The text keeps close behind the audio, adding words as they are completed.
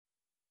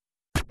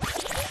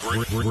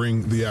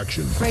Bring the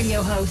action.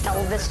 Radio host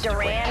Elvis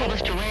Duran.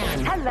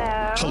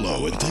 Hello.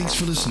 Hello, and thanks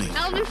for listening.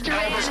 Elvis Duran.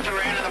 Elvis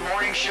Duran in the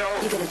morning show.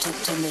 You gotta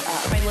turn me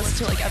up. I listen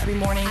to it like every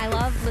morning. I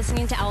love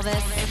listening to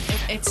Elvis.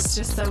 It's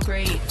just so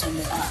great. Turn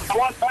me up. I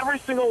want every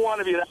single one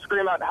of you to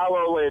scream out,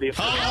 "Hello, lady."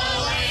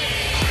 Hello,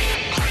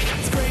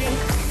 Scream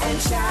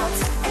and shout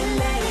and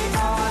let it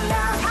all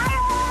out.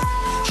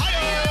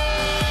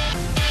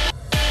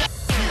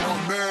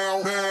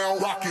 now,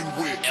 rocking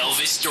with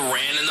Elvis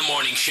Duran in the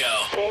morning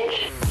show.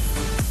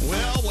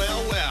 Well.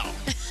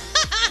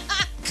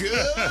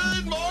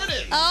 Good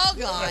morning. Oh,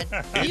 God.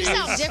 You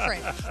sound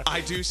different. I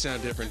do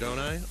sound different, don't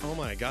I? Oh,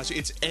 my gosh.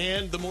 It's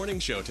and the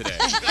morning show today.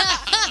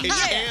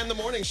 It's and the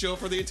morning show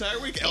for the entire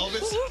week.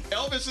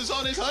 Elvis is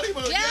on his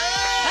honeymoon.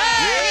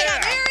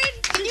 Yeah.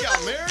 He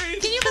got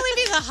married. Can you believe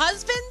he's a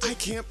husband? I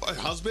can't. A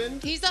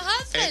husband? He's a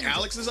husband. And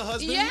Alex is a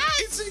husband? Yes.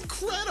 It's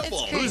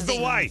incredible. It's crazy. Who's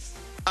the wife?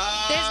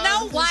 There's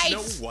no wife.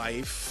 There's no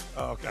wife.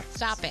 Oh, okay.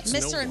 Stop it.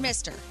 There's Mr. no and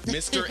wife. Mr.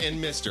 Mr.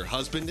 and Mr.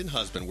 Husband and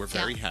husband. We're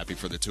very happy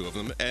for the two of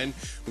them. And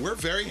we're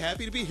very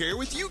happy to be here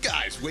with you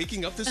guys.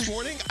 Waking up this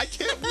morning, I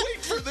can't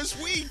wait for this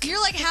week.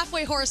 You're like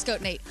halfway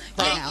horoscope, Nate.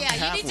 Right now.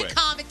 Yeah, you need to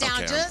calm it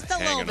down just a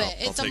little bit.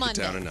 I'll It's a take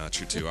Monday. it down a notch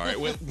or two. All right,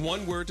 with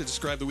one word to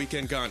describe the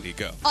weekend, Gandhi,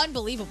 go.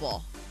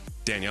 Unbelievable.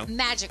 Danielle?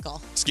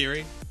 Magical.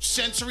 Scary?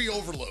 sensory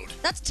overload.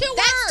 That's two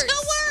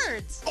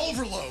words.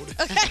 Overload.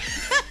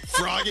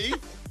 Froggy?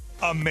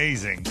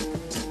 Amazing.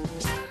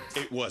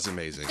 It was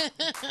amazing.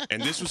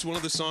 And this was one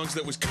of the songs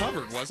that was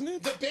covered, wasn't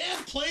it? The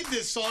band played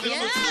this song.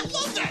 Yeah. I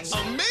love that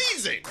song.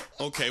 Amazing.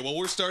 Okay, well,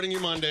 we're starting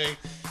your Monday,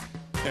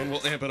 and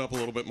we'll amp it up a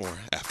little bit more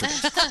after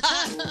this. She got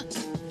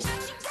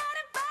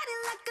a body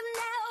like an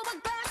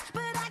hourglass,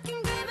 but I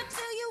can give it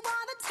to you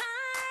all the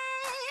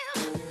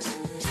time.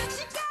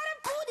 She got a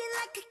booty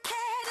like a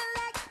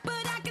Cadillac,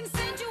 but I can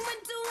send you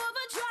into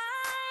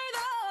overdrive.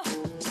 Oh,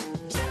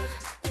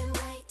 been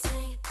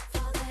waiting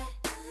for that.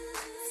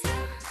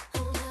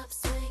 Hold up,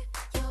 swing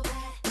your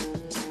back.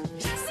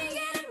 See,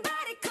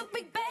 anybody could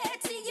be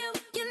bad to you.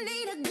 You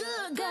need a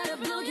good guy to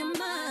blow your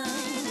mind.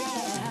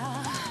 Yeah.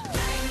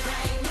 Bang,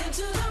 bang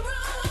into the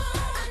room.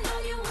 I know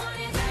you want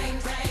it. Bang,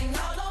 bang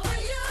all over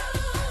you.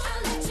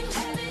 I'll let you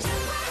have it.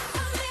 Wait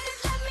a minute,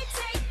 let me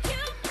take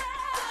you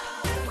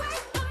back.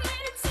 Wait a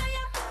minute till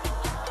you.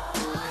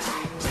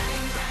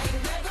 Bang, bang,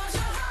 there goes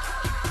your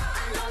heart.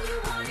 I know you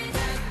want it.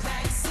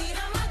 Backseat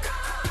of my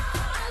car.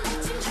 I'll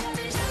let you have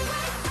it.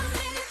 Wait a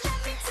minute, let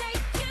me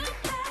take you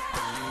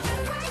back.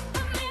 Wait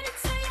a minute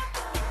till you.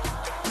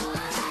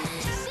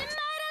 She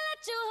might have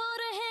let you hold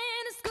her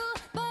hand in school,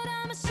 but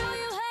I'ma show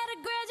you how to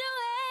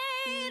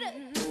graduate.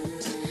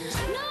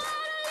 Know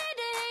how to lead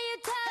to hear you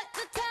talk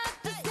the talk.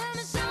 Just come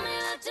and show me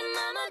what your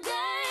mama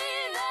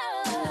gave.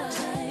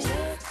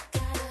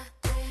 Got a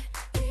clear,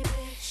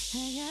 baby.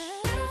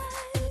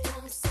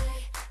 Don't say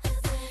a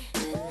thing.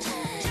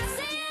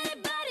 Say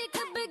anybody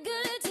could be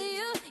good to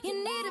you. You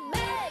need a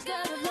bad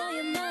girl to blow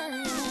your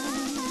mind.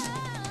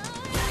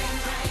 Bang,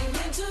 bang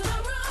into the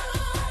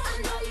room. I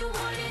know you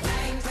want it.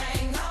 Bang,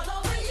 bang all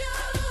over you.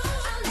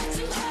 I'll let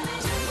you have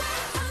it.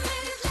 Wait a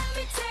minute, let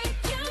me take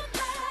you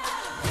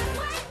back.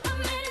 Wait a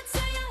minute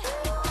till you.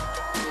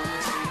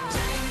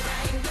 Bang,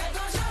 bang, there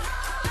goes your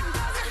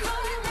heart. I know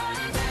you want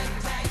it.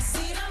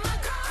 Backseat of my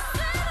car.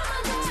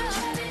 I'll let you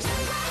have it.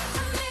 Wait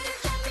a minute,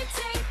 let me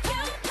take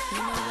you back.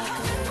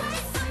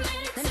 Wait a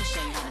minute. Let me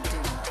show you how to do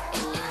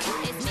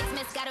it. It's mixed,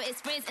 Moscato,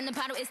 it's frizz in the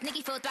bottle, it's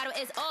Nicki full throttle,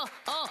 it's all.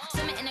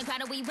 Swimming in the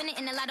grotto, we winning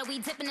in the lotto, we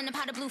dipping in the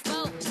pot of blue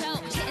photo.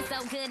 Getting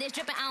so good, it's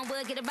dripping on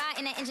wood, get a ride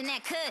in that engine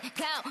that could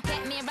go.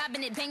 Batman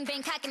robbing it, bang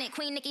bang cocking it,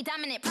 Queen Nicki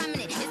dominant,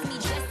 prominent. It's me,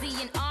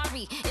 Jesse and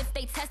Ari. If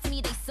they test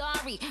me, they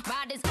sorry.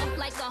 Riders up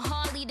like a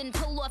Harley, then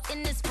pull off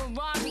in this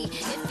Ferrari.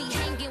 If he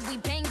hanging, we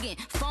banging.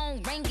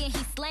 Phone ringing,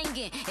 he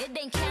slanging. It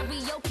ain't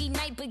karaoke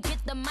night, but get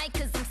the mic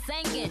 'cause I'm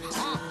singing.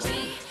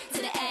 B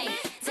to the A,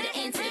 to the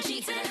N to the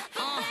G. B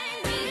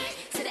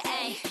to the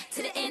A,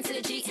 to the N to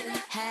the G.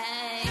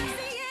 Hey.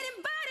 See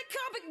anybody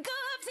could be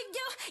good to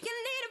you. You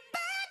need a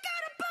bad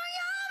girl to blow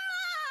your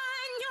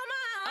mind, your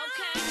mind.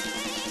 Okay.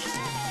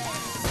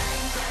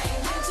 Bang,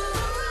 bang into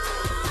the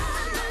room.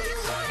 I know you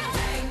want it.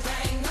 Bang,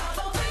 bang all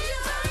over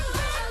you.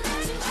 I'll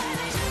let you have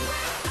it.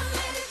 Wait a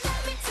minute,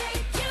 let me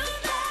take you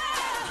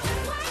there.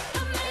 Wait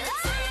a minute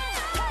till you.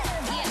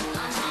 Yeah,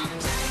 Bang,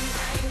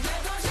 bang,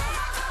 there goes your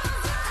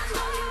heart. I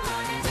know you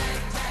want it.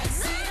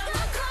 Backseat of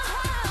my car.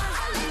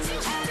 I'll let you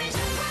have it.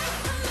 Wait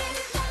a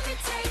minute, let me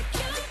take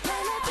you.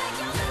 Let me take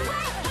you.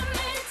 Wait a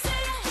minute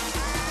till you.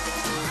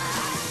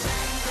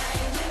 Bang,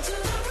 bang into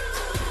the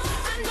room.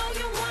 I know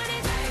you want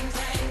it. Bang,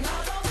 bang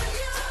all over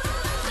you.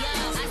 Yo,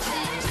 I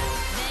said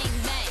bang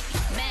bang,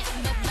 bang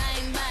bang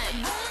bang bang,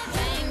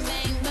 bang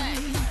bang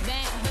bang,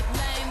 bang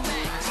bang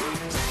bang.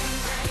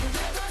 Bang,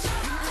 there goes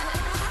your heart.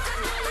 I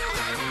know you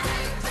want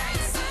it.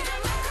 Backseat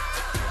of my car.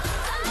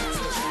 I'll let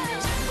you have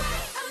it.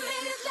 Wait a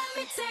minute, let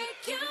me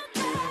take you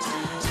back.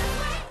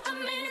 Wait a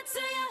minute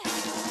till you.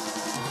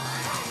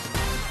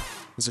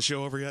 Is the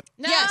show over yet?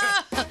 Yes.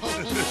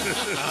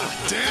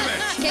 Damn it.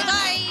 Okay,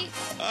 bye.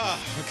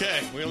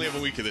 Okay, we only have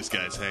a week of this,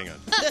 guys. Hang on.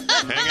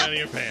 Hang on to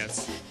your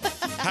pants.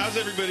 How's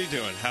everybody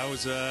doing?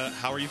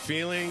 How are you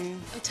feeling?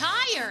 I'm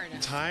tired.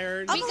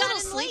 Tired? I'm I'm a got little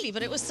in sleepy, late.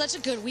 but it was such a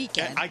good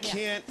weekend. I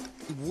can't,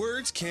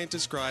 words can't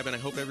describe, and I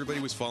hope everybody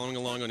was following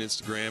along on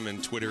Instagram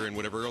and Twitter and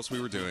whatever else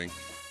we were doing.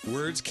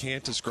 Words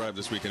can't describe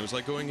this weekend. It was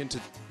like going into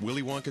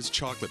Willy Wonka's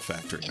chocolate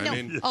factory. No.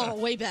 I mean, Oh,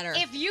 way better.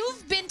 If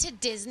you've been to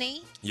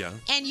Disney yeah.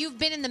 and you've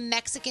been in the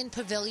Mexican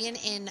pavilion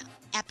in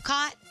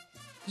Epcot,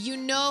 you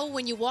know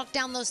when you walk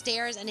down those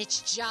stairs and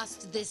it's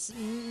just this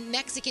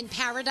Mexican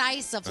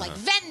paradise of like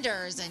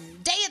vendors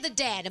and Day of the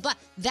Dead. But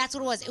that's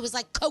what it was. It was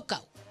like Coco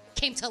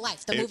came to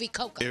life, the movie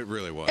Coco. It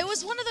really was. It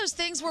was one of those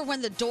things where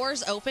when the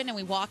doors opened and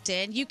we walked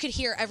in, you could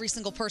hear every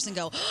single person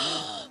go,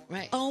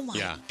 Right. oh my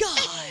Yeah.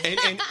 God.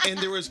 And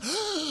there was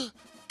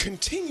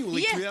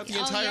continually Yeah. throughout the Oh,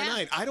 entire yeah.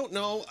 night. I don't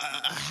know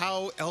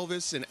how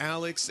Elvis and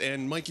Alex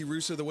and Mikey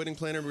Russo, the wedding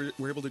planner,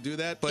 were able to do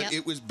that, but Yep.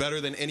 it was better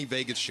than any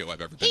Vegas show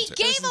I've ever been He to.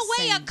 gave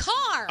away a insane.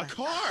 car. A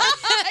car.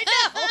 I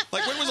know.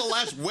 Like, when was the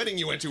last wedding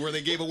you went to where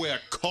they gave away a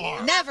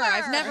car? Never.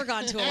 I've never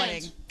gone to a And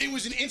wedding. it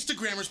was an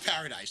Instagrammer's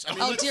paradise. I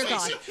mean, Oh, let's dear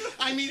face God. it.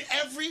 I mean,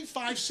 every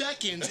 5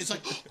 seconds, it's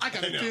like, I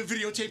got to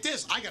videotape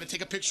this. I got to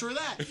take a picture of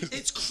that.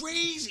 It's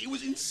crazy. It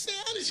was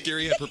insanity.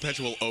 Scary had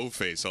perpetual O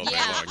face all day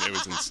Yeah. long. It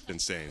was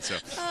insane. So,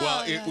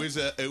 well,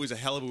 it was a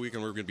hell of a week,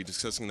 and we're going to be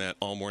discussing that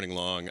all morning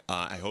long.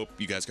 I hope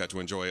you guys got to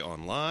enjoy it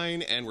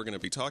online, and we're going to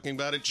be talking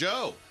about it.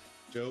 Joe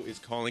is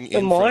calling in.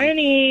 Good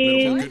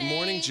morning. From Good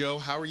morning, Joe.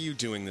 How are you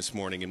doing this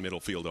morning in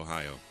Middlefield,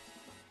 Ohio?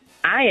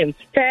 I am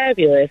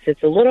fabulous.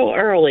 It's a little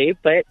early,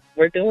 but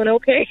we're doing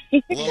okay.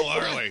 A little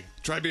early.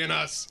 Try being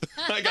us.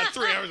 I got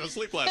 3 hours of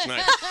sleep last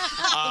night.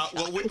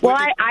 Well,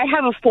 I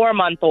have a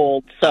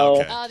 4-month-old, so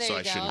Okay, Oh, there so you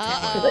I go.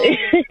 shouldn't complain.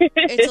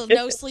 It's a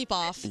no sleep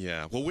off.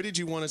 Yeah. Well, what did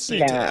you want to say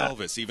Yeah. to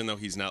Elvis? Even though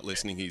he's not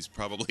listening, he's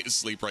probably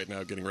asleep right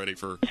now, getting ready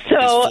for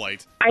So, his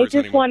flight. or I his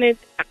honeymoon.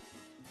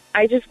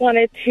 just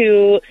wanted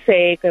to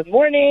say good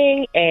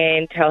morning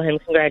and tell him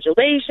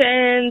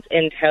congratulations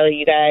and tell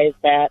you guys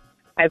that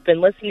I've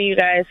been listening to you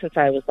guys since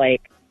I was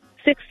like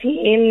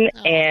 16,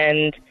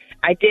 and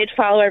I did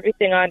follow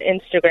everything on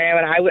Instagram,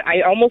 and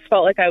I almost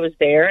felt like I was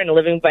there and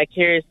living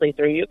vicariously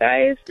through you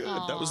guys. Good.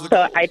 That was the So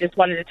goal. I just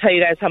wanted to tell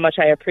you guys how much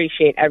I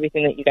appreciate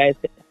everything that you guys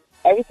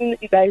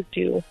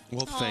do.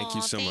 Well, thank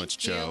you so Aw, much,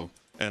 thank you. Joe.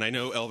 And I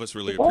know Elvis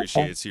really You're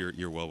welcome. appreciates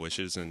your well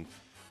wishes, and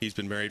he's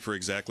been married for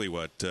exactly,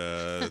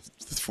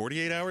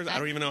 48 hours? I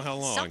don't even know how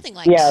long. Something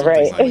like Yeah, that.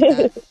 right. Something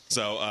like that.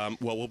 So,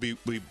 well, we'll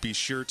be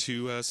sure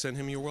to send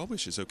him your well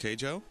wishes, okay,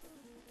 Joe?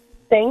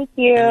 Thank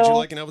you. And would you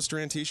like an Elvis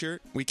Duran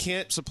T-shirt? We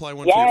can't supply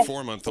one Yes, for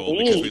your 4-month-old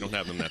because we please. don't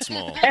have them that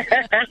small.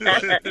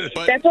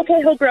 But That's okay.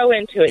 He'll grow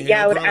into it. He'll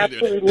Yeah, I would grow into it.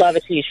 absolutely love a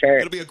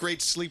T-shirt. it'll be a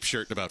great sleep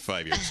shirt in about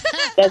 5 years.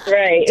 That's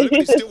right. Does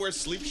anybody still wear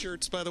sleep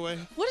shirts, by the way?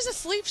 What is a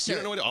sleep You shirt?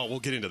 don't know what? Oh, we'll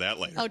get into that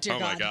later. Oh, dear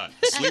my God. God.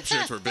 Sleep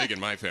shirts were big in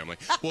my family.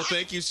 Well,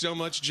 thank you so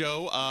much,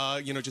 Joe.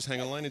 Just hang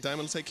on the line, and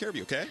Diamond will take care of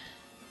you, okay?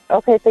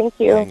 Okay, thank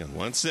you. Hang on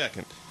 1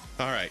 second.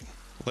 All right.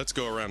 Let's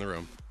go around the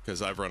room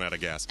because I've run out of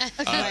gas.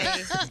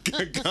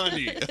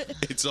 Gandhi,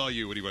 it's all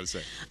you. What do you want to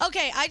say?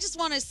 Okay, I just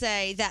want to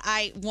say that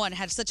I,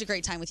 had such a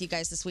great time with you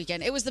guys this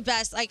weekend. It was the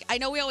best. Like, I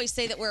know we always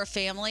say that we're a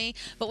family,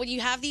 but when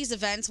you have these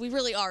events, we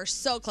really are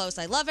so close.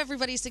 I love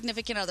everybody's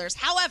significant others.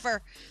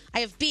 However, I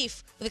have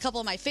beef with a couple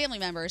of my family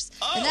members,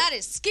 and that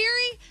is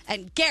Scary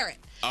and Garrett.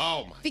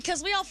 Oh, my.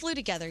 Because we all flew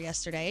together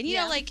yesterday. And, you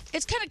know, like,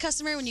 it's kind of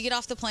customary when you get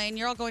off the plane,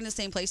 you're all going to the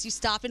same place. You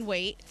stop and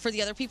wait for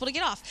the other people to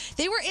get off.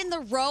 They were in the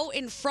row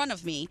in front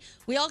of me.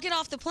 We all get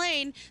off the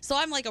plane, so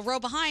I'm like a row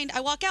behind.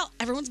 I walk out.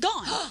 Everyone's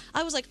gone.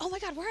 I was like, oh, my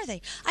God, where are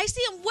they? I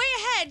see them way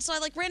ahead, so I,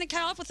 like, ran and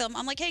caught up with them.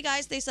 I'm like, hey,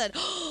 guys. They said,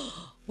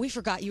 we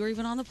forgot you were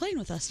even on the plane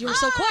with us. You were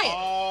so quiet.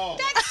 Oh.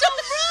 That's so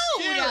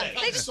rude. Garrett,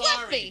 They I'm just sorry.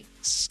 left me.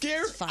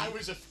 Scared.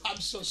 I'm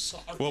so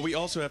sorry. Well, we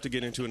also have to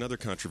get into another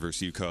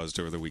controversy you caused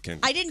over the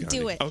weekend. I didn't do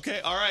Gandhi. it. Okay,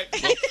 all right.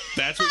 Well,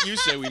 that's what you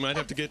say. We might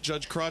have to get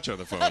Judge Crotch on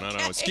the phone. I don't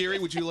know. Scary,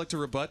 would you like to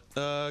rebut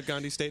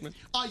Gandhi's statement?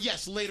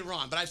 Yes, later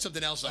on, but I have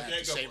something else I have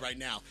to say right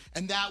now.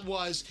 And that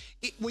was,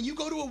 when you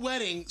go to a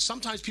wedding,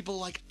 sometimes people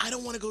are like, I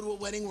don't want to go to a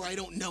wedding where I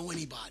don't know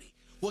anybody.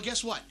 Well,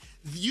 guess what?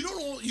 You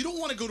don't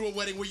want to go to a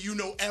wedding where you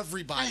know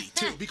everybody,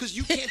 too, because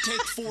you can't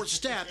take 4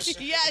 steps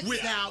Yes.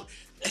 without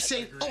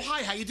saying, oh,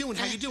 hi, how you doing?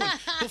 How you doing?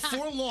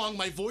 Before long,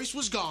 my voice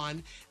was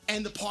gone,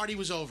 and the party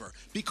was over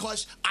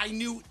because I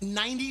knew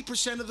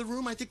 90% of the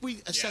room. I think we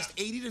assessed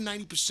 80 to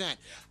 90%.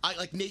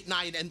 Like Nate and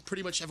I and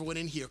pretty much everyone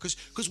in here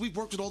because we've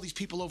worked with all these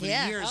people over the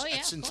years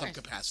in some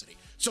capacity.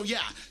 So,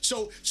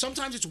 so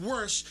sometimes it's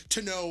worse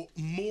to know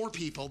more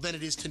people than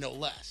it is to know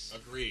less.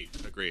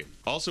 Agreed.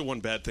 Also, one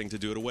bad thing to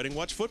do at a wedding,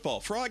 watch football.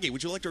 Froggy,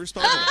 would you like to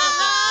respond to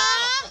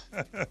that?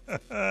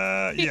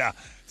 Yeah.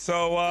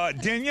 So,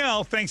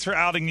 Danielle, thanks for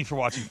outing me for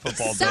watching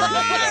football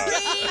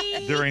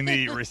during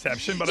the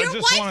reception. But Your I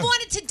just wife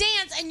wanted to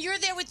dance, and you're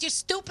there with your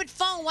stupid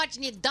phone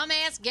watching your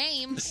dumbass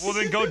game. Well,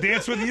 then go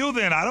dance with you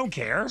then. I don't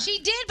care. She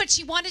did, but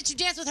she wanted to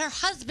dance with her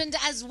husband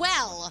as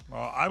well.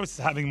 Well, I was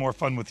having more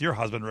fun with your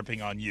husband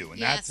ripping on you. And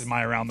Yes. that's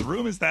my around the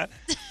room is that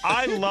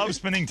I love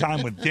spending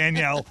time with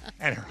Danielle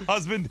and her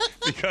husband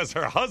because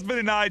her husband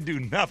and I do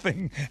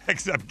nothing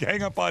except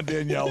gang up on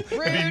Danielle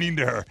and be mean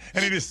to her.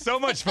 And it is so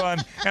much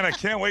fun, and I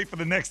can't wait for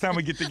the next time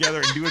we get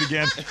together and do it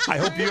again. I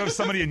hope you have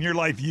somebody in your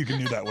life you can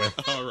do that with.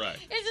 All right.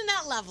 Isn't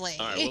that lovely?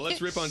 All right, well, let's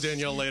rip on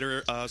Danielle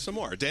later some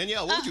more.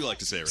 Danielle, what would you like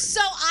to say right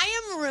So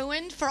I am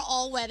ruined for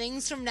all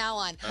weddings from now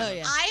on. Oh,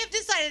 yeah. I have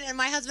decided, and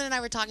my husband and I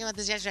were talking about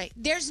this yesterday,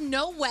 there's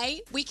no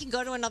way we can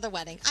go to another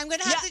wedding. I'm going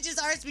to have to just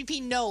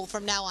RSVP no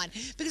from now on.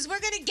 Because we're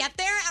going to get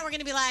there, and we're going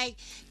to be like,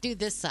 dude,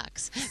 this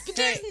sucks.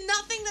 There's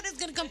nothing that is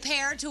going to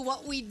compare to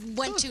what we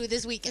went to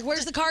this weekend.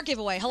 Where's the car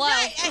giveaway? Hello?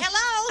 Right,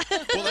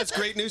 hello? Well, that's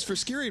great news for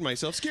Scary and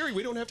myself. Scary,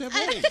 we don't have to have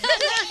weddings.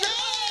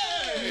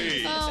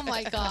 Yay! Oh,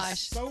 my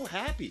gosh. So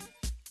happy.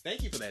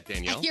 Thank you for that,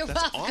 Danielle. You're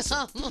That's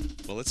welcome. awesome.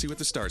 Well, let's see what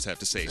the stars have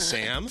to say.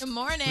 Sam, Good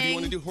morning. who do you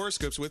want to do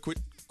horoscopes with?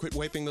 Quit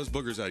wiping those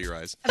boogers out of your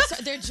eyes. I'm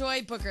sorry, they're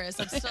joy boogers.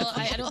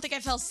 I don't think I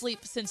fell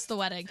asleep since the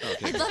wedding.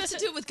 Okay. I'd love to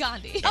do it with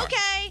Gandhi.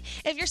 Okay.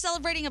 If you're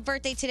celebrating a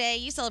birthday today,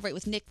 you celebrate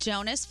with Nick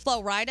Jonas,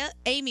 Flo Rida,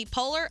 Amy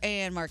Poehler,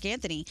 and Mark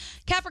Anthony.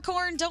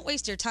 Capricorn, don't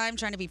waste your time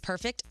trying to be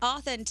perfect.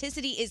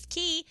 Authenticity is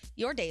key.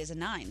 Your day is a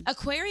 9.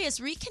 Aquarius,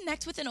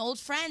 reconnect with an old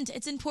friend.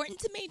 It's important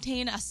to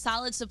maintain a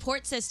solid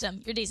support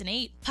system. Your day's an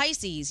 8.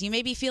 Pisces, you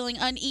may be feeling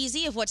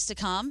uneasy of what's to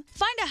come.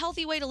 Find a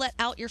healthy way to let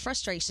out your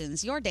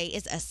frustrations. Your day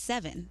is a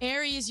 7.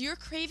 Aries, you're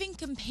craving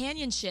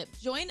companionship.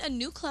 Join a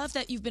new club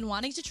that you've been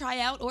wanting to try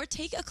out or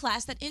take a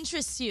class that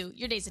interests you.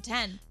 Your day's a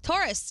 10.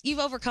 Taurus, you've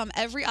overcome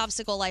every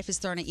obstacle life has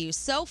thrown at you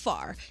so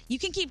far. You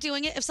can keep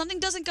doing it. If something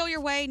doesn't go your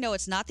way, no,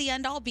 it's not the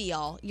end all be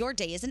all. Your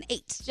day is an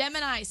 8.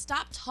 Gemini,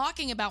 stop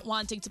talking about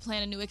wanting to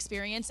plan a new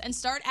experience and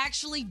start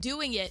actually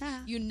doing it.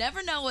 You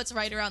never know what's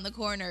right around the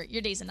corner.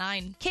 Your day's a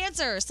 9.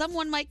 Cancer,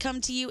 someone might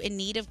come to you in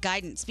need of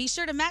guidance. Be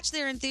sure to match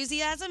their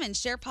enthusiasm and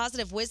share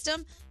positive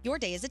wisdom. Your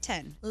day is a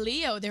 10.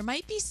 Leo, there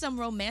might be some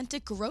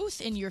romantic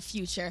growth in your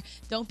future.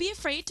 Don't be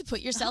afraid to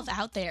put yourself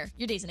out there.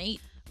 Your day's an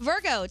 8.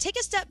 Virgo, take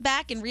a step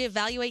back and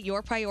reevaluate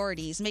your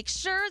priorities. Make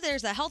sure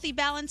there's a healthy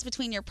balance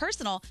between your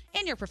personal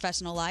and your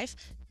professional life.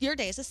 Your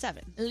day is a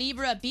 7.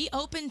 Libra, be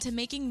open to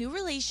making new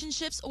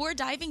relationships or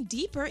diving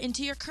deeper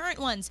into your current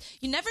ones.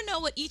 You never know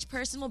what each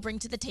person will bring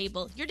to the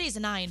table. Your day's a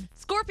 9.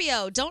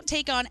 Scorpio, don't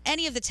take on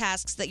any of the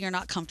tasks that you're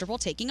not comfortable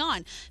taking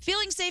on.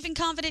 Feeling safe and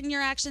confident in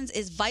your actions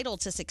is vital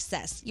to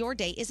success. Your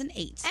day is an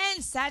 8.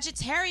 And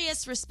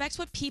Sagittarius, respect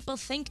what people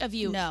think of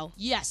you. No.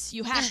 Yes,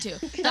 you have to.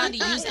 Gandhi,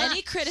 use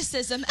any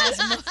criticism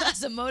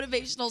as a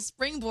motivational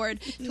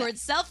springboard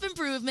towards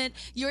self-improvement.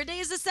 Your day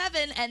is a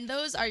 7, and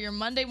those are your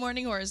Monday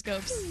morning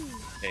horoscopes.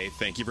 Hey,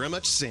 thank you very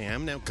much,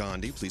 Sam. Now,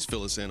 Gandhi, please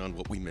fill us in on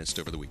what we missed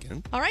over the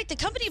weekend. All right, the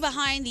company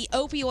behind the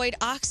opioid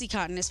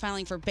OxyContin is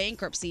filing for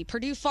bankruptcy.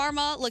 Purdue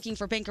Pharma looking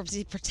for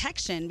bankruptcy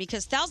protection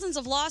because thousands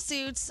of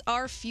lawsuits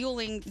are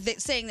saying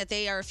that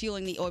they are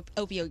fueling the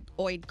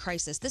opioid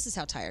crisis. This is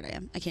how tired I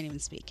am. I can't even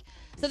speak.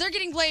 So they're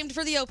getting blamed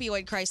for the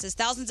opioid crisis.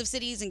 Thousands of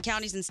cities and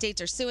counties and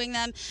states are suing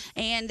them,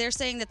 and they're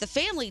saying that the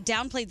family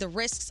downplayed the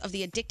risks of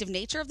the addictive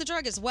nature of the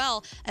drug as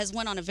well as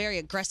went on a very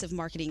aggressive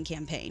marketing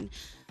campaign.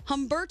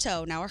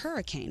 Humberto, now a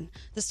hurricane.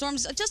 The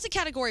storm's just a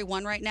Category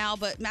 1 right now,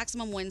 but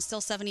maximum wind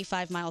still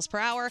 75 miles per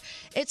hour.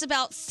 It's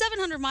about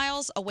 700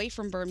 miles away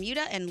from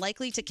Bermuda and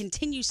likely to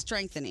continue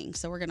strengthening.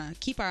 So we're going to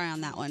keep our eye on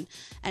that one.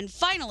 And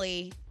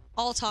finally,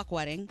 all talk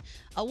wedding.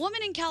 A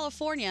woman in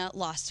California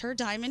lost her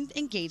diamond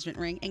engagement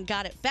ring and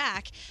got it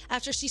back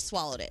after she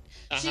swallowed it.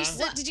 She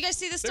said, did you guys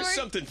see this story? There's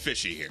something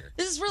fishy here.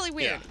 This is really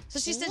weird. Yeah. So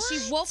she said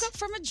she woke up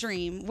from a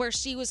dream where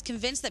she was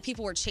convinced that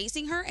people were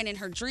chasing her, and in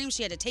her dream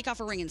she had to take off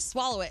her ring and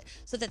swallow it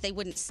so that they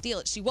wouldn't steal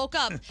it. She woke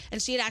up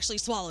and she had actually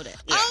swallowed it.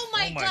 Yeah. Oh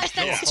my gosh,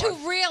 that's too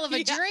real of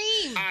a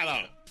dream. I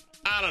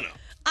don't know.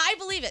 I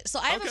believe it. So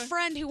I have a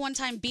friend who one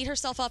time beat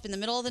herself up in the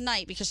middle of the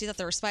night because she thought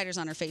there were spiders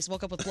on her face,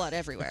 woke up with blood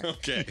everywhere.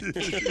 Okay.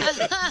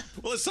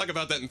 Well, let's talk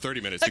about that in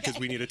 30 minutes because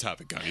we need a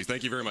topic, Gandhi.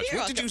 Thank you very much.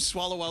 What did you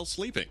swallow while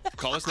sleeping?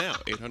 Call us now,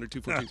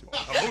 800-242.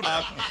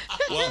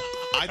 Well,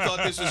 I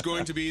thought this was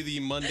going to be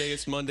the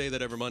Mondayest Monday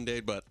that ever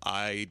Mondayed, but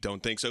I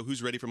don't think so.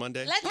 Who's ready for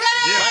Monday? Let's go!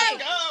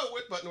 Let's go!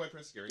 What button do I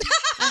press, Gary?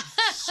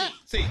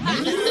 C.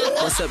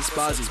 What's up,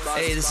 Spazzy?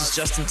 Hey, this is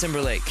Justin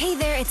Timberlake. Hey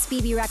there, it's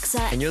BB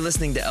Rexa. And you're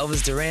listening to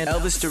Elvis Duran.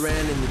 Elvis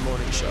Duran in the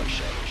Morning Show.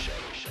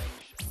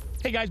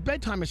 Hey guys,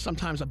 bedtime is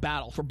sometimes a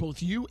battle for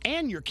both you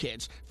and your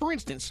kids. For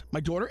instance, my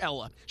daughter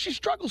Ella, she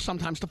struggles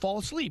sometimes to fall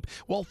asleep.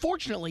 Well,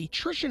 fortunately,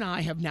 Trish and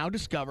I have now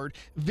discovered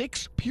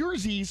Vicks Pure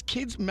Z's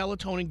Kids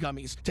Melatonin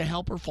Gummies to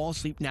help her fall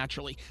asleep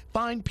naturally.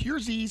 Find Pure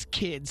Z's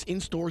Kids in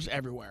stores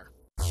everywhere.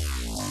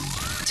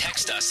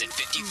 Text us at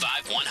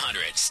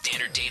 55100.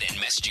 Standard data and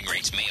messaging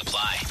rates may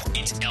apply.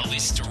 It's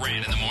Elvis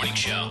Duran in the Morning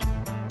Show.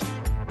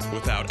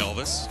 Without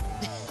Elvis,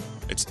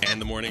 It's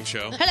And the Morning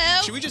Show.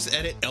 Hello. Should we just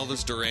edit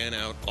Elvis Duran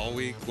out all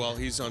week while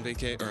he's on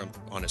vacation or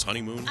on his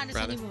honeymoon? On his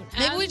rather? honeymoon.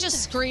 Maybe we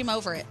just scream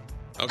over it.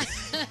 Okay.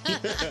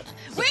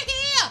 We're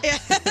here.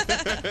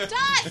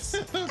 Dots.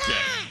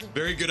 Okay.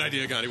 Very good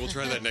idea, Gandhi. We'll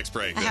try that next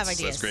break. I have That's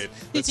ideas. great.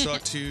 Let's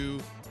talk to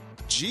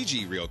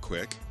Gigi real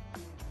quick.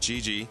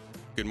 Gigi,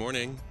 good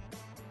morning.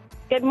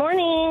 Good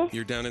morning.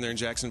 You're down in there in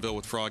Jacksonville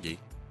with Froggy.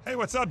 Hey,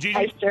 what's up, Gigi?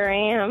 I sure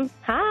am.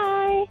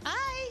 Hi.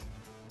 Hi.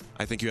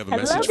 I think you have a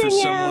Hello, message for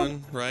Danielle.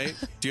 someone, right?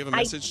 Do you have a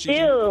message, I Gigi?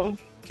 do.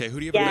 Okay, who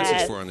do you have a Yes.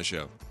 message for on the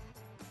show?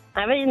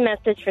 I have a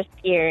message for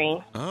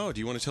Scary. Oh, do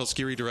you want to tell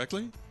Scary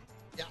directly?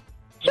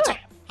 Sure.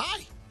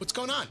 Hi. What's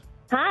going on?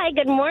 Hi,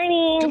 good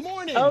morning. Good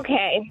morning.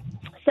 Okay,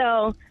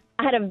 so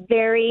I had a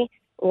very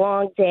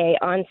long day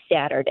on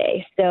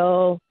Saturday.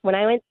 So when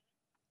I went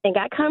and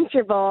got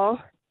comfortable,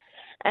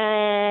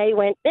 I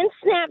went in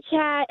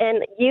Snapchat,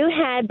 and you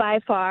had by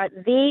far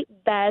the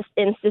best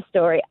Insta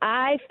story.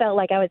 I felt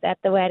like I was at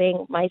the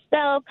wedding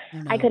myself.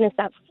 I couldn't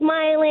stop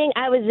smiling.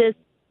 I was just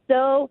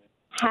so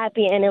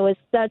happy, and it was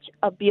such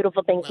a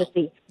beautiful thing to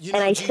see. You know,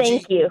 and I Gigi,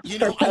 thank you You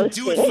for know, I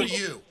posting. do it for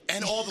you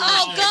and all the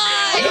Oh, listeners.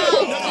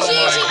 God.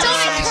 Gigi,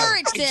 don't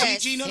encourage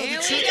this. Gigi, no, the Here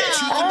truth we the go.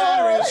 truth of the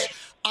matter is,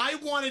 I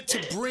wanted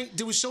to bring.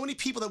 There was so many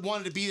people that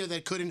wanted to be there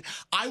that couldn't.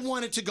 I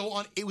wanted to go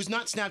on. It was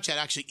not Snapchat,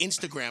 actually,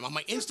 Instagram. On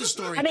my Insta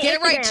story. I mean, Get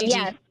it right, Instagram, Gigi.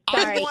 yes.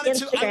 Sorry, I wanted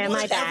Instagram, my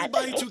wanted bad.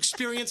 everybody to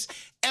experience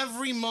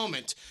every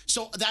moment.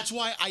 So that's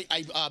why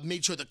I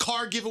made sure the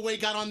car giveaway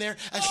got on there.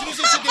 As soon as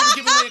they said they were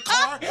giving away a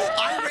car,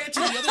 I ran to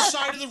the other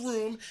side of the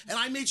room and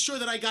I made sure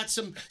that I got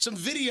some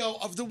video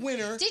of the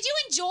winner. Did you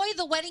enjoy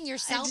the wedding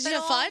yourself? Did at you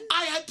have all? fun?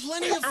 I had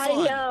plenty of I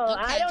fun. know.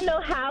 I don't know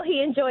how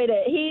he enjoyed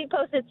it. He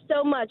posted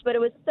so much, but it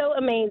was so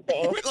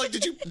amazing. Like,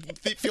 did you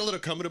feel it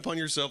incumbent upon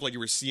yourself, like you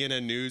were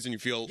CNN News, and you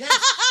feel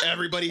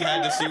everybody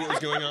had to see what was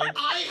going on?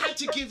 I had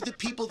to give the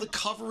people the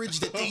coverage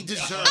that they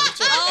deserved.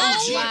 Oh,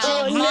 and Gigi,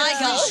 wow. I My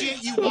God.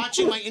 appreciate you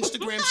watching my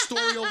Instagram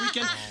story all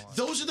weekend.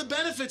 Those are the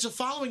benefits of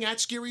following at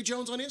Scary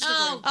Jones on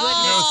Instagram.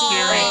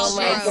 Oh,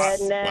 my goodness.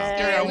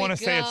 Scary, I want we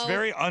to say it's go.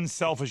 very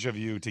unselfish of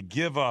you to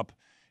give up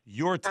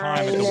your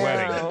time at the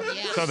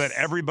wedding so that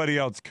everybody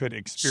else could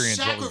experience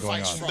what was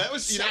going on. That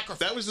was,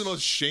 that was the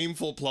most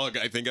shameful plug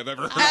I think I've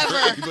ever heard for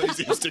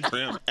anybody's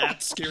Instagram.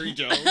 At Scary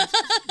Jones.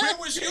 Where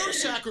was your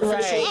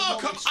sacrificial? Oh,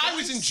 come! I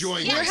was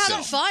enjoying You were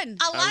myself. having fun.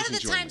 A lot was of the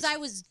enjoying times I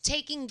was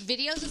taking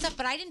videos and stuff,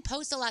 but I didn't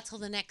post a lot till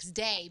the next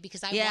day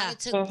because I Yeah. wanted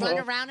to run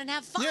around and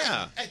have fun.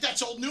 Yeah.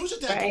 That's old news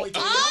at that point.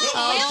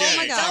 Oh, Okay,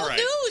 really? all Old right.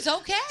 news.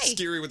 Okay.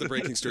 Scary with the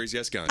breaking stories.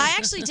 Yes, Gandhi. I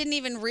actually didn't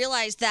even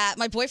realize that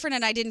my boyfriend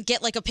and I didn't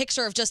get like a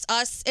picture of just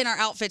us in our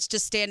outfits,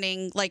 just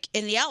standing like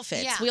in the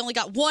outfits. Yeah. We only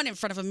got one in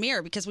front of a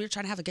mirror because we were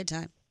trying to have a good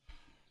time.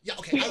 Yeah,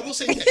 okay. I will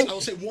say this. I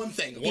will say one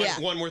thing.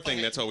 One more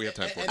thing. That's all we have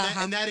time for.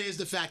 And that is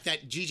the fact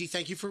that Gigi,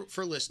 thank you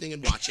for listening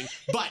and watching.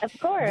 But Of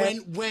course.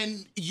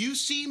 when you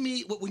see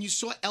me, when you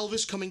saw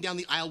Elvis coming down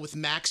the aisle with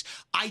Max,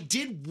 I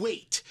did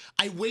wait.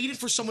 I waited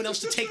for someone else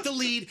to take the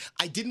lead.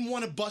 I didn't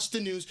want to bust the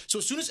news. So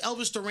as soon as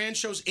Elvis Duran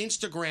Show's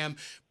Instagram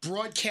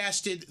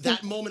broadcasted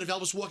that moment of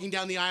Elvis walking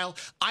down the aisle,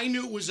 I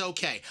knew it was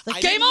okay.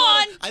 Game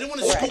on! I didn't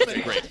want to scoop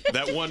it. Great.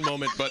 That one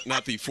moment, but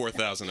not the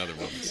 4,000 other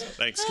moments.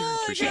 Thanks, Scary.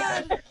 Appreciate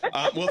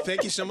that. Well,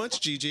 thank you so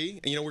much, Gigi.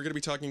 And, we're going to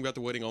be talking about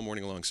the wedding all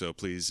morning long, so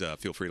please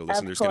feel free to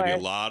listen. Of There's going to be a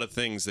course. lot of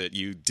things that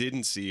you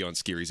didn't see on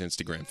Scary's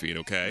Instagram feed,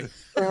 okay?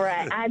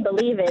 Right. I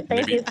believe it.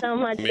 Thank you so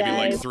much, Maybe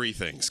guys. like 3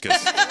 things,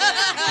 because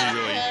he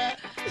really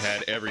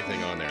had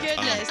everything on there.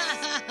 Goodness.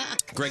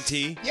 Greg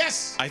T.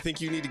 Yes. I think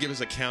you need to give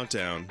us a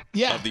countdown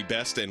of the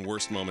best and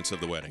worst moments of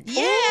the wedding.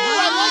 Yeah,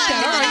 I like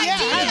that. All right,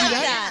 yeah, I'll do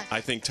that. I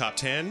think top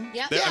 10.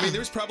 Yeah. I mean,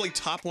 there's probably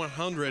top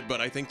 100,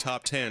 but I think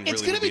top 10 It's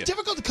really going would to be it.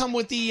 difficult to come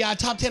with the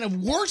top 10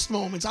 of worst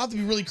moments. I'll have to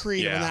be really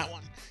creative on Yeah. that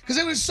one. Because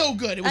it was so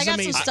good. It was I got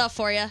amazing. some stuff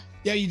for you.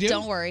 Yeah, you do?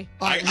 Don't worry.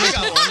 All right, I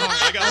got one.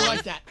 I got I one.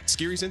 like that.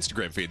 Scary's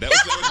Instagram feed. That was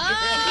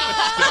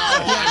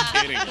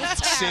I'm kidding.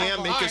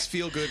 Sam, make us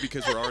feel good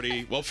because we're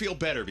already, feel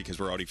better because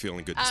we're already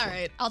feeling good this All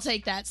morning. right, I'll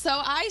take that.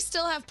 So I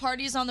still have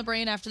parties on the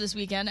brain after this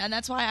weekend, and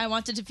that's why I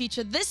wanted to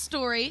feature this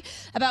story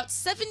about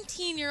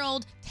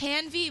 17-year-old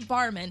Tanvi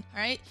Barman. All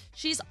right,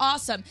 she's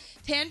awesome.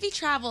 Tanvi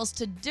travels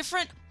to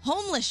different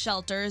homeless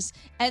shelters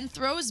and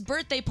throws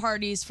birthday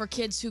parties for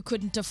kids who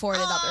couldn't afford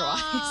it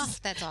otherwise.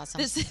 That's awesome.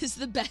 This is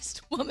the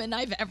best woman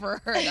I've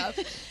ever heard of.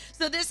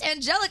 So this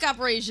angelic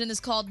operation is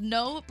called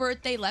No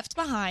Birthday Left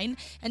Behind,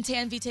 and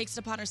Tanvi takes it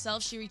upon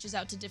herself. She reaches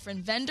out to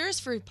different vendors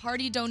for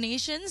party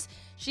donations.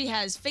 She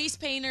has face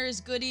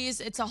painters,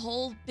 goodies. It's a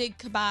whole big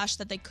kibosh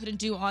that they couldn't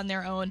do on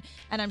their own,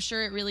 and I'm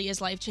sure it really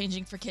is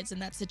life-changing for kids in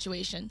that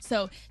situation.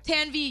 So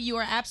Tanvi, you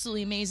are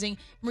absolutely amazing.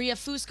 Maria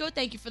Fusco,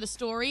 thank you for the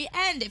story.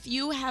 And if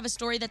you have a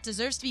story that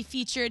deserves to be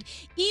featured,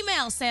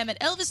 email Sam at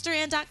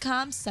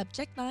elvisduran.com,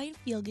 subject line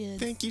feel good.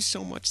 Thank you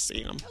so much,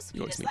 Sam.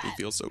 You always is make me that?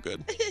 feel so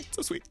good.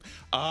 So sweet.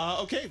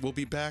 Okay, we'll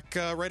be back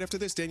right after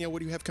this. Danielle, what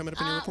do you have coming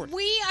up in your report?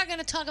 We are going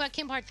to talk about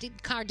Kim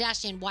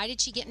Kardashian. Why did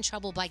she get in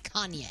trouble by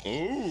Kanye?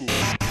 Ooh.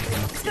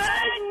 Good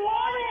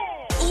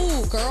morning. Ooh.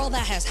 Ooh, girl,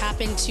 that has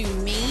happened to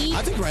me.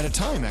 I think we're out of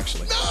time,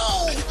 actually.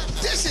 No!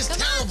 This is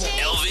terrible.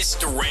 Elvis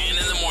Duran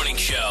in the Morning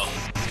Show.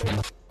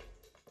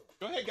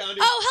 Go ahead, Gandhi.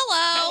 Oh,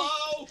 hello.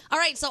 Hello. All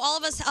right, so all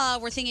of us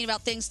were thinking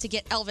about things to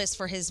get Elvis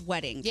for his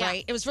wedding,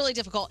 right? It was really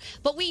difficult.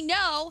 But we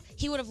know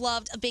he would have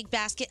loved a big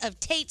basket of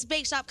Tate's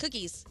Bake Shop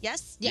cookies.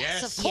 Yes?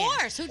 Yes, of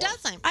course. Who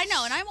doesn't? I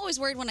know, and I'm always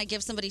worried when I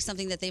give somebody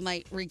something that they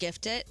might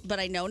regift it,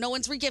 but I know no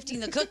one's regifting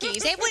the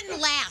cookies. They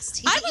wouldn't last.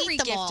 He'd I'm a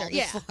eat them all regifter.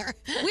 Yeah. before.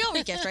 We all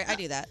regift, right? I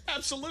do that.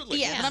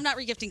 Absolutely. Yeah, but I'm not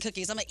regifting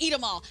cookies. I'm going to eat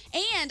them all.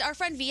 And our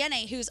friend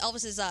Vianney, who's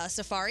Elvis's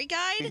safari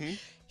guide,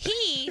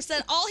 he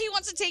said all he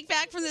wants to take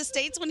back from the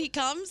States when he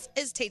comes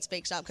is Tate's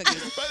Bake Shop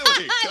cookies. By the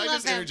way, can I love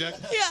just him. interject?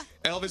 Yeah.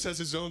 Elvis has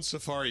his own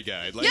safari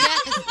guide. Like,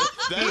 Yes,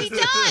 that he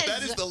does.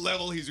 That is the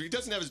level he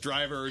doesn't have his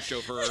driver or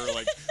chauffeur or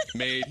like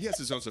maid. He has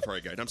his own safari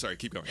guide. I'm sorry,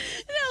 keep going.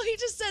 No, he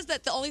just says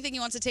that the only thing he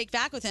wants to take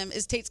back with him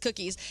is Tate's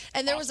cookies.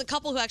 And there was a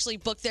couple who actually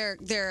booked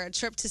their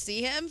trip to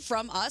see him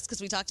from us because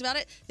we talked about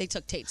it. They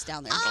took Tate's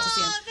down there to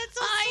see him. That's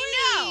so I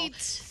know. sweet.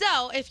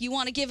 So if you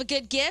want to give a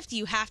good gift,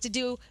 you have to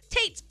do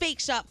Tate's Bake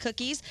Shop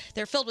cookies.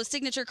 They're filled with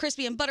signature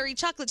crispy and buttery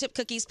chocolate chip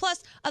cookies,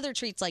 plus other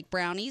treats like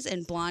brownies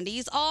and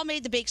blondies, all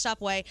made the Bake Shop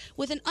way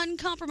with an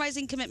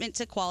uncompromising commitment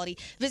to quality.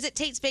 Visit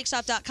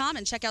Tate'sBakeShop.com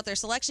and check out their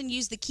selection.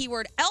 Use the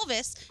keyword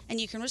Elvis, and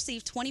you can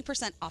receive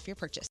 20% off your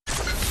purchase.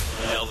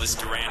 Elvis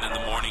Duran in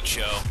the Morning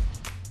Show.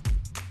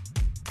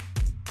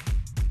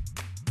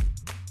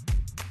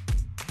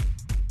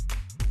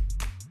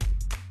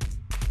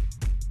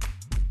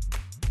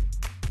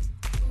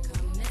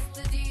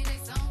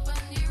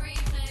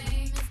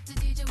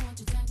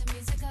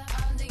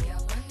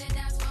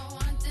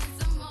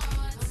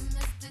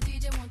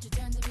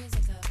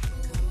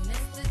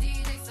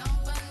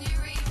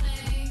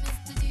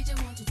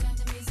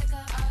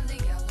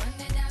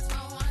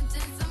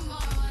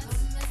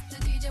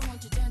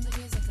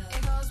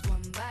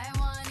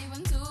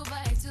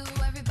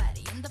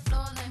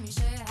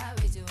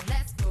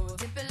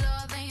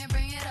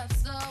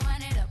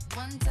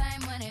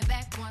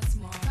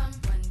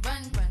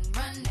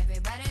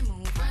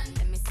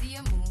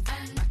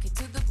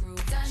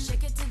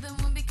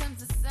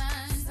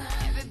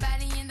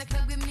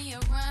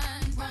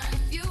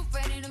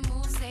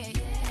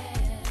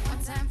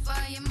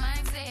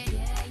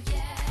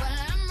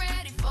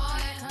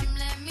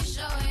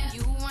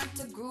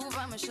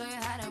 I'ma show you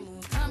how to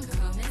move. Come,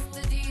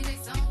 Mr.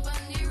 DJ, some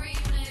funny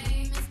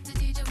replay. Mr.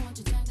 DJ, won't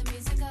you turn the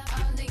music up?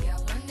 All the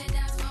girls on the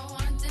dance floor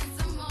wanting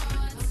some more.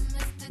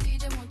 Mr.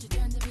 DJ, won't you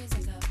turn the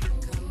music up?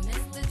 Come,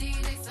 Mr.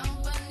 DJ, some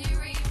funny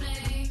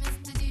replay.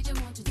 Mr. DJ,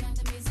 won't you turn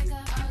the music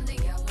up? All the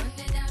girls on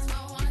the dance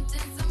floor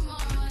wanting some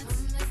more.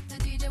 Mr.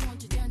 DJ,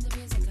 won't you turn the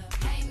music up?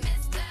 Hey,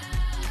 Mr.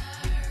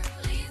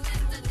 Please,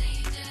 Mr.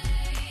 DJ,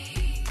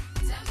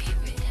 tell me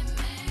if you hear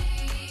me.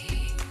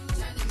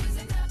 Turn the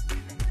music up.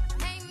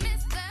 Hey,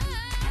 Mr.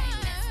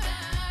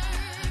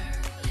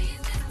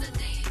 Please, Mr.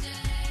 DJ,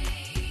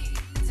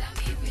 tell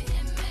me if you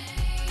hear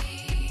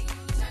me.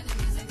 Turn the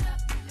music up.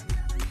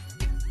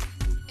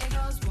 It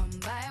goes one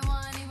by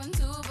one, even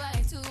two by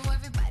two.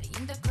 Everybody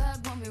in the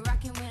club when we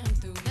rockin' when I'm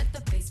through. Let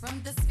the bass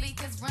from the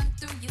speakers run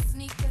through your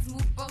sneakers.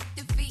 Move both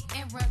your feet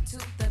and run to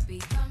the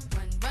beat. Come,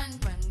 run, run,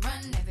 run,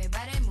 run.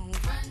 Everybody move,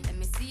 run. Let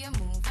me see you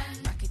move.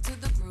 Rock it to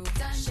the groove.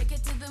 Shake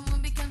it till the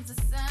moon becomes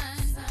the sun.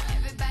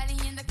 Everybody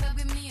in the club,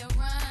 give me a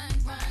run,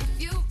 run.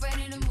 If you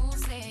ready to move,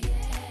 say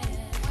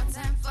yeah. One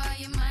time for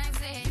your mind,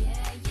 say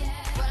yeah,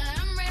 yeah. Well,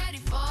 I'm ready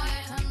for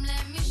it. Come,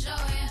 let me show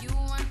you. You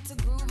want to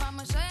groove?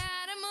 I'ma show you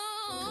how to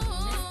move.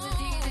 Mr.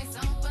 DJ,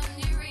 some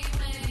funny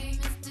replay.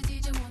 Mr.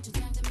 DJ, won't you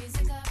turn the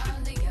music up? All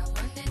the girls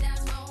on the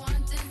dance floor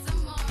wanting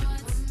some more.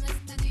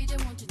 Mr. DJ,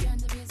 won't you turn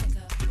the music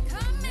up?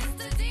 Come,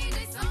 Mr. DJ,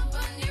 some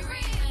funny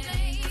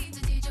replay.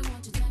 Mr. DJ,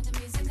 won't you turn the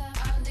music up?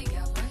 All the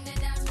girls on the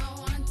dance floor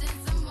wanting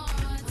some more.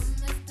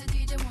 Mr.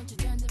 DJ, won't you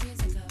turn the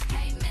music up?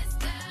 Hey,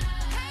 Mr.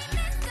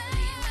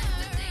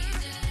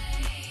 DJ,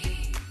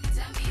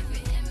 tell me if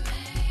you hear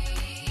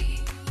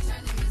me.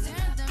 Turn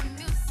the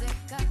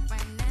music up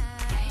right now.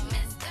 Hey,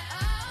 Mr.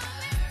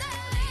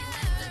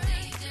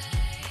 DJ,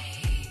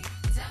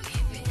 tell me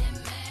if you hear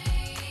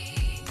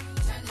me.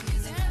 Turn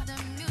the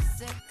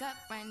music up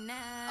right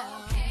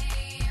now.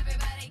 Okay,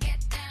 everybody get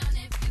down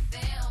if you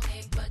feel me.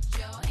 Put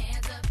your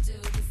hands up to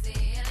the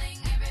ceiling.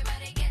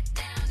 Everybody get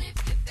down if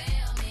you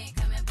feel me.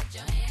 Come and put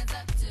your hands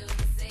up to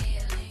the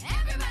ceiling.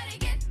 Everybody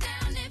get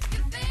down if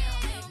you feel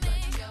me.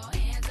 Put your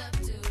hands up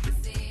to the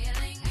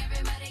ceiling.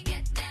 Everybody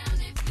get down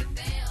if you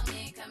feel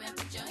me. Come and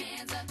put your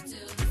hands up to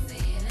the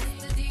ceiling.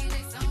 Mr. DJ,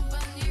 some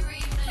funny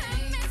replay.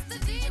 Mr.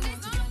 DJ,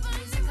 some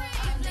funny replay.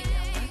 On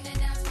the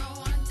dance floor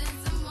wanting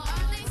some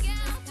more.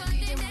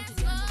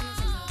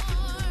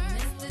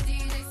 Mr.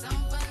 DJ,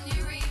 some funny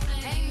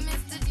replay. Hey,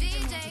 Mr.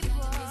 DJ,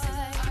 boy.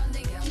 On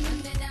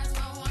the dance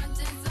floor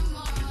wanting some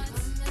more.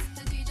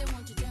 Mr. DJ,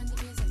 won't you turn the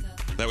music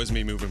up? That was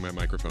me moving my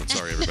microphone.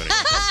 Sorry, everybody.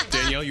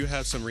 Danielle, you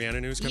have some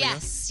Rihanna news coming up?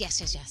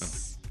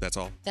 Yes. That's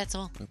all? That's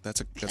all.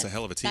 That's a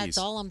hell of a tease. That's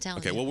all I'm telling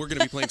Okay, you. well, we're going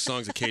to be playing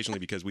songs occasionally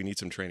because we need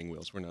some training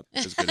wheels. We're not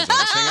as good as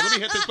others. Hang on, let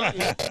me hit this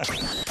button.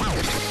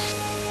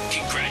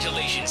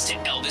 Congratulations to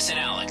Elvis and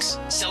Alex,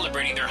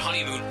 celebrating their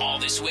honeymoon all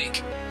this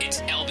week. It's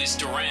Elvis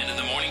Duran in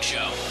the Morning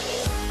Show.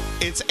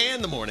 It's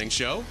Ann the Morning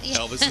Show.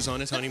 Elvis is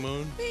on his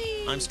honeymoon.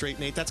 I'm Straight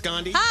Nate. That's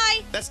Gandhi.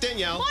 Hi. That's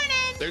Danielle. Morning.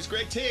 There's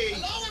Greg T.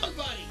 Hello,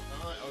 everybody.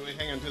 Wait,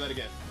 hang on. Do that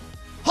again.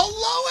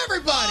 Hello,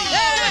 everybody.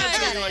 That's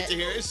what you like to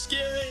hear. It's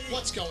Scary.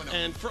 What's going on?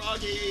 And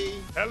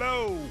Froggy.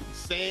 Hello.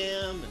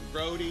 Sam and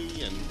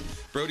Brody. And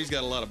Brody's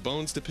got a lot of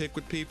bones to pick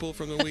with people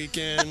from the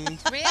weekend.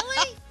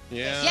 Really?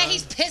 Yeah. Yeah,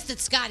 he's pissed at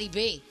Scotty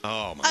B.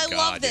 Oh, my I God.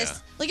 love this. yeah.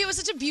 Like, it was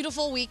such a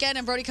beautiful weekend,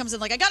 and Brody comes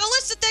in like, I got a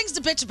list of things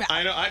to bitch about.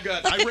 I know.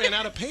 I ran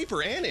out of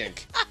paper and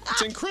ink.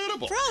 It's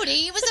incredible.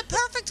 Brody, it was a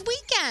perfect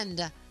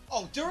weekend.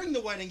 Oh, during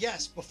the wedding,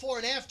 yes. Before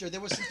and after, there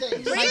were some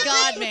things. My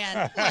God,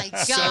 man. My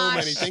gosh. So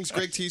many things.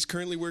 Greg T's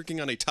currently working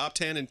on a top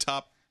 10 and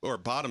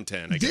bottom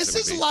 10. I guess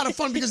This is a lot of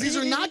fun because these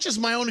are not just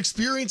my own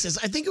experiences.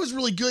 I think it was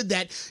really good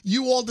that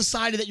you all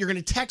decided that you're going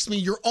to text me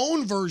your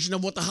own version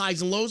of what the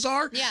highs and lows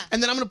are. Yeah.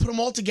 And then I'm going to put them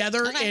all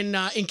together and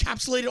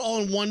encapsulate it all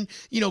in one,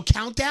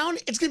 countdown.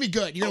 It's going to be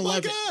good. You're Oh, going my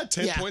to love God. it.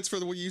 10 Yeah. points for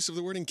the use of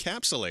the word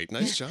encapsulate.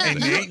 Nice job. Hey,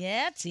 Nate.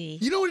 Yeah, T.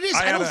 You know what it is?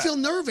 I I don't had a- feel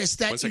nervous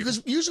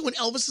because usually when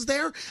Elvis is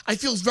there, I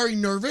feel very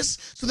nervous.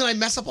 So then I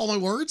mess up all my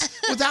words.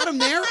 Without him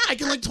there, I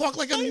can talk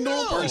like a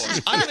normal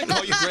person. I'm going to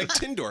call you Greg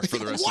Tindorf for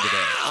the rest of the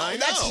day. I know.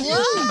 That's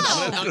huge.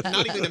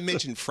 Not even to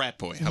mention frat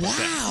boy. How about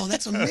that? Wow,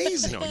 that's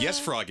amazing. No, yes,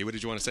 Froggy. What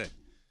did you want to say?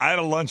 I had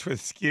a lunch with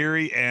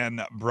Scary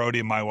and Brody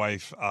and my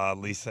wife,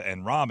 Lisa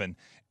and Robin,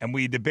 and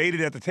we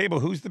debated at the table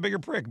who's the bigger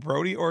prick,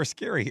 Brody or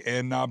Scary,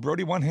 and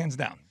Brody won hands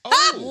down.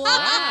 Oh,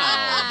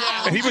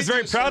 wow. And he was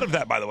very proud of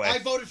that, by the way. I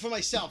voted for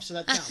myself, so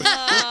that counts. You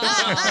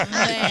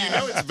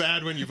know it's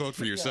bad when you vote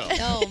for yourself.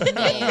 Oh, Oh, man.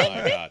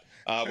 my God.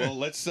 Well,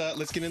 let's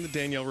get in the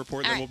Danielle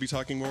report, and then All we'll be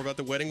talking more about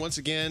the wedding. Once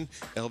again,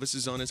 Elvis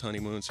is on his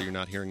honeymoon, so you're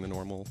not hearing the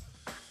normal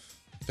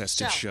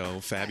festive show,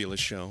 fabulous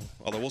show.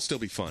 Although we'll still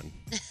be fun.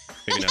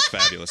 Maybe not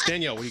fabulous.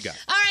 Danielle, what do you got?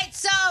 All right,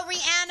 so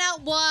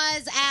Rihanna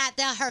was at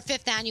her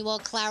 5th annual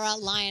Clara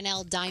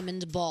Lionel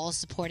Diamond Ball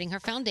supporting her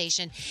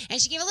foundation, and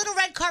she gave a little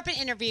red carpet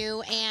interview,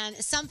 and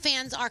some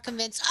fans are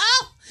convinced,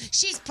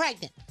 she's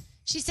pregnant.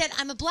 She said,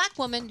 I'm a black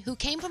woman who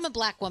came from a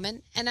black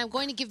woman, and I'm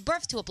going to give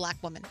birth to a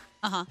black woman.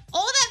 Uh-huh.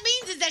 All that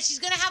means is that she's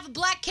going to have a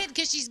black kid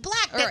because she's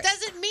black. That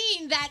doesn't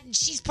mean that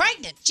she's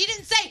pregnant. She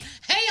didn't say,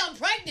 hey, I'm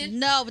pregnant.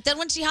 No, but then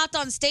when she hopped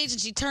on stage and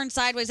she turned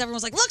sideways, everyone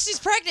was like, look, she's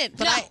pregnant.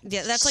 But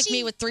that's like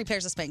me with 3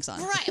 pairs of Spanx on.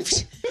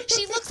 Right.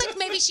 She looks like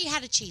maybe she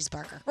had a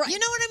cheeseburger. Right. You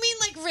know what I mean?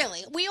 Like,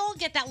 really. We all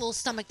get that little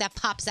stomach that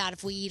pops out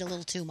if we eat a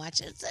little too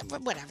much. It's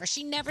whatever.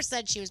 She never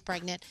said she was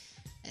pregnant,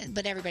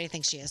 but everybody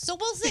thinks she is. So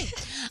we'll see.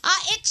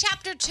 It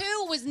Chapter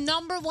 2 was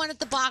number 1 at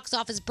the box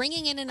office,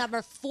 bringing in a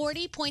number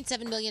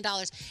 $40.7 million.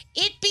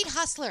 It beat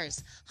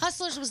Hustlers.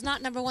 Hustlers was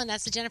not number 1.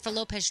 That's the Jennifer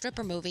Lopez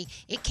stripper movie.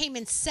 It came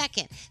in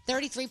second,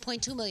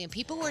 $33.2 million.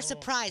 People were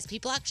surprised.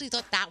 People actually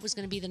thought that was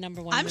going to be the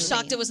number 1 I'm movie.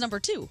 shocked it was number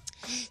 2.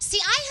 See,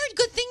 I heard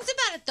good things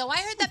about it, though. I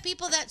heard that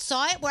people that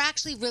saw it were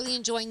actually really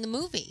enjoying the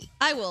movie.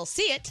 I will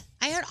see it.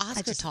 I heard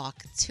Oscar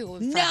talk, too.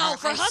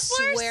 For Hustlers?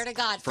 I swear to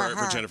God, for her.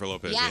 For Jennifer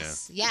Lopez,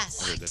 yes, yeah.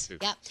 Yes, I heard that, too.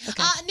 Yep.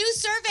 A new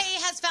survey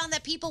has found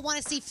that people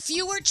want to see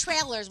fewer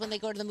trailers when they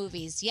go to the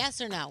movies.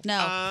 Yes or no?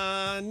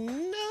 No.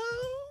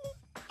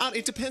 No.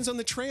 It depends on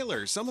the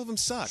trailer. Some of them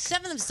suck.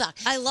 Some of them suck.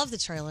 I love the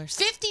trailers.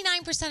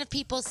 59% of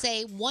people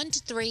say 1 to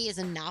 3 is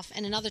enough,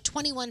 and another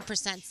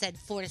 21% said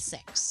 4 to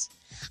 6.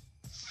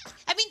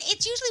 I mean,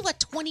 it's usually,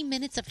 20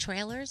 minutes of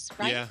trailers,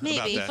 right? Yeah, Maybe.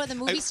 about that. Before the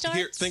movie starts?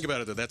 Here, think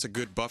about it, though. That's a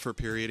good buffer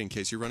period in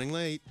case you're running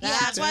late. Yeah,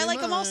 that's why I like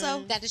them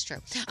also. That is true.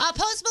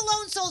 Post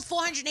Malone sold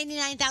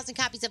 489,000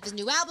 copies of his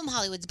new album,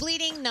 Hollywood's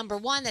Bleeding, number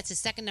 1. That's his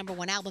second number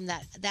 1 album.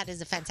 That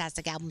is a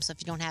fantastic album, so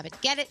if you don't have it,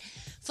 get it.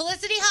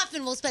 Felicity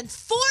Huffman will spend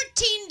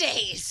 14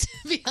 days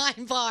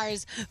behind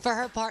bars for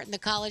her part in the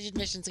college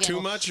admissions scandal.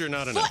 Too much or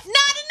not enough?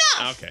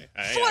 Not enough! Okay.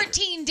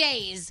 14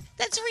 days.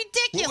 That's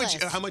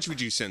ridiculous. How much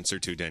would you censor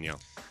to, Danielle?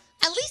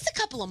 At least a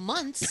couple of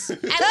months. At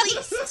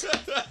least.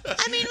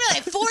 I mean,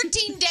 really,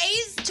 14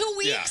 days, 2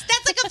 weeks? Yeah.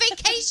 That's like a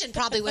vacation,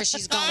 probably, where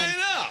she's going. I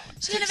know.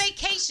 She's on a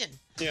vacation.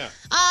 Yeah.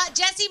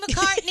 Jesse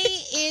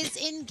McCartney is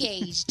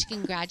engaged.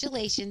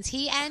 Congratulations.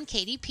 He and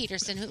Katie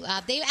Peterson, who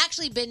they've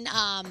actually been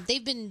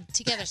they've been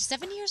together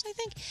 7 years, I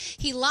think.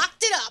 He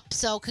locked it up.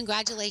 So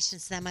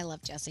congratulations to them. I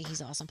love Jesse.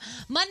 He's awesome.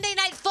 Monday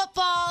Night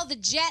Football, the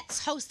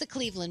Jets host the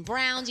Cleveland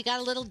Browns. You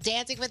got a little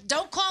Dancing with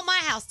Don't Call My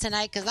House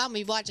tonight because I'm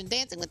going to be watching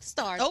Dancing with the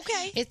Stars.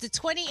 Okay. It's the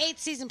 28th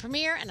season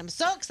premiere, and I'm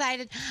so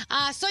excited.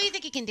 So You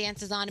Think You Can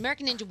Dance is on.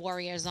 American Ninja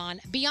Warrior is on.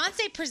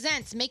 Beyonce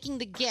presents Making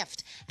the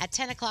Gift at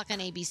 10 o'clock on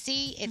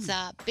ABC. It's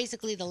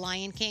basically the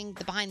Lion King,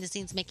 the behind the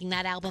scenes making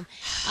that album.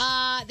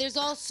 There's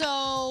also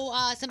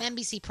some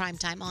NBC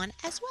primetime on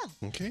as well.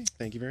 Okay.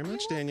 Thank you very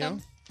much, Danielle.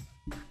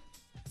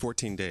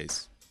 14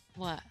 days.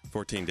 What?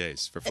 14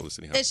 days for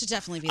Felicity Huffman. It should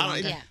definitely be I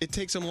don't know, longer. it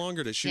takes them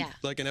longer to shoot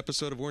like an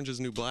episode of Orange is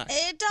the New Black.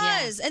 It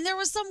does. And there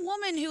was some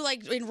woman who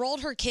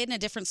enrolled her kid in a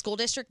different school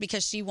district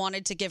because she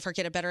wanted to give her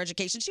kid a better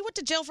education. She went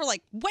to jail for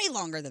way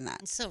longer than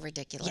that. It's so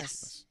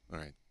ridiculous. All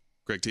right.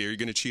 Greg T, are you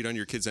going to cheat on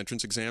your kids'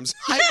 entrance exams?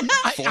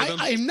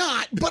 I'm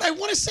not, but I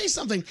want to say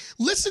something.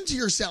 Listen to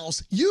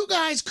yourselves. You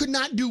guys could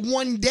not do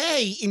 1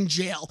 day in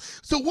jail.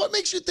 So what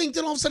makes you think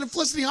that all of a sudden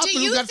Felicity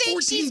Huffman, who got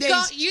 14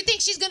 days... you think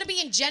she's going to be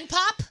in Gen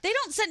Pop? They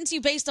don't sentence you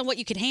based on what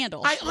you can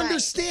handle. I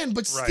understand,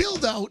 but still,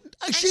 though...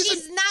 And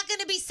she's not going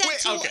to be sent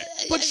to...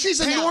 But she's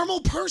a normal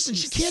person.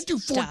 She can't do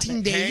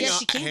 14 days.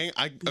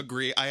 I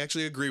agree. I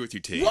actually agree with you,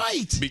 T.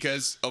 Right.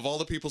 Because of all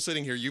the people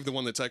sitting here, you're the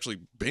one that's actually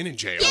been in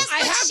jail.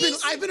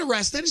 Yes, I've been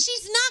arrested.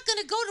 She's not going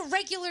to go to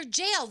regular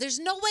jail. There's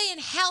no way in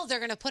hell they're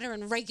going to put her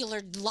in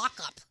regular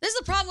lockup. This is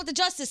the problem with the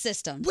justice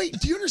system. Wait,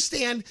 do you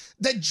understand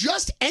that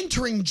just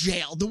entering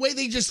jail, the way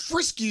they just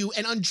frisk you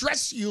and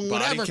undress you and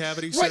Body whatever.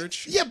 cavity right,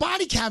 search? Yeah,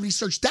 body cavity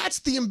search. That's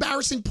the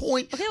embarrassing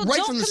point Okay, well, right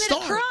don't from the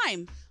commit start. a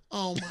crime.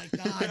 Oh my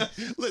God!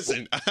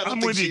 Listen, I'm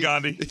with you,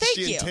 Gandhi.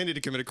 She intended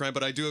to commit a crime,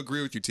 but I do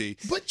agree with you, T.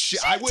 But She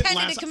I wouldn't intended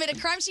last. to commit a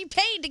crime. She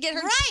paid to get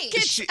her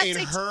kids In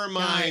tested. her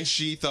mind,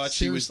 she thought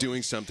she was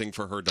doing something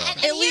for her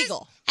daughter.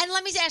 Illegal. And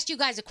let me ask you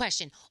guys a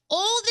question.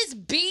 All this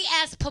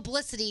BS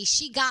publicity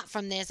she got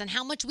from this and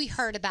how much we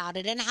heard about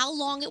it and how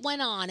long it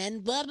went on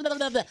and blah, blah,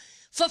 blah, blah.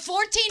 For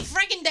 14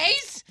 friggin'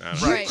 days?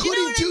 Right. You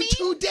couldn't do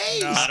 2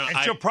 days. And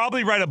she'll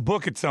probably write a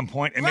book at some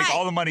point and make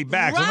all the money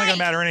back. So it's not going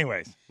to matter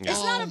anyways.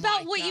 It's not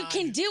about what you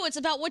can do. It's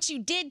about what you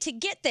did to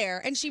get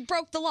there, and she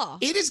broke the law.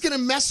 It is going to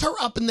mess her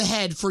up in the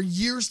head for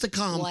years to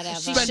come. Whatever.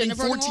 She Spending shouldn't have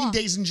broken the 14 law.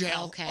 days in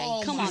jail. Okay.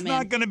 Come She's on, not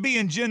man. going to be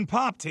in Gin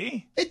Pop,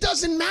 T. It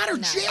doesn't matter.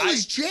 Jail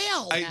is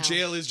jail.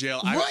 Jail is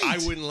jail. Right. I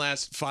wouldn't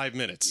last 5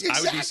 minutes. I would be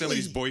Exactly.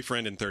 somebody's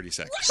boyfriend in 30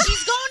 seconds.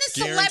 She's going to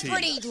Guaranteed.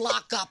 celebrity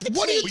lockup.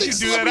 What do you We think? can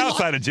do that celebrity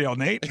outside of jail,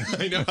 Nate.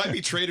 I know. I'd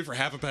be traded for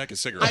half a pack of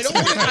cigarettes.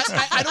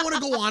 I don't want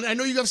to go on. I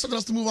know you have something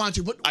else to move on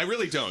to, but I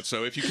really don't.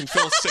 So if you can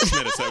fill 6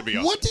 minutes, that would be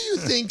awesome. what do you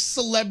think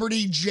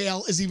celebrity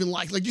jail is even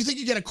like? Like, do you think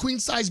you get a queen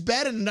size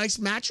bed and a nice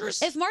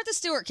mattress? If Martha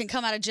Stewart can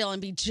come out of jail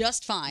and be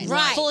just fine,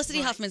 Right.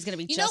 Felicity Huffman's going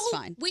to be You know just who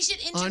fine. we should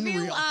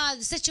interview Unreal.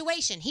 the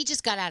situation. He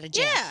just got out of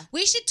jail. Yeah.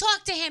 We should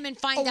talk to him and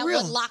find Oh, out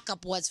real? what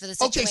lockup was for the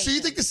situation. Okay, so you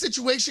think the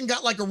situation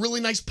got like a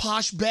really nice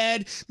posh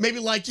bed, maybe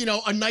like,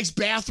 a nice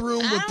bathroom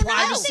with I don't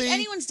privacy? think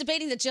anyone's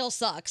debating that jail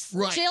sucks.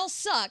 Right. Jail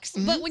sucks,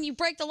 but when you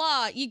break the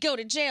law, you go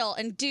to jail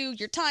and do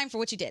your time for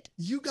what you did.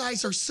 You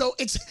guys are so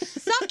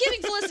Stop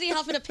giving Felicity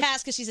Huffman a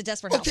pass because she's a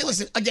desperate Okay, housewife.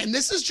 listen, again,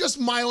 this is just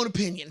my own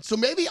opinion. So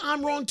maybe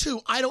I'm wrong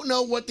too. I don't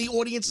know what the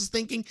audience is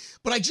thinking,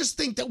 but I just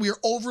think that we are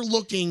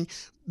overlooking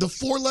the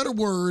 4-letter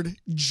word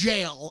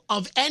jail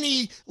of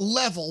any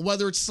level,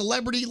 whether it's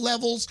celebrity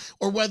levels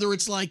or whether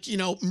it's like,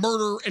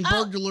 murder and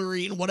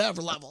burglary and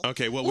whatever level.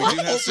 Okay, well, we We're, do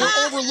have some...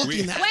 we're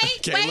overlooking that.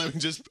 Okay, let me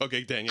just...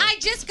 Okay, Danielle. I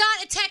just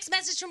got a text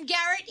message from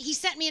Garrett. He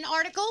sent me an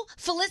article.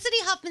 Felicity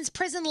Huffman's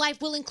prison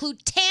life will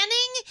include tanning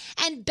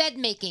and bed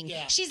making.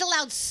 Yeah. She's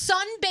allowed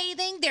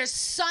sunbathing. There's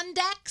sun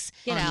decks.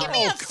 Get out. Give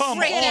me a come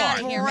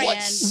friggin' on. Here, break. man.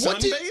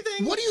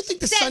 Sunbathing? What do you think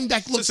the sun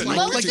deck looks Listen, like?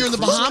 Norwegian Like you're in the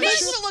cruise That's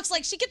Bahamas? what it looks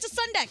like. She gets a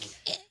sun deck.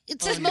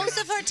 It says most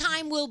of her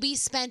time will be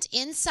spent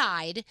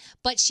inside,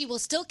 but she will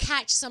still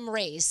catch some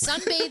rays.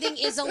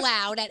 Sunbathing is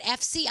allowed at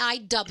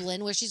FCI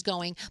Dublin, where she's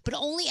going, but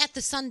only at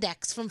the sun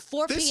decks from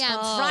 4 p.m.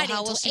 Oh, Friday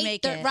how will until she 8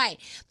 make 30. it? Right.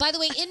 By the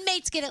way,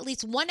 inmates get at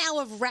least 1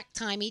 hour of rec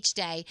time each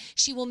day.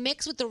 She will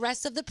mix with the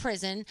rest of the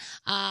prison,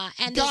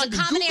 and there's Gandhi, a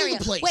common Google area.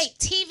 the place. Wait,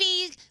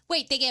 TV.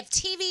 Wait, they have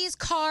TVs,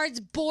 cards,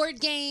 board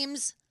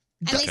games.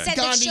 And they Okay. said that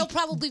Gandhi. she'll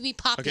probably be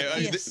popular.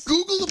 Okay,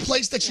 Google the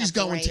place that she's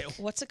going to.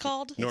 What's it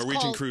called? Norwegian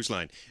called- Cruise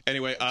Line.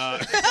 Anyway,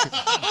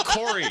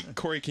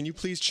 Corey, can you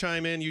please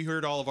chime in? You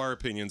heard all of our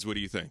opinions. What do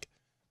you think?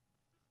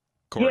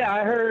 Corey. Yeah,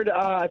 I heard,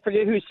 I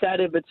forget who said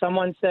it, but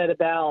someone said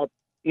about,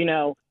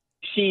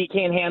 she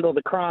can't handle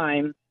the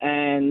crime.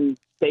 And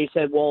they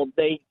said, well,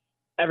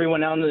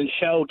 everyone on the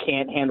show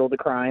can't handle the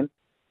crime.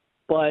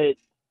 But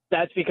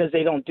that's because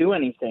they don't do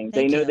anything.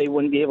 They know they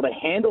wouldn't be able to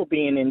handle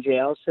being in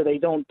jail, so they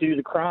don't do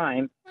the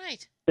crime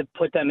Right. to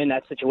put them in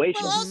that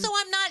situation. Well, also,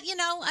 I'm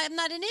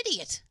not an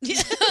idiot.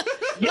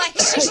 Like,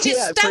 she's just, Yeah,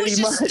 that was pretty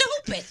just much.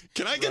 stupid.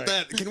 Can I get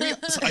that? Can we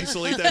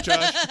isolate that,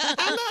 Josh?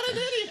 I'm not an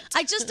idiot.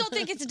 I just don't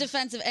think it's a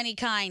defense of any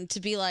kind to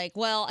be like,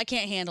 well, I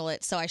can't handle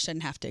it, so I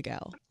shouldn't have to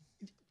go.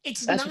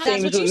 It's That's not. the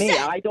same what as with you me.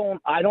 said.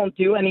 I don't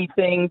do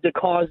anything to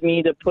cause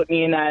me to put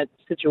me in that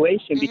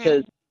situation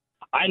because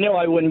I know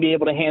I wouldn't be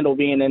able to handle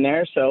being in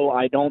there, so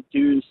I don't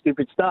do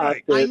stupid stuff.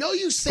 To I know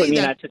you say put me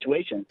in that- that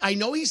situation. I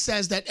know he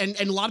says that, and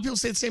a lot of people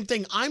say the same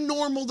thing. I'm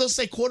normal. They'll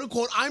say, quote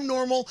unquote, I'm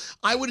normal.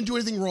 I wouldn't do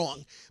anything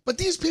wrong. But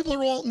these people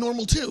are all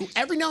normal too.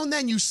 Every now and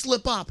then you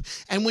slip up.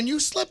 And when you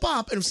slip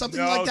up and if something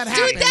like that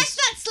happens. Dude, that's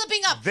not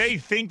slipping up. They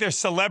think they're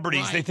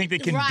celebrities. They think they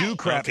can do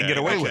crap and get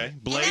away with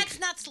it. Blake, And that's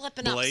not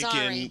slipping up,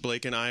 sorry.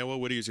 Blake in Iowa,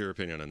 what is your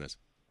opinion on this?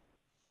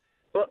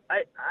 Well,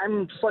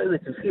 I'm slightly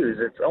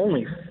confused. It's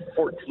only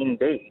 14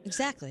 days.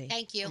 Exactly.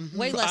 Thank you.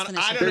 Way less than it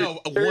I should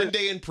don't be. know. 1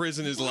 day in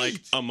prison is like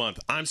a month.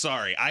 I'm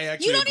sorry. I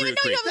actually You don't agree even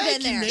with know you Greg.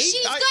 haven't been there.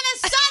 She's gonna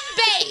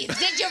sunbathe.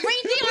 Did you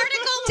read the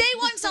article? Day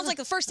one sounds like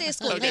the first day of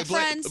school. Okay, Make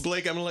friends.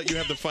 Blake, I'm going to let you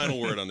have the final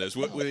word on this.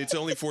 It's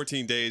only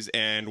 14 days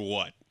and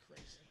what?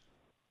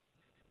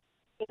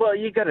 Well,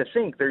 you got to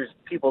think there's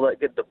people that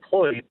get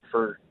deployed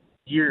for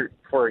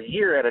for a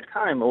year at a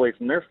time away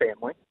from their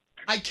family.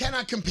 I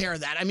cannot compare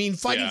that. I mean,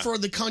 fighting for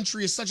the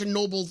country is such a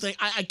noble thing.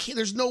 I can't.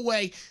 There's no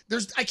way.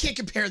 I can't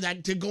compare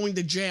that to going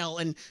to jail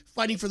and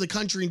fighting for the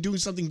country and doing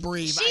something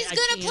brave. She's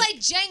gonna play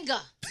Jenga.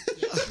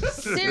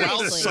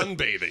 While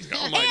sunbathing.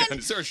 Oh my God!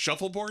 Is there a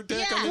shuffleboard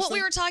deck on this What thing?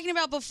 we were talking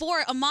about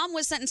before, a mom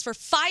was sentenced for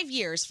 5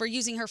 years for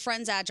using her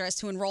friend's address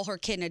to enroll her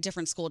kid in a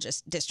different school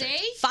district.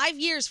 See? 5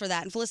 years for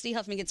that, and Felicity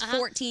Huffman gets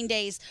 14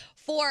 days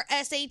for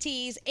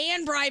SATs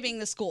and bribing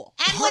the school.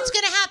 And what's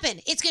going to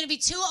happen? It's going to be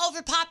too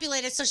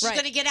overpopulated, so she's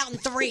going to get out in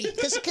 3.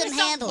 Because she couldn't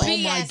handle Oh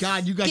my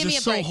God, you guys are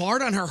so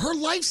hard on her. Her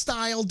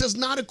lifestyle does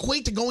not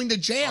equate to going to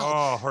jail.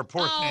 Oh, her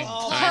poor thing.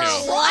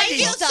 I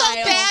feel so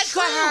bad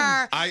for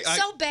her.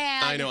 So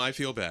bad. I know. I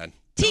feel bad.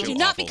 T, I do feel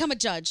not awful. become a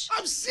judge.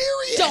 I'm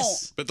serious.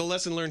 Don't. But the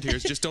lesson learned here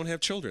is just don't have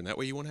children. That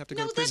way you won't have to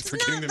go to prison for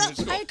getting them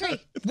into school. I agree.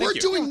 We're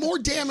you. doing more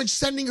damage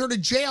sending her to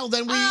jail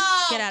than we.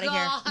 Get out of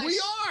here. We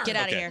are. Get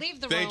out of Okay. here. Leave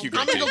the Thank room. you,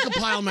 Greg. I'm gonna go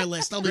compile my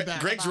list. I'll be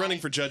back. Greg's running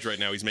for judge right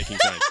now. He's making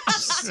time.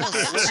 We'll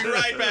be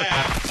right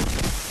back.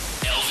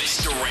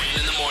 Elvis Duran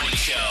in the Morning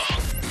Show.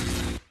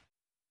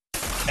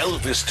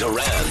 Elvis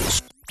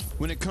Duran.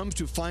 When it comes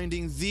to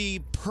finding the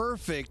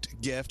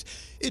perfect gift,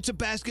 it's a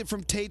basket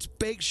from Tate's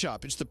Bake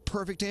Shop. It's the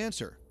perfect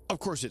answer. Of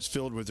course, it's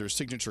filled with their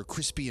signature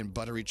crispy and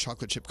buttery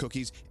chocolate chip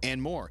cookies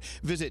and more.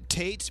 Visit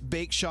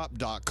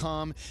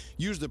Tate'sBakeShop.com.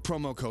 Use the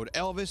promo code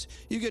Elvis.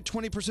 You get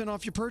 20%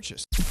 off your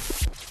purchase.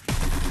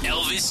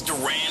 Elvis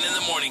Duran in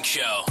the Morning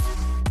Show.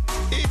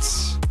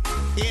 It's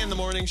in the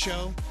morning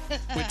show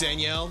with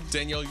Danielle.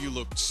 Danielle, you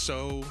looked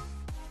so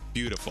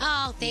beautiful.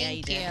 Oh,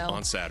 thank you.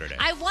 On Saturday.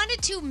 I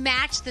wanted to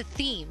match the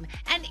theme.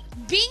 And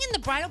being in the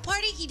bridal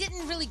party, he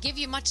didn't really give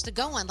you much to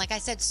go on. Like I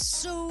said,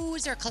 so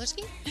is there a color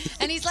scheme?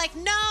 And he's like,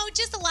 no,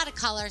 just a lot of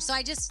color. So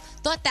I just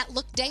thought that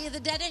looked Day of the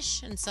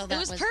Dead-ish. And so that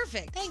was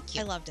perfect. Thank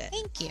you. I loved it.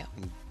 Thank you.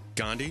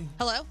 Gandhi?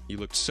 Hello? You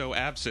looked so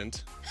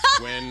absent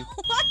when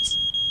What?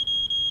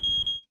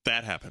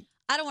 that happened.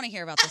 I don't want to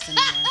hear about this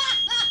anymore.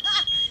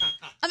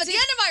 I'm at the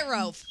end of my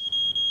rope.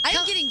 I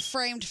am getting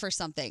framed for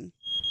something.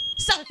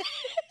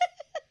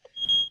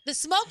 The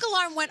smoke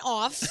alarm went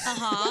off.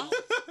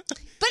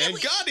 But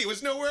And Gandhi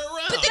was nowhere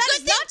around. But That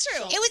is not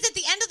true. It was at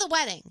the end of the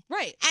wedding.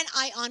 Right. And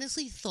I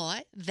honestly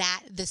thought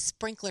that the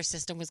sprinkler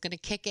system was going to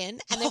kick in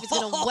and it was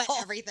going to wet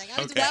everything.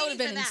 I was Okay. That would have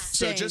been that.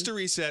 insane. So just to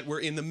reset,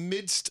 we're in the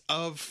midst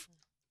of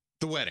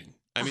the wedding.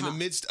 I mean, the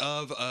midst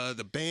of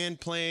the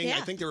band playing. Yeah.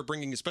 I think they were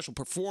bringing a special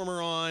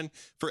performer on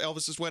for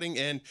Elvis's wedding.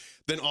 And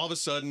then all of a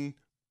sudden,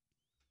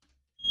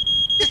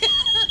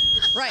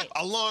 right.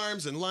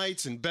 alarms and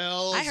lights and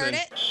bells. I heard and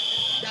it.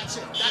 That's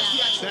it.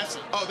 That's the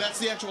actual. That's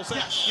the actual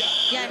sound.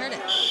 Yeah, I heard it.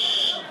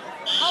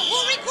 Oh,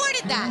 who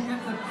recorded that?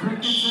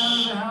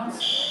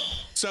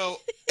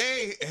 So,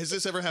 A, has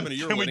this ever happened at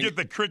your Can we wedding? get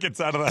the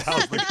crickets out of the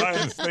house? The guy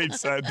on the stage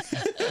said.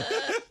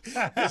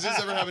 Has this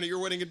ever happened at your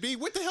wedding? And B,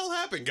 what the hell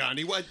happened,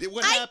 Gandhi? What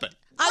happened?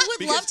 I would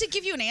Because love to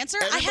give you an answer.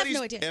 I have no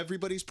everybody's- idea.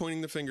 Everybody's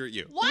pointing the finger at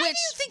you. Why do you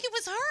think it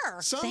was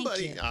her?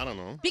 Somebody, you. I don't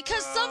know.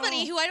 Because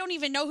somebody who I don't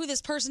even know who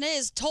this person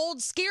is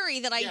told Scary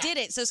that I did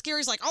it. So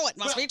Scary's like, oh, it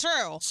must be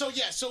true. So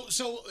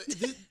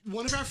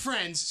one of our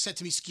friends said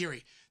to me,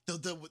 "Scary,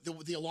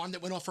 the alarm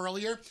that went off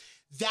earlier,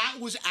 that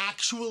was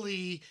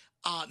actually."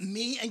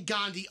 Me and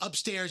Gandhi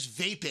upstairs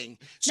vaping.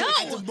 So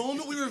at the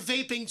moment we were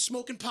vaping,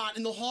 smoking pot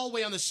in the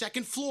hallway on the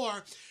second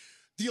floor,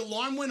 the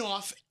alarm went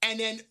off, and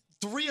then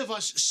 3 of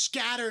us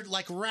scattered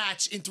like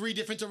rats in 3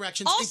 different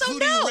directions, Also,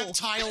 including no.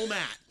 Reptile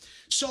Matt.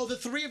 So the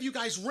 3 of you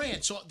guys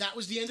ran. So that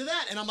was the end of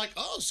that. And I'm like,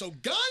 oh, so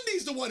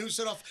Gandhi's the one who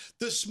set off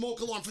the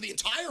smoke alarm for the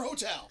entire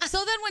hotel. So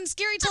then when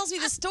Scary tells me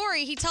the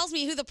story, he tells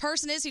me who the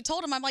person is who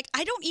told him. I'm like,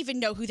 I don't even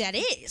know who that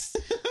is.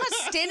 I'm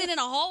not standing in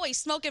a hallway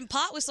smoking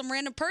pot with some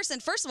random person.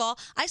 First of all,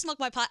 I smoke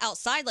my pot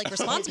outside like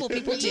responsible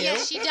people do. Yeah,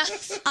 she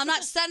does. I'm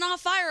not setting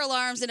off fire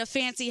alarms in a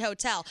fancy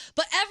hotel.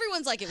 But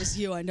everyone's like, it was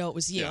you. I know it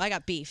was you. Yeah. I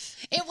got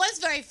beef. It was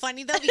very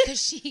funny though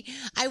because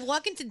I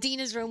walk into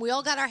Dina's room. We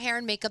all got our hair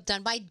and makeup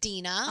done by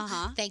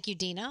Dina. Thank you,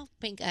 Dina.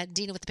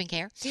 Dina with the pink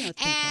hair.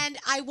 And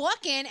I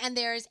walk in and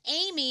there's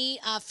Amy,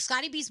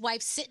 Scotty B's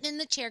wife, sitting in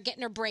the chair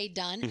getting her braid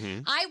done. Mm-hmm.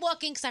 I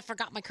walk in because I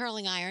forgot my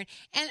curling iron,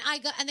 and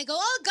they go,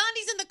 oh,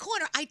 Gandhi's in the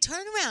corner. I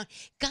turn around.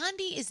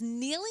 Gandhi is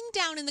kneeling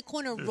down in the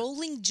corner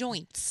rolling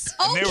joints.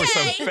 And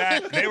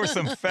they were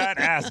some fat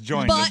ass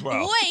joints But as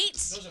well. wait,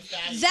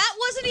 that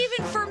wasn't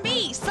even for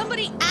me.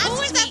 Somebody asked Who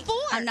was me. that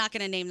for? I'm not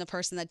going to name the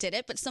person that did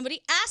it, but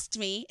somebody asked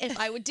me if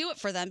I would do it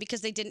for them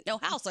because they didn't know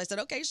how. So I said,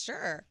 okay,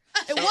 sure.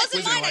 It wasn't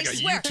was mine, it like I a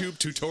swear. YouTube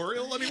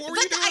tutorial? I mean, what were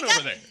But you doing I got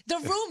over there?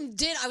 the room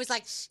did. I was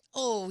like,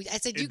 oh, I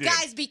said, you did.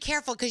 guys be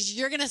careful because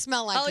you're gonna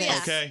smell like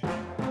this. Okay.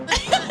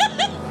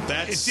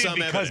 That's It did some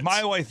because evidence.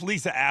 my wife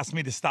Lisa asked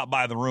me to stop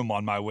by the room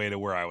on my way to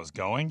where I was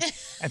going.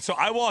 And so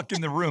I walked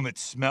in the room. It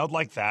smelled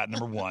like that,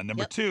 number one.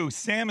 Number two,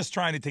 Sam is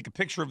trying to take a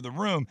picture of the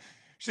room.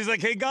 She's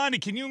like, hey, Gandhi,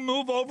 can you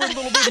move over a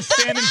little bit and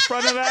stand in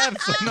front of that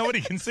so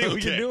nobody can see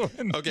what you're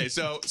doing? Okay,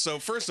 so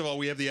first of all,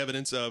 we have the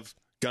evidence of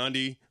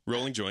Gandhi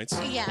rolling joints.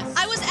 Yes.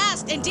 I was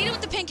asked, and Dina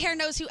with the pink hair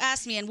knows who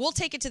asked me, and we'll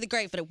take it to the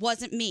grave, but it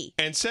wasn't me.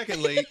 And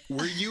secondly,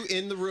 were you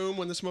in the room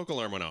when the smoke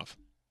alarm went off?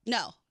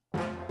 No.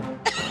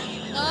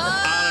 I don't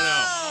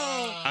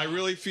know. I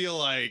really feel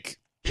like.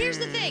 Here's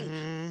the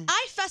thing.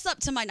 I fess up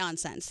to my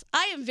nonsense.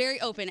 I am very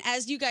open,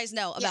 as you guys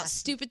know, about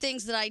stupid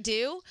things that I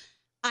do.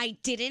 I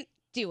didn't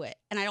do it.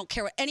 And I don't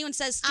care what anyone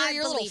says. Scary,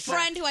 your little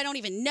friend who I don't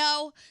even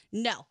know.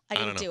 No, I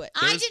didn't do it.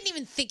 I didn't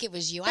even think it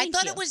was you. Thank I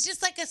thought you. it was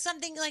just like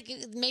something like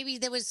maybe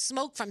there was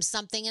smoke from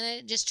something and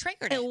it just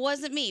triggered it. It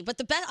wasn't me. But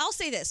I'll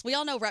say this. We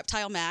all know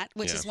Reptile Matt,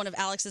 which Yeah. is one of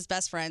Alex's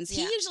best friends.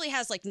 He Yeah. usually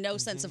has like no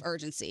sense of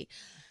urgency.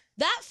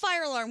 That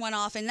fire alarm went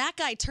off and that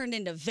guy turned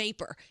into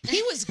vapor.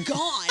 He was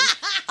gone.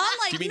 I'm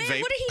like, Do you mean man,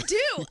 vape? what did he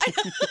do?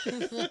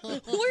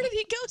 Where did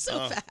he go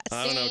so fast?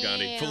 I don't know,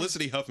 Gandhi.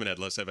 Felicity Huffman had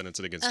less evidence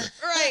against her.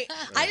 Right.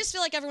 I just feel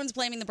like everyone's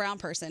blaming the brown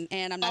person,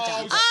 and I'm not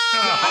down. We're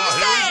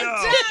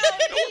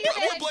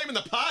blaming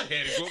the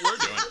pothead is what we're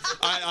doing.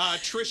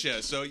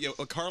 Trisha, so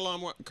a car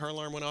alarm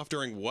went off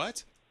during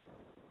what?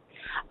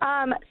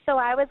 So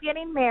I was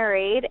getting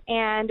married,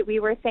 and we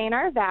were saying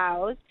our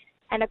vows,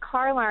 and a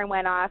car alarm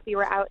went off. We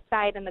were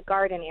outside in the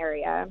garden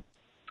area,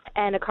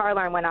 and a car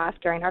alarm went off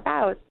during our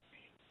vows.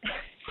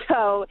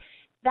 So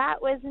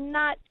that was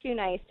not too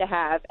nice to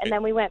have. And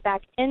then we went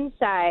back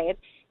inside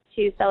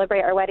to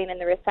celebrate our wedding in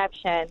the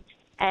reception,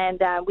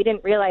 and we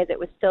didn't realize it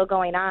was still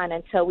going on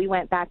until we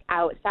went back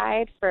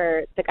outside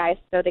for the guys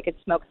so they could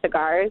smoke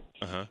cigars.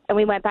 Uh-huh. And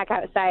we went back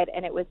outside,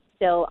 and it was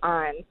still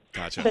on.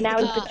 Gotcha. So now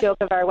it's the joke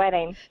of our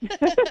wedding.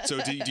 So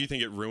do you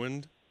think it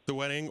ruined the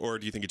wedding, or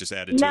do you think it just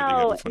added to it? You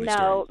have a funny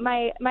story?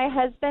 No. My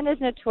husband is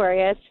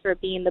notorious for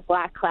being the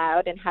black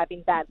cloud and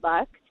having bad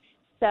luck.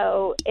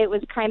 So it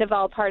was kind of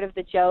all part of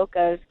the joke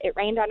of it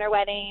rained on our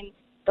wedding,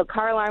 the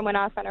car alarm went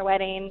off on our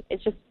wedding.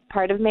 It's just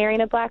part of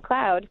marrying a black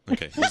cloud.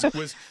 Okay.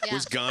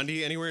 Was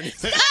Gandhi anywhere near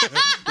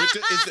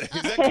that?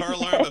 Is that car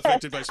alarm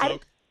affected by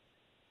smoke?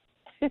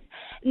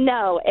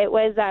 No, it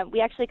was.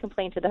 We actually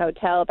complained to the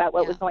hotel about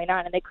what was going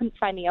on, and they couldn't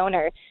find the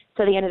owner,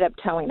 so they ended up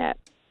towing it.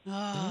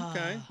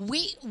 Okay.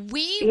 We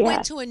Yeah.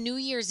 went to a New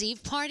Year's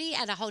Eve party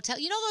at a hotel.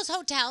 You know those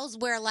hotels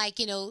where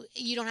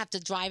you don't have to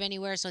drive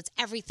anywhere, so it's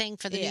everything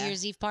for the New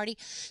Year's Eve party.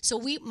 So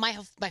my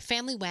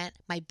family went.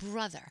 My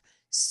brother,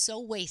 so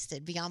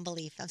wasted beyond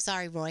belief. I'm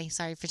sorry, Roy.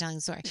 Sorry for telling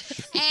the story.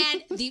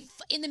 And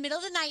in the middle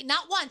of the night,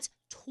 not once,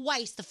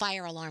 twice, the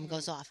fire alarm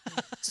goes off.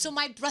 So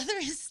my brother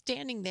is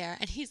standing there,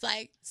 and he's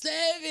like,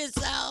 "Save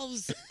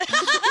yourselves!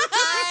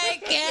 I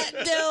can't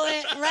do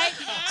it!" Right?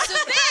 So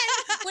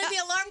then, when the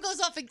alarm goes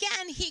off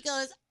again, he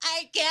goes,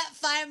 "I can't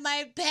find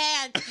my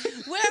pants.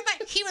 Where am I?"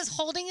 He was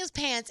holding his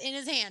pants in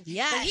his hand.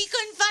 Yes. But he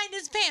couldn't find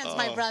his pants,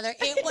 my Oh. brother.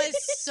 It was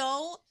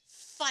so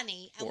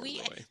funny. And Poor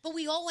Roy. but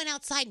we all went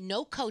outside,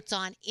 no coats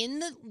on, in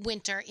the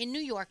winter in New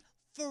York.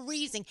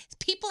 Freezing.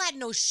 People had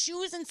no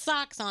shoes and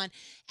socks on,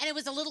 and it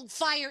was a little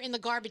fire in the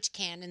garbage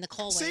can in the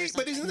cold weather. See,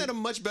 but isn't that a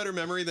much better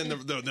memory than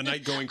the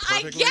night going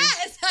perfectly? I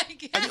guess.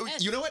 I mean,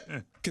 you know what?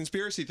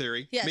 Conspiracy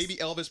theory. Yes. Maybe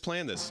Elvis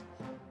planned this.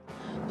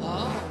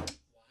 Oh.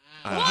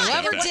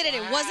 Whoever did it,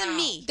 it wasn't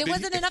me. There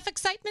wasn't enough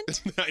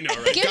excitement? I know,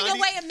 right? Giving Gandhi-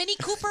 away a Mini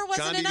Cooper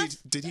wasn't Gandhi, enough?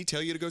 did he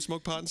tell you to go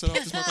smoke pot and set off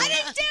the smoke? I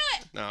didn't do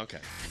it. No, okay.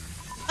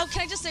 Oh,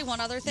 can I just say one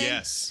other thing?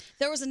 Yes.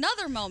 There was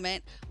another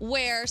moment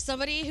where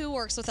somebody who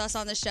works with us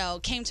on the show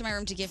came to my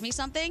room to give me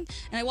something,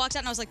 and I walked out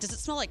and I was like, "Does it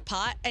smell like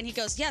pot?" And he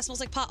goes, "Yeah, it smells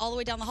like pot all the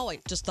way down the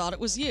hallway." Just thought it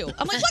was you.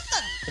 I'm like, "What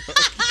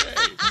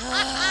the?"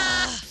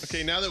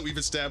 Okay, now that we've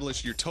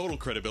established your total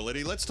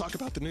credibility, let's talk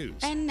about the news.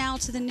 And now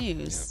to the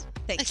news.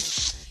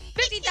 Thanks.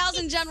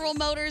 50,000 General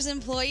Motors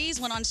employees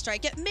went on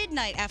strike at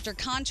midnight after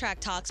contract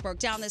talks broke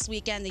down this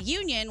weekend. The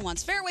union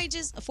wants fair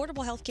wages,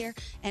 affordable health care,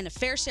 and a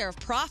fair share of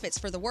profits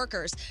for the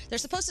workers. They're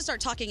supposed to start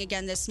talking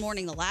again this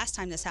morning. The last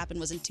time this happened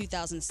was in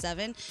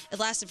 2007. It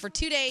lasted for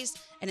 2 days,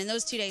 and in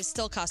those 2 days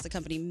still cost the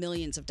company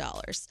millions of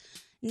dollars.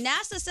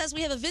 NASA says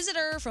we have a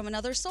visitor from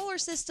another solar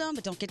system,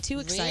 but don't get too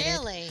excited.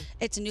 Really?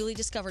 It's a newly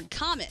discovered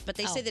comet, but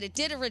they say Oh. that it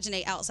did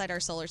originate outside our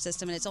solar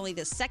system, and it's only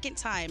the second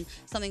time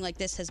something like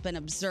this has been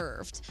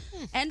observed.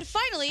 And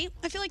finally,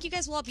 I feel like you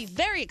guys will all be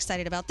very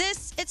excited about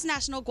this. It's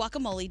National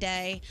Guacamole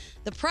Day.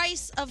 The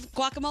price of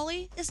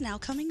guacamole is now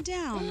coming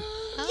down.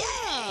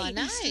 Oh, Yay!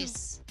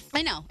 nice.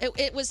 I know.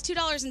 It was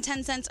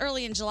 $2.10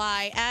 early in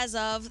July. As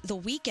of the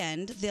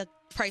weekend, the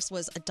price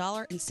was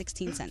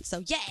 $1.16.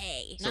 So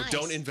yay! So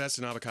don't invest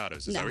in avocados.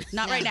 Is No, that right?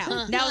 not right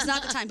now. Now is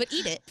not the time, but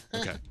eat it.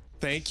 Okay.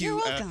 Thank you.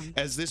 You're welcome.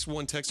 As this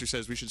one texter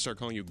says, we should start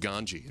calling you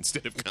Ganji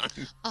instead of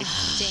Gandhi.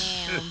 Oh,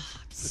 damn.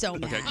 So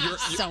mad. Okay,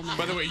 So mad.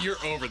 By the way,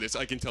 you're over this.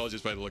 I can tell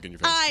just by the look in your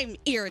face. I'm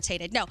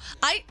irritated. No,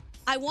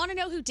 I want to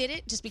know who did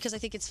it just because I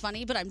think it's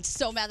funny, but I'm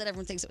so mad that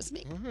everyone thinks it was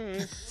me.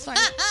 It's fine.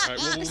 All right,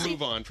 well, we'll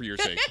move on for your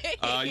sake.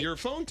 Your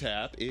phone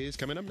tap is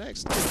coming up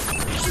next.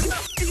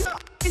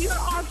 You're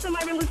awesome.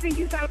 I've been listening to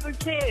you since I was a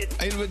kid.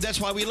 That's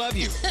why we love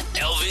you.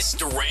 Elvis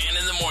Duran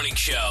in the Morning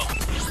Show.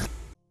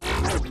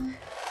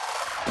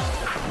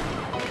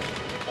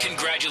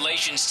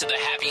 Congratulations to the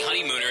happy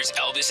honeymooners,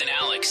 Elvis and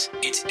Alex.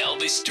 It's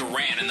Elvis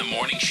Duran in the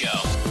Morning Show.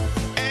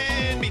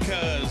 And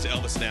because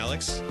Elvis and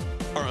Alex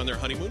are on their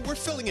honeymoon, we're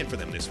filling in for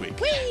them this week.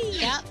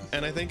 Yep.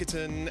 And I think it's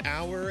an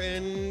hour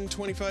and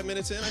 25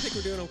 minutes in. I think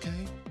we're doing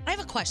okay. I have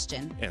a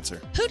question.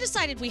 Answer. Who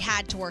decided we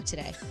had to work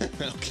today?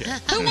 Okay.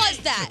 Who was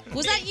that?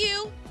 Was that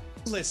you?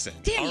 Listen,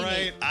 Damn all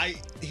you, right.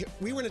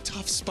 We were in a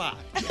tough spot.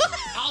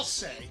 I'll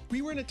say.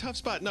 We were in a tough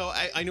spot. No,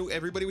 I knew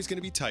everybody was going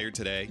to be tired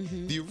today.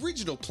 Mm-hmm. The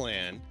original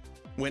plan,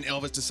 when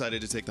Elvis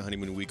decided to take the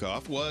honeymoon week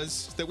off,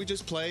 was that we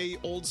just play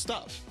old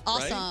stuff.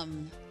 right?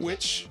 Awesome.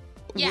 Which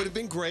Yeah. would have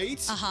been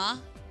great. Uh-huh.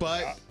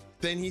 But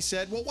then he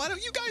said, well, why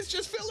don't you guys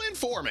just fill in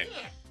for me?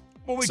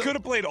 Well, we could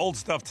have played old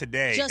stuff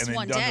today Just and then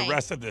one done day. the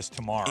rest of this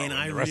tomorrow. And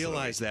I the rest of the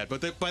realized that.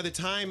 But by the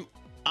time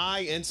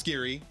I and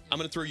Scary, I'm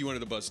going to throw you under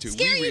the bus too.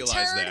 Scary, we you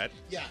realized turd. that.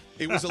 Yeah.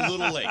 It was a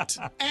little late.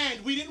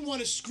 And we didn't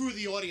want to screw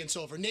the audience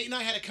over. Nate and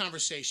I had a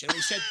conversation. We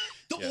said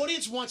the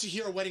audience wants to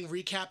hear a wedding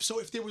recap. So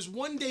if there was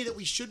one day that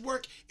we should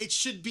work, it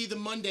should be the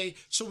Monday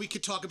so we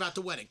could talk about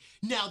the wedding.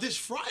 Now, this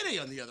Friday,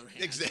 on the other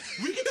hand,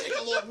 we can take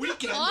a long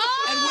weekend.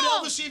 And would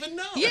Elvis even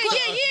know?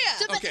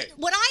 So, but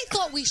what I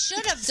thought we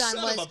should have done Son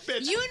of was, a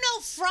bitch.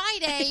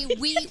 Friday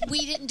we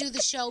didn't do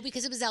the show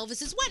because it was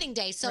Elvis's wedding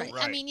day. So Right.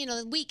 I mean,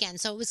 the weekend.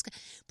 So it was,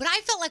 but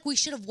I felt like we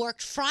should have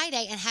worked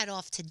Friday and had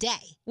off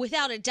today.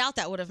 Without a doubt,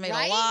 that would have made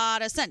Right? a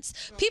lot of sense.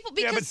 People,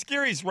 because Yeah, but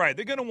Scary's right.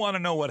 They're going to want to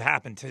know what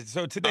happened.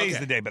 So today's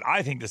the day, but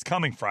I think this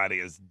coming Friday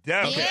is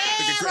definitely.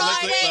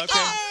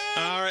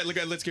 All right,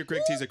 let's get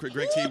Greg T's.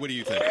 Greg T, what do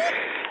you think?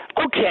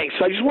 Okay,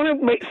 so I just want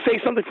to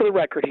say something for the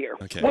record here.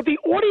 Okay. What the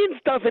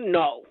audience doesn't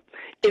know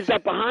is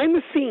that behind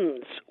the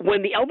scenes,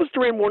 when the Elvis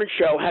Duran Morning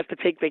Show has to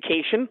take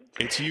vacation,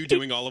 It's you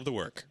doing all of the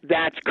work.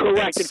 that's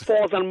correct. It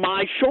falls on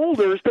my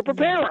shoulders to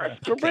prepare us.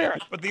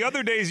 But the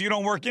other days you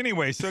don't work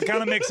anyway, so it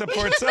kind of makes up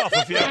for itself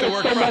if you have to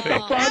work Friday.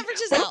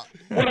 averages out.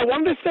 What I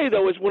wanted to say,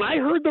 though, is when I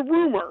heard the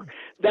rumor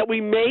that we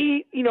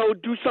may,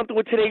 do something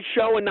with today's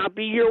show and not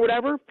be here or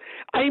whatever,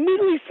 I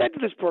immediately said to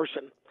this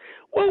person,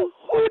 well,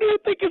 who do you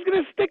think is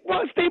going to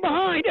stay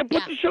behind and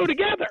put the show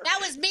together? That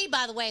was me,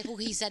 by the way, who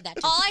he said that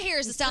to. All I hear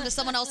is the sound of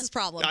someone else's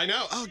problem. I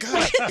know. Oh,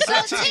 God.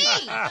 So, T,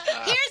 here's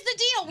the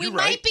deal. We You're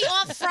might right. be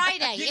off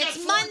Friday.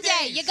 It's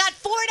Monday. You got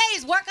 4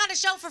 days. Work on a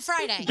show for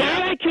Friday.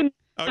 That I can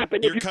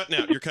happen. You're cutting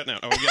out.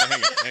 Oh, you gotta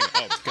hang it.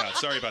 Oh, God.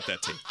 Sorry about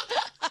that, T.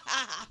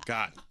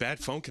 God, bad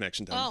phone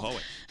connection down the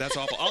hallway. That's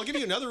awful. I'll give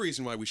you another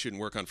reason why we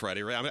shouldn't work on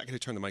Friday. Right? I'm not going to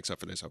turn the mics up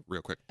for this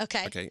real quick.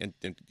 Okay. Okay.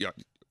 And yeah,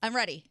 I'm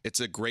ready. it's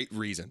a great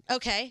reason.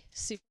 Okay.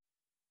 Super.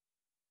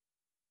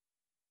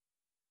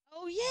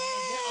 Oh,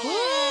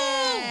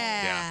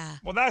 yeah.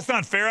 Well, that's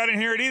not fair. I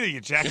didn't hear it either,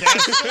 you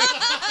jackass.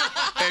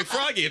 Hey,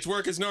 Froggy, it's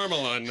work is normal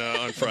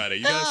on Friday.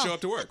 You got to show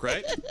up to work,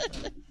 right?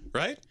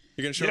 Right?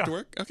 You're going to show up to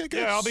work? Okay,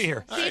 good. Yeah, I'll be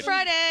here. All See you right.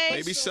 Friday.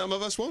 Maybe some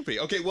of us won't be.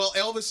 Okay, well,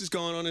 Elvis is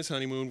gone on his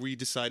honeymoon. We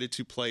decided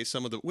to play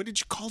some of the... What did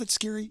you call it,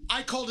 Scary?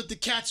 I called it the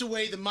Cat's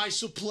Away, the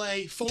Mice Will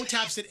Play, phone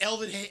taps that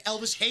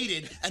Elvis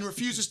hated and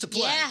refuses to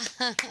play.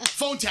 Yeah.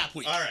 Phone tap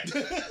week. All right.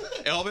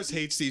 Elvis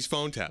hates these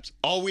phone taps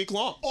all week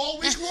long. All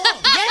week long.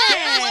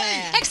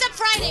 Yeah. Except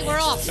Friday, we're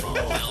off.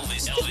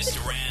 Elvis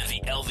Duran, the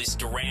Elvis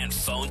Duran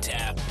phone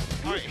tap.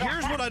 All right,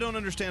 here's what I don't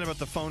understand about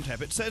the phone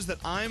tap. It says that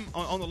I'm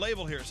on the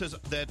label here. It says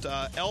that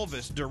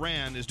Elvis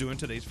Duran is doing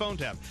today's phone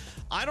tap.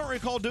 I don't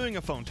recall doing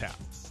a phone tap.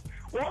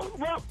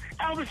 Well,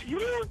 Elvis,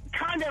 you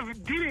kind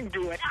of didn't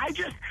do it.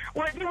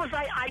 What I did was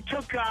I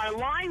took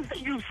lines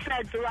that you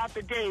said throughout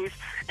the days,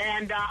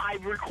 and I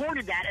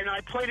recorded that, and I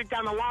played it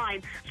down the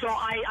line. So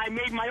I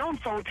made my own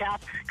phone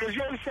tap, because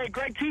you always say,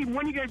 Greg T,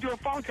 when are you going to do a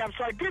phone tap?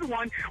 So I did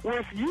one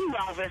with you,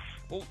 Elvis.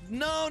 Well,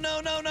 no.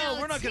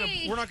 We're not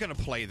gonna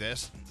play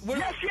this.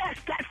 Yes,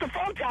 that's the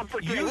phone tap for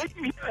today.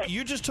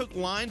 You just took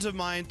lines of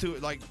mine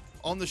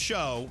on the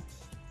show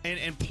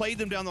and played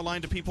them down the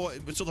line to people,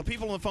 so the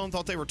people on the phone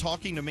thought they were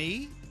talking to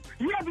me?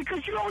 Yeah,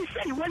 because you always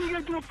say, when are you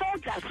going to do a phone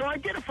tap? So I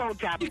did a phone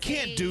tap. You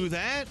can't do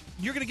that.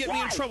 You're going to get me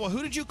in Why? trouble.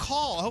 Who did you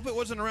call? I hope it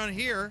wasn't around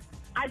here.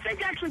 I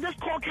think actually this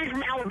call came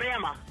from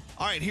Alabama.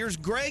 All right, here's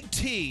Greg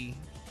T.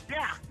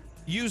 Yeah.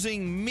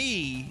 using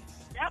me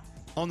Yep.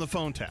 on the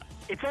phone tap.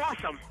 It's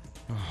awesome.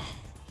 I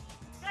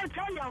gotta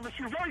tell you, Elvis,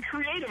 you're very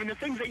creative in the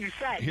things that you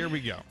say. Here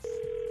we go.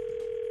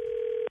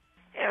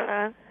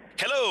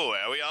 Hello,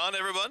 are we on,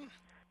 everyone?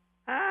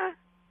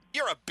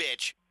 You're a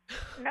bitch.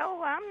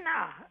 No, I'm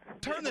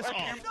not. Turn this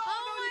off.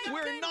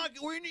 You're not.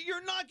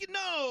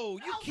 No,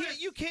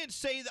 you can't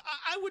say that.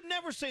 I would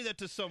never say that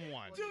to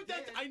someone. Dude,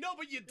 I know,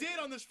 but you did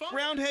on this phone.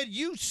 Roundhead,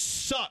 you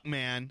suck,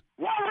 man.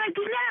 What would I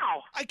do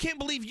now? I can't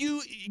believe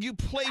you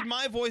played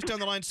my voice down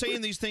the line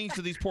saying these things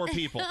to these poor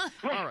people.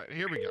 All right,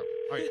 here we go.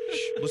 All right,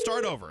 let's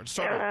start over.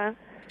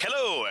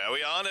 Hello, are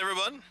we on,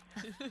 everyone?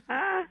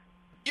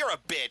 You're a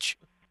bitch.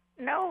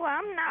 No,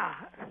 I'm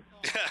not.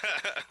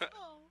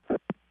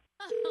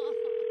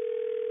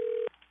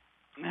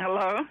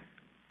 Hello?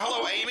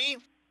 Hello, Amy?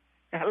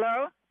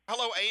 Hello?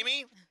 Hello,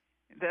 Amy?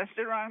 That's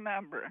the wrong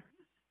number.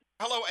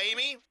 Hello,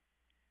 Amy?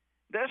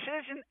 This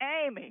isn't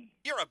Amy.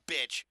 You're a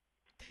bitch.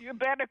 You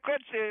better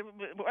quit to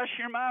wash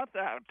your mouth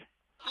out.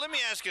 Let me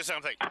ask you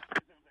something.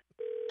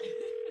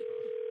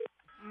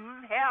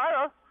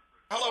 Hello?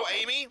 Hello,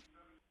 Amy?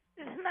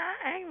 It's not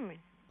Amy.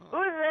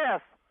 Who's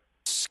this?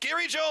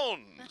 Scary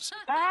Jones.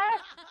 Huh?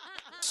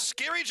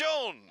 Scary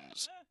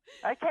Jones.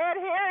 I can't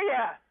hear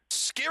you.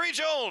 Scary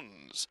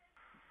Jones.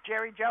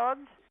 Jerry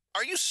Jones?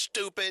 Are you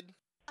stupid?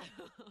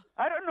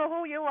 I don't know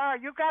who you are.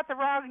 You got the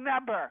wrong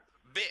number.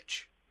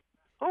 Bitch.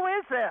 Who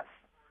is this?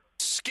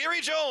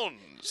 Scary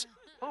Jones.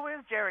 Who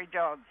is Jerry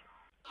Jones?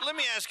 Let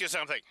me ask you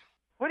something.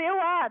 What do you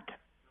want?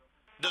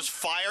 Does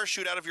fire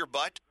shoot out of your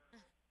butt?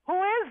 Who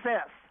is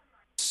this?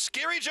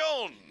 Scary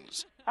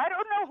Jones. I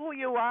don't know who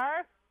you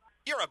are.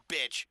 You're a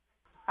bitch.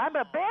 I'm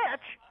a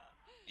bitch.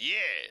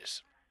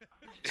 Yes.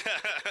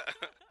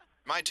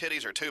 My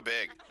titties are too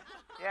big.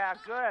 Yeah,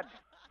 good.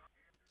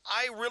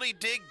 I really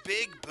dig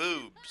big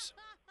boobs.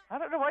 I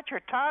don't know what you're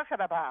talking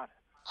about.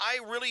 I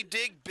really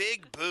dig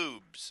big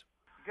boobs.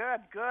 Good,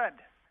 good.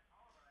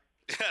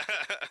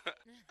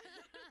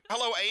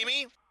 Hello,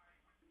 Amy?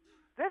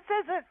 This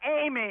isn't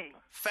Amy.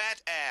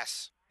 Fat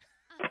ass.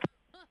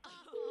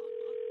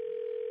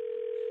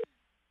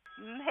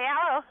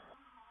 Hello?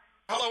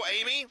 Hello,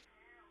 Amy?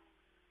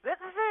 This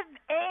isn't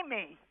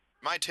Amy.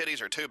 My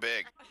titties are too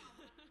big.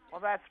 Well,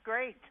 that's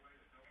great.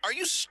 Are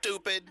you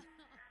stupid?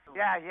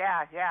 Yeah.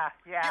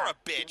 You're a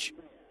bitch.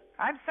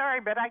 I'm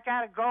sorry, but I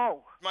gotta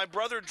go. My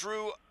brother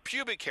drew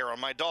pubic hair on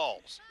my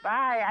dolls.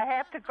 Bye, I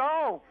have to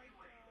go.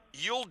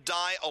 You'll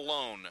die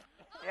alone.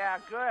 Yeah,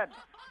 good.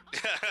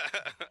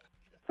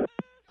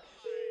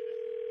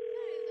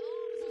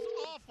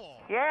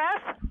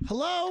 Yes?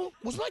 Hello?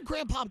 Was my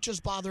grandpa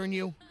just bothering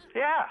you?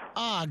 Yeah.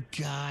 Oh,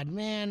 God,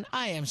 man.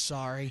 I am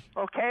sorry.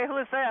 Okay, who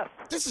is this?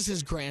 This is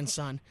his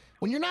grandson.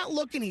 When you're not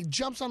looking, he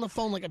jumps on the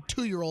phone like a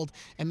 2-year-old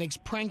and makes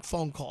prank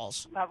phone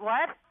calls.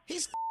 What?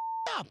 He's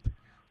up.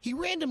 He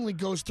randomly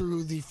goes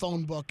through the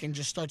phone book and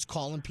just starts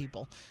calling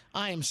people.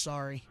 I am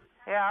sorry.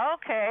 Yeah,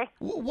 okay.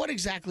 What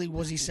exactly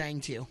was he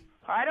saying to you?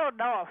 I don't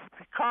know.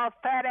 He called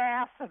fat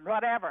ass and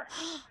whatever.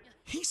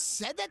 He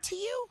said that to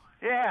you?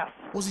 Yes.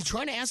 Was he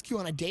trying to ask you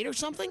on a date or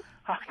something?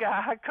 Oh,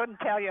 God, I couldn't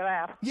tell you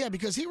that. Yeah,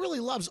 because he really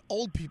loves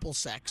old people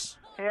sex.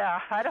 Yeah,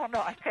 I don't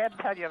know. I can't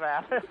tell you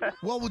that.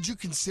 Well, would you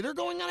consider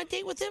going on a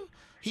date with him?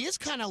 He is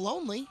kind of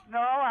lonely. No,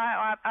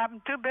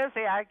 I'm too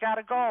busy. I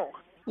gotta go.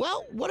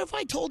 Well, what if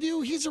I told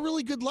you he's a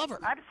really good lover?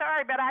 I'm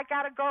sorry, but I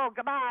gotta go.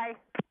 Goodbye.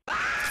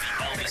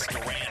 Elvis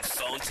Duran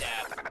phone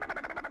tap.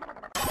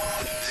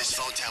 This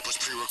phone tap was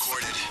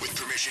pre-recorded with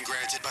permission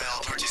granted by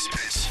all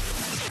participants.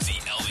 The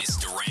Elvis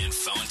Duran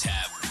phone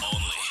tap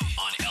only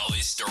on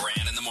Elvis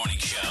Duran in the Morning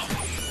Show.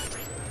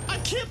 I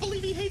can't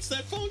believe he hates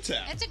that phone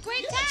tap. It's a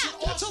great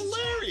tap. That's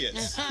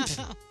hilarious.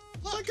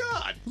 My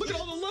God, look at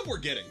all the love we're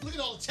getting. Look at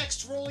all the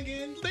texts rolling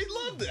in. They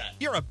love that.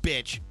 You're a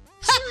bitch.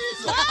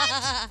 Seriously?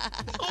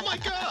 Oh my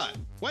God.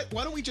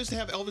 Why don't we just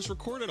have Elvis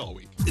record it all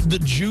week? The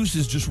juice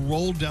is just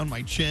rolled down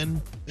my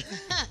chin.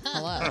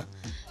 Hello.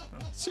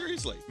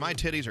 Seriously. My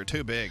titties are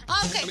too big.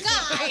 Okay,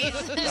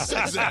 guys. He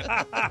says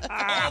that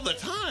all the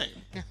time.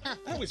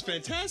 That was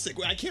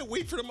fantastic. I can't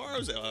wait for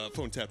tomorrow's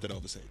phone tap that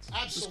Elvis hates.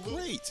 Absolutely. It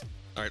was great.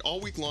 All right, all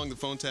week long the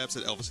phone taps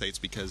that Elvis hates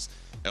because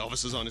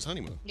Elvis is on his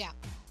honeymoon. Yeah.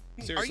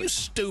 Seriously. Are you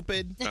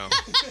stupid? No.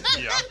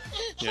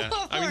 Yeah.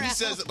 I mean, he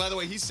says. By the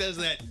way, he says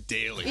that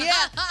daily.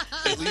 Yeah.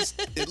 At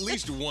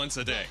least once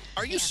a day.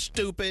 Are you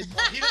stupid?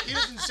 He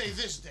doesn't say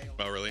this, Dale.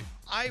 Oh, really?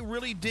 I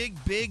really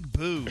dig big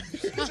boobs.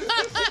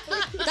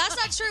 That's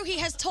not true. He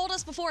has told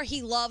us before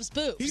he loves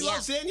boobs. He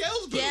loves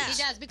Danielle's boobs. Yeah.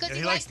 He does because And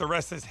he likes to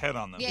rest his head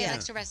on them. Yeah, he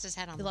likes to rest his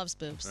head on He them. loves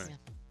boobs. All right.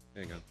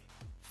 There you go.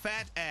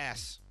 Fat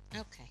ass.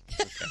 Okay.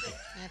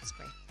 That's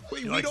great.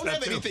 Wait, He we likes don't that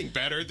have too. anything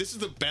better. This is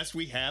the best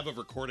we have of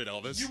recorded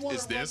Elvis.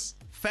 Is this?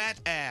 Fat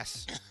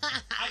ass.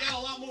 I got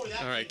a lot more of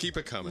that. All right, keep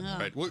it coming. All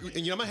right. Well, and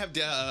I'm going to have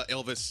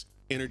Elvis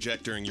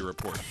interject during your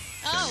report.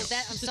 Oh,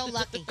 I'm so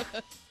lucky.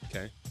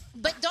 Okay.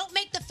 But don't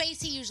make the face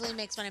he usually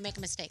makes when I make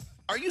a mistake.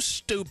 Are you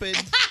stupid?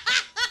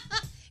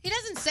 He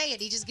doesn't say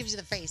it. He just gives you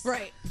the face.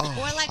 Right. Oh,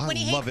 Or like when I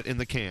he love hates, it in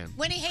the can.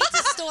 when he hates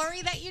a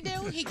story that you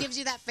do, he gives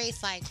you that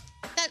face like,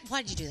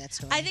 why'd you do that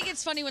story? I think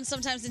it's funny when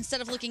sometimes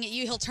instead of looking at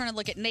you, he'll turn and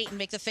look at Nate and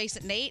make the face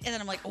at Nate, and then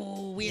I'm like,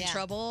 oh, we in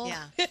trouble.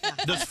 Yeah.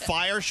 Does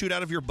fire shoot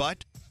out of your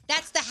butt?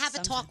 That's the have a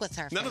talk with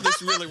her. None of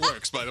this really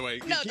works, by the way.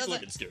 No, it Keep doesn't.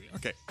 looking scary.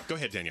 Okay, go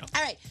ahead, Danielle.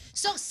 All right.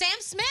 So Sam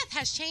Smith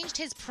has changed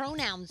his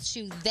pronouns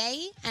to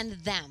they and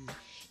them.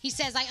 He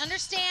says, I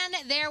understand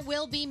there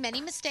will be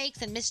many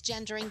mistakes and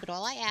misgendering, but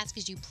all I ask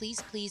is you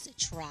please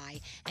try.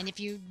 And if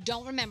you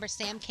don't remember,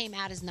 Sam came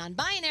out as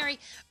non-binary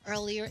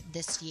earlier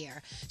this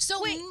year.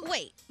 So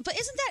Wait, but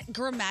isn't that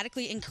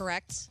grammatically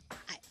incorrect?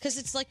 Because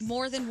it's like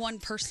more than one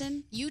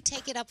person. You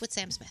take it up with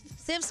Sam Smith.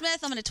 Sam Smith,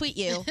 I'm going to tweet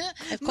you.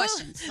 I have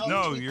questions.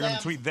 No, you're going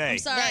to tweet they. I'm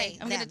sorry.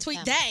 I'm going to tweet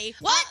they.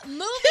 What?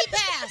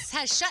 MoviePass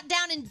has shut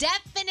down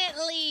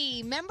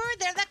indefinitely. Remember,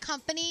 they're the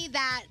company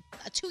that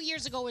 2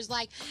 years ago was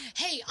like,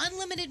 hey,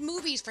 unlimited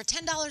movies for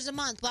 $10 a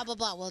month, blah, blah,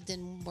 blah. Well, it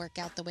didn't work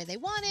out the way they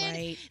wanted.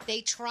 Right.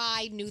 They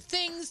tried new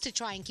things to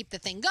try and keep the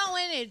thing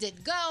going. It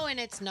didn't go, and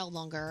it's no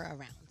longer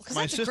around.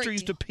 My sister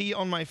used to pee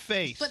on my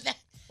face. But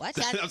What?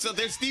 So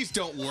these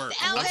don't work.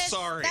 I'm Elvis,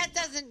 sorry. that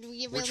doesn't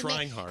really We're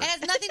trying hard. It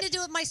has nothing to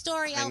do with my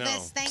story, I Elvis. know.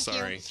 Thank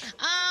Sorry.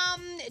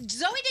 you.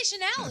 Zoe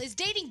Deschanel is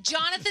dating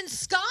Jonathan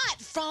Scott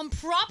from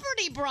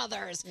Property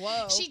Brothers.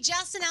 Whoa. She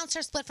just announced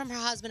her split from her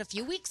husband a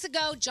few weeks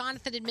ago.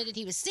 Jonathan admitted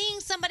he was seeing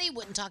somebody,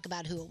 wouldn't talk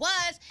about who it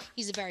was.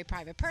 He's a very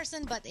private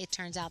person, but it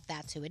turns out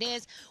that's who it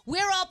is.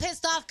 We're all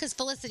pissed off because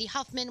Felicity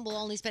Huffman will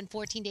only spend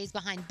 14 days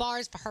behind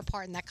bars for her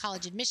part in that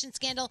college admission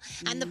scandal.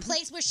 And the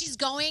place where she's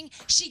going,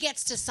 she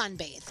gets to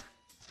sunbathe.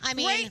 I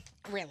mean,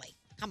 really,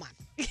 come on.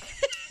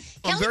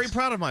 I'm very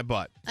proud of my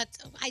butt.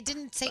 I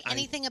didn't say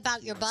anything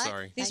about your butt.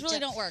 sorry. These really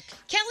don't work.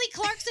 Kelly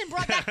Clarkson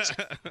brought back.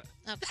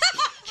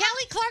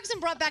 Kelly Clarkson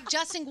brought back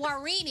Justin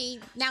Guarini.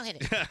 Now hit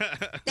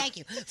it. Thank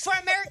you for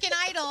American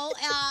Idol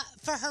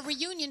for her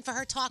reunion for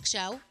her talk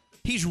show.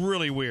 He's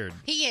really weird.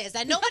 He is,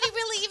 and nobody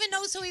really even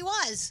knows who he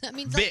was. I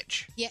mean,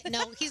 Bitch. Yeah,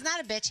 no, he's not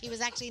a bitch. He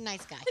was actually a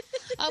nice guy.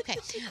 Okay,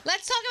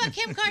 let's talk about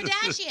Kim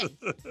Kardashian.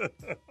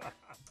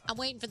 I'm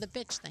waiting for the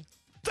bitch thing.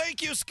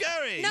 Thank you,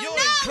 Scary. No, You're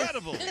no.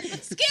 incredible.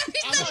 Scary's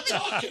not even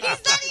talking.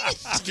 He's not even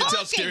talking. You can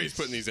tell Scary's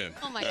putting these in.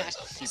 Oh my gosh.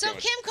 Keep So going.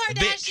 Kim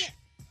Kardashian.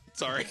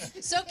 Sorry.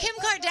 So Kim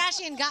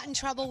Kardashian got in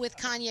trouble with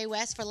Kanye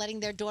West for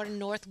letting their daughter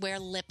North wear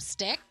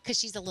lipstick because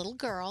she's a little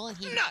girl and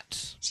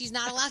she's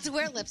not allowed to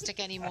wear lipstick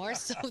anymore,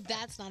 so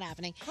that's not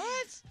happening.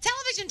 What?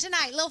 Television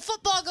tonight, little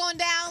football going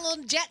down,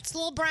 little Jets,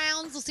 little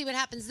Browns. We'll see what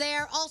happens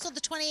there. Also,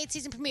 the 28th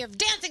season premiere of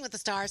Dancing with the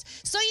Stars.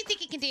 So You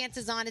Think You Can Dance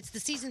is on. It's the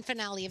season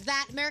finale of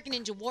that. American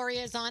Ninja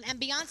Warrior is on, and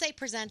Beyonce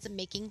presents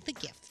Making the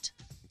Gift.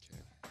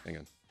 Hang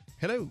on.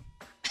 Hello.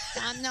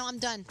 No, I'm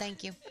done.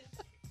 Thank you.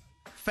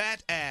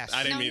 Fat ass.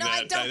 I didn't mean no, that. I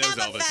don't That have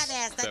is a Elvis. fat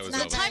ass. That That's was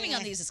not Elvis. The timing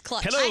on these is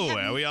clutch. Hello,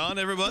 are we on,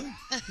 everyone?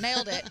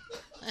 Nailed it.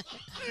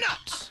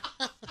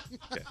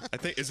 Okay. I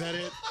think, is that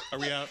it? Are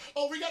we out?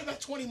 Oh, we got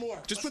about 20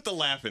 more. Just put the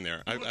laugh in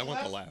there. I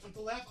want the laugh. With the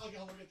laugh? Okay,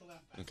 I'll get the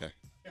laugh. Okay.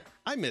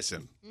 I miss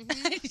him.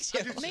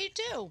 Me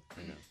too.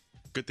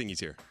 Good thing he's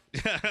here.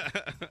 In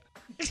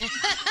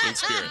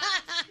spirit.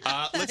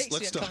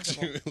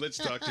 Let's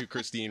talk to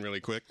Christine really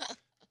quick.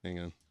 Hang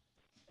on.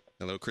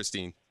 Hello,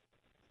 Christine.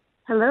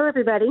 Hello,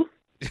 everybody.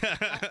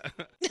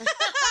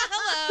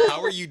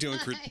 How are you doing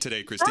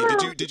today, Christine?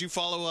 Did you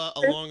follow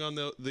along on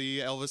the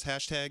Elvis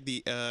hashtag?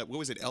 The what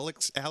was it?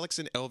 Alex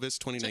and Elvis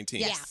 2019.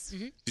 Yes.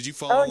 Mm-hmm. Did you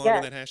follow along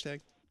yes. on that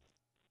hashtag?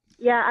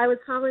 Yeah, I was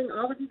following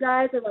all of you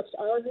guys. I watched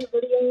all of your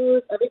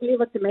videos. Everything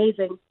looked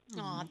amazing.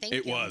 Aw, thank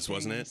It you. was,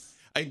 wasn't it?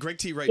 And Greg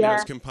T right Yeah. now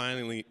is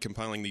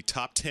compiling the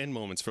top 10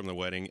 moments from the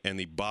wedding and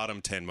the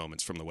bottom 10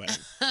 moments from the wedding.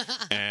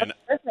 And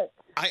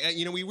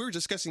we were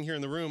discussing here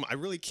in the room. I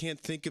really can't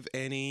think of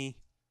any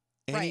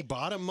Right.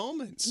 bottom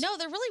moments. No,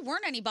 there really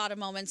weren't any bottom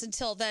moments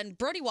until then.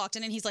 Brody walked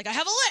in and he's like, I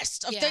have a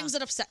list of things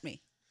that upset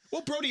me.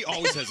 Well, Brody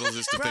always has a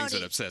list of things that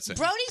Brody. upsets him.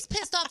 Brody's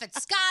pissed off at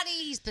Scotty.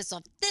 He's pissed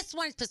off this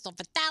one. He's pissed off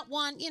at that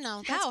one. You know.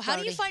 That's How? How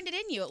do you Brody. find it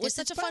in you? It was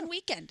It's such a fun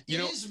weekend. You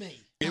know, It is me.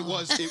 It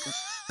was.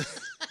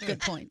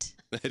 Good point.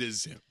 It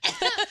is him.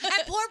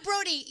 And poor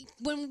Brody,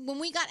 when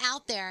we got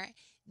out there,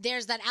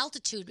 there's that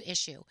altitude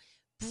issue.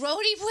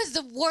 Brody was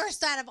the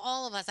worst out of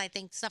all of us, I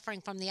think,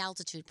 suffering from the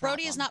altitude problem.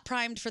 Brody is not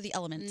primed for the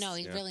elements. No,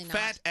 he's really not.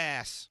 Fat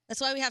ass.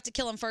 That's why we have to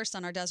kill him first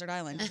on our desert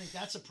island. I think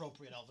that's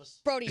appropriate, Elvis.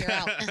 Brody, you're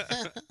out.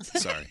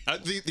 Sorry.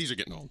 These are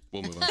getting old.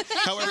 We'll move on.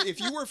 However, if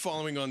you were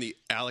following on the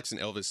Alex and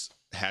Elvis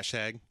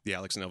hashtag, the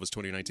Alex and Elvis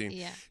 2019,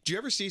 do you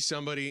ever see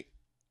somebody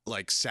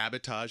like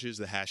sabotages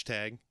the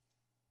hashtag?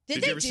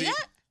 Did they do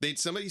that?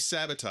 Somebody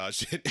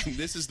sabotaged it, and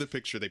this is the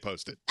picture they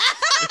posted.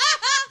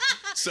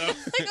 So,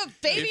 like a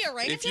baby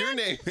orangutan? If your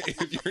name,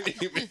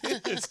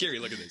 it's scary.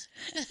 Look at this.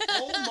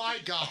 Oh my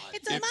God!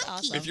 It's a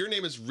monkey. If your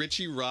name is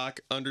Richie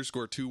Rock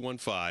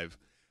 _215,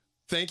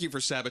 thank you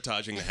for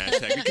sabotaging the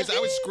hashtag because I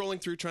was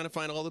scrolling through trying to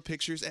find all the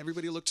pictures.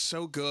 Everybody looked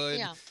so good.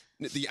 Yeah.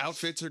 The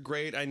outfits are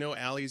great. I know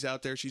Allie's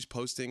out there. She's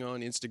posting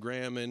on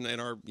Instagram and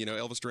our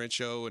Elvis Duran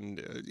show and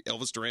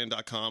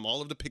ElvisDuran.com.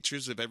 All of the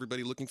pictures of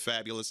everybody looking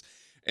fabulous.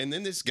 And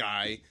then this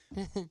guy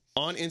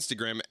on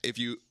Instagram, if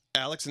you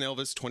Alex and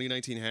Elvis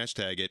 2019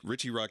 hashtag it,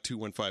 Richie Rock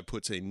 215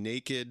 puts a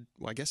naked,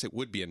 well, I guess it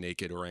would be a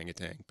naked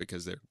orangutan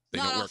because they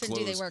Not don't wear often clothes.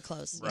 do they wear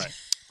clothes. Right.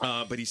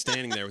 But he's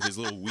standing there with his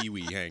little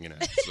wee-wee hanging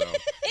out. So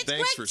It's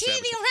thanks Greg for T,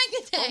 sabotaging. the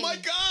orangutan. Oh, my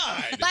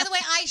God. By the way,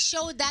 I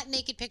showed that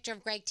naked picture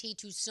of Greg T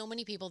to so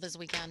many people this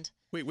weekend.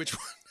 Wait, which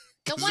one?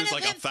 The 'Cause one there's of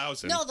like him,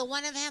 1,000. No, the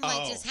one of him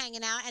Oh. just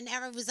hanging out, and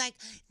everyone was like,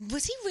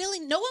 "Was he really?"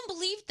 No one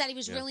believed that he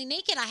was Yeah. really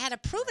naked. I had to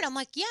prove it. I'm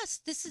like,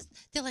 "Yes, this is."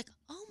 They're like,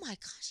 "Oh my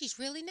gosh, he's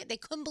really naked." They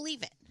couldn't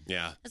believe it.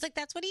 Yeah. I was like,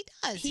 "That's what he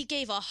does." He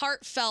gave a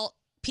heartfelt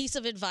piece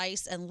of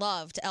advice and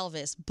love to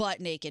Elvis, butt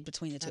naked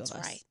between the two of us.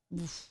 right.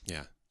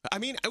 Yeah. I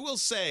mean, I will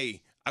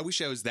say, I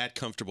wish I was that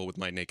comfortable with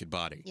my naked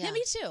body. Yeah,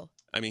 me too.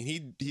 I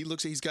mean, he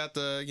looks, he's got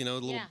the,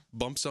 little Yeah.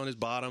 bumps on his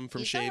bottom from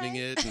He's shaving all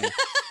it. And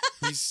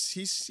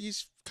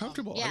he's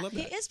comfortable. I love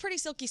that. He is pretty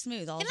silky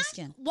smooth, all of his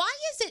skin. Why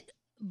is it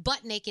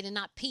butt naked and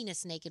not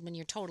penis naked when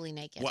you're totally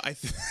naked? Well, I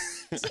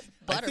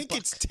think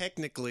it's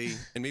technically,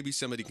 and maybe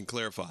somebody can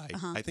clarify,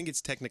 I think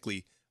it's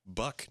technically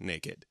buck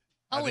naked.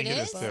 Oh, it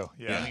is? too.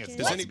 Yeah, I think it's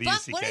Does What's any-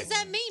 buck? What does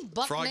that mean?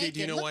 Buck Froggy, naked. do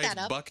you know Look why that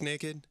it's up. buck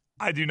naked?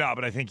 I do not,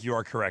 but I think you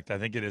are correct. I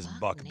think it is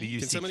buck,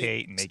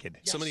 B-U-C-K, Can naked.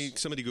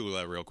 Somebody Google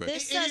that real quick.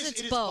 This says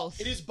it's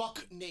both. It is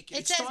buck naked.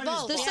 It says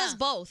both. This says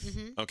both.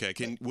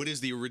 Okay, what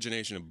is the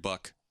origination of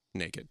buck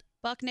naked?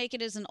 Buck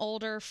naked is an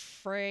older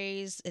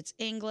phrase. It's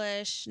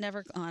English. I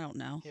don't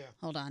know.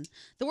 Hold on.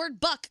 The word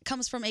buck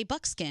comes from a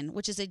buckskin,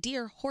 which is a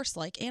deer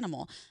horse-like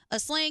animal. A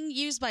slang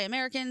used by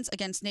Americans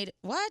against native.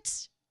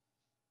 What?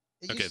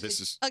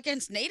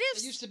 Against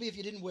natives? It used to be if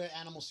you didn't wear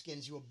animal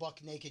skins, you were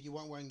buck naked. You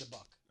weren't wearing the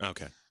buck.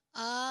 Okay.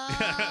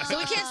 So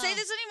we can't say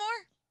this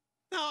anymore?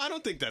 No, I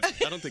don't think that's.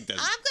 I'm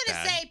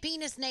gonna say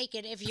penis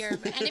naked if you're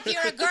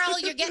a girl,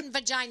 you're getting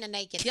vagina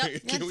naked.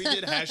 Yep. Can we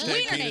get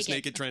hashtag penis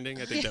naked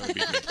trending? I think that would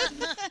be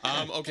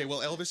good. Okay,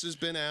 well, Elvis has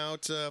been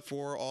out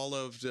for all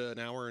of an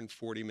hour and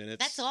 40 minutes.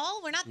 That's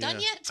all? We're not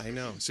done yet? I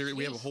know. Seriously,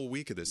 we have a whole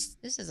week of this.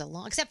 This is a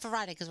long, except for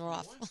Friday because we're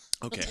off.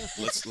 Okay,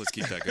 let's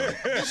keep that going.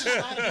 This is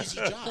not an easy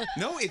job.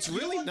 No, it's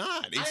really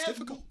not. It's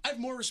difficult. I have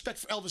more respect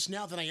for Elvis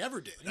now than I ever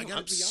did. I gotta I'm be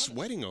honest.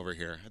 sweating over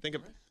here. I think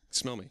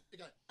smell me.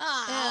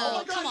 Oh,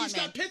 my God, come on, he's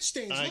got pit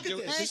stains. Look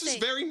at this. This is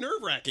very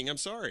nerve-wracking. I'm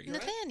sorry.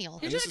 Nathaniel.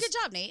 You're doing a good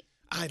job, Nate.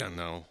 I don't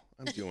know.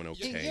 I'm doing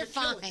okay. You're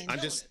fine. I'm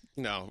just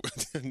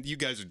you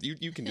guys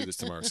you can do this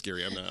tomorrow,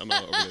 Scary. I'm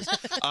not over this.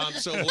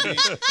 So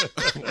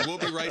we'll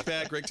be right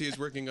back. Greg T is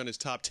working on his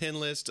top 10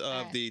 list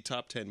of the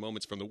top 10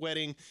 moments from the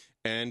wedding.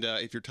 And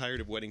if you're tired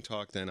of wedding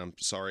talk, then I'm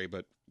sorry,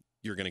 but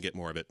you're going to get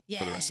more of it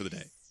for the rest of the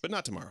day. But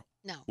not tomorrow.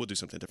 No. We'll do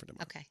something different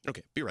tomorrow. Okay.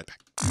 Okay. Be right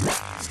back.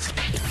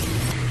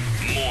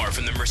 More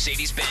from the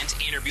Mercedes-Benz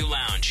Interview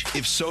Lounge.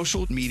 If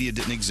social media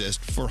didn't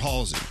exist for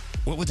Halsey,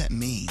 what would that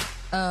mean?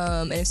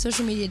 And if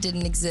social media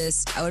didn't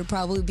exist, I would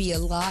probably be a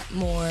lot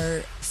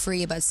more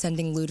free about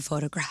sending lewd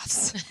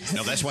photographs.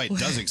 No, that's why it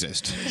does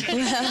exist.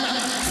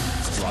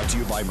 Brought to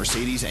you by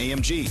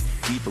Mercedes-AMG.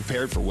 Be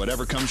prepared for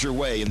whatever comes your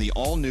way in the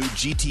all-new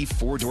GT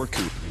 4-door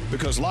coupe.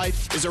 Because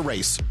life is a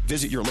race.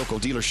 Visit your local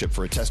dealership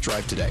for a test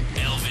drive today.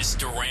 Elvis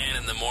Duran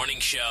in the Morning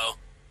Show.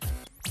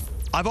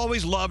 I've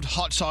always loved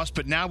hot sauce,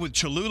 but now with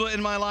Cholula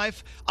in my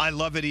life, I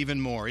love it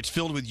even more. It's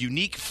filled with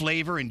unique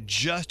flavor and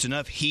just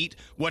enough heat.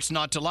 What's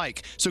not to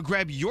like? So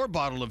grab your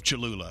bottle of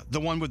Cholula,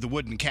 the one with the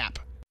wooden cap.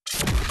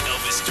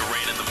 Elvis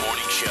Duran in the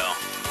Morning Show.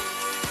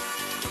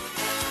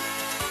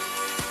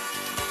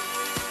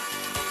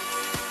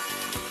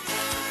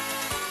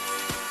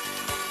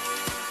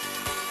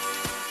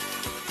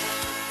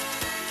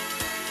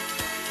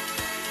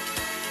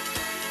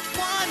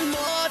 One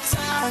more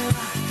time.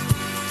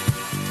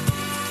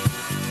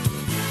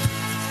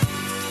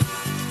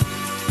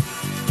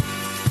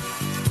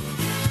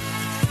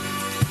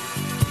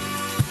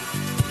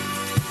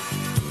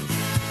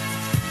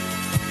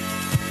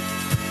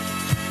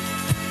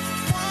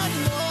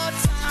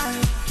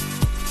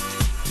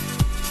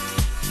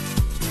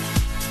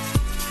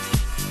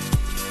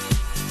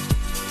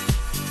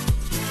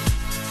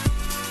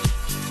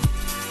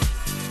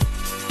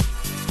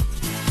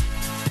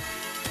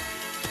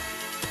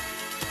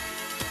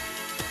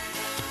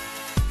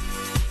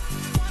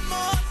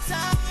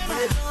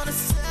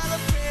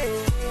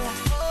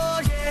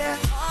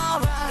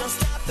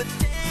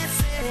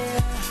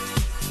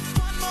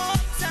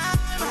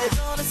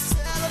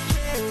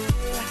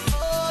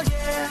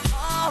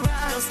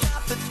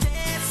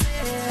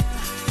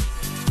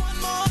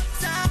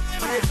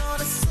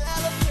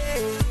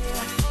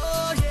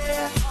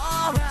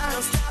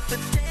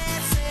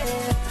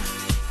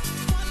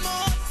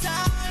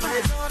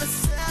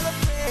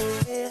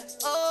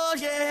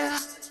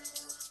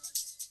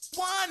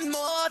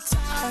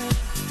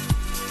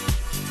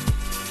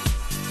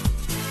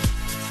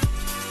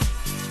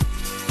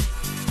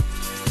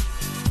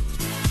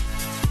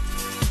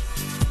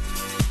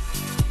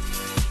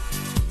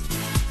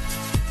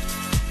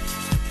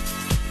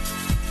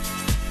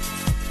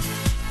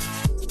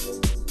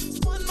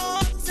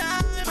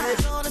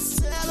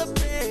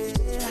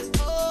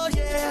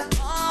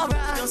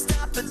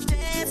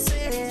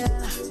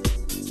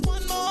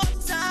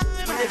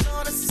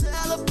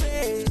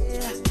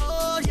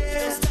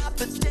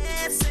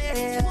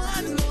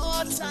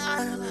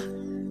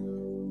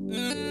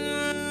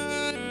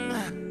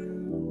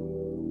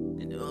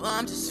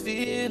 I'm just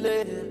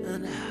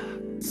feeling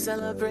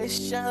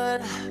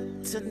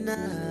celebration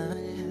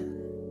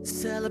tonight.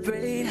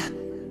 Celebrate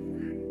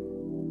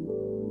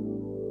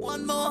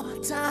one more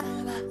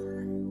time.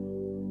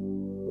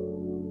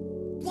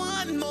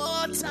 One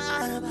more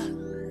time.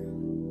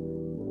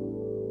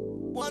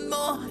 One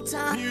more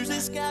time.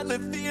 Music's got me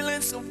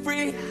feeling so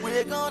free.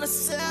 We're gonna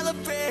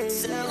celebrate,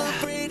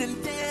 celebrate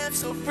and dance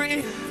so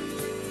free.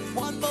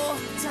 One more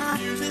time.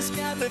 Music's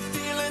got me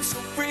feeling so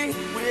free.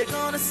 We're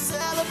gonna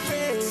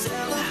celebrate,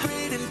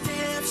 celebrate and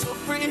dance so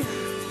free.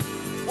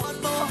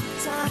 One more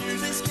time.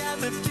 Music's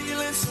got me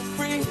feeling so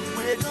free.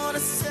 We're gonna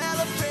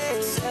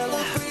celebrate,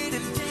 celebrate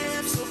and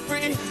dance so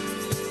free.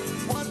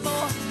 One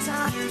more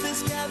time.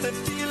 Music's got me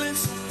feeling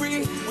so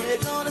free. We're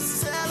gonna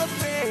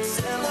celebrate,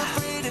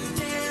 celebrate and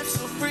dance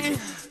so free.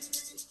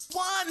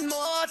 One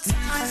more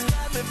time. Music's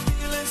got me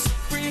feeling so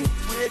free.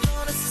 We're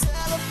gonna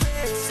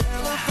celebrate,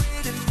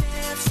 celebrate and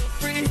dance so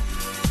free.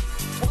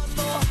 One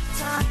more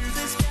time.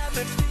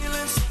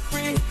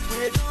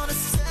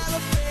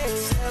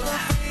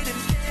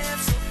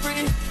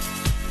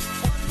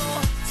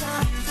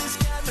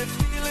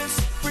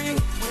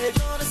 We're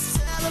gonna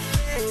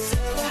celebrate,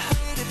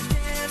 celebrate and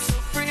dance so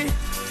free.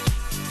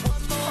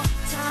 One more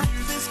time,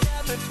 this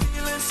got me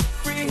feeling so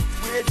free.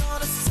 We're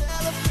gonna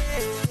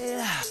celebrate.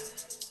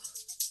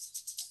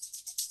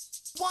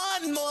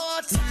 One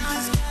more time,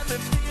 this got me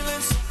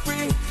feeling so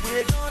free.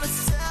 We're gonna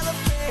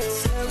celebrate,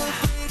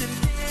 celebrate and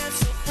dance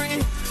so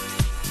free.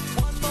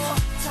 One more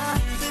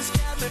time, this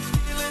got me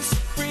feeling so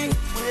free.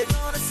 We're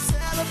gonna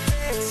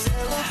celebrate,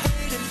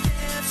 celebrate and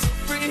dance so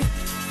free.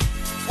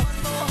 One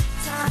more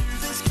time,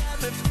 this got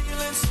me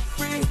feeling so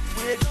free.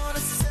 We're gonna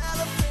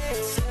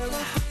celebrate,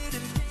 celebrate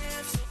and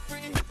dance so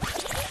free.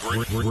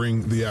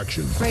 Bring the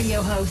action.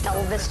 Radio host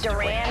Elvis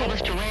Duran.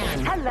 Elvis Duran.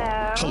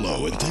 Hello.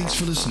 Hello, and thanks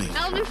for listening.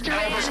 Elvis Duran.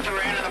 Elvis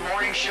Duran in the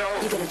morning show.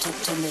 You gotta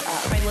turn it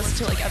up. I listen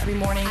to it like every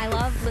morning. I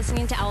love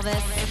listening to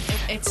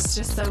Elvis. It's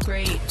just so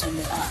great. Turn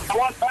it up. I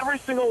want every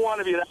single one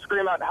of you to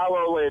scream out,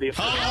 "Hello, lady."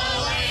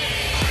 Hello,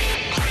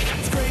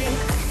 lady. Scream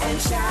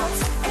and shout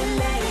and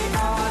let it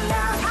all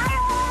out.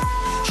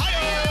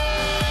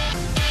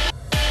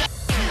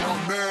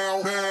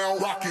 Now,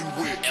 rocking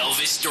with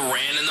Elvis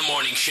Duran in the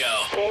morning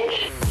show.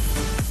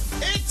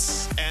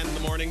 It's and the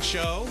morning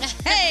show.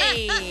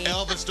 Hey!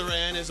 Elvis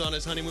Duran is on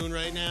his honeymoon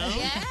right now.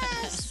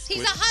 Yes.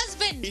 He's a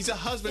husband. He's a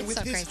husband It's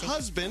with so his crazy.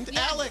 husband,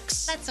 Yeah,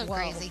 Alex. That's so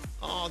crazy.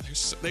 Oh,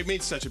 they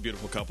made such a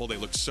beautiful couple. They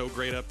look so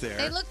great up there.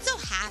 They looked so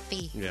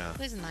happy. Yeah. It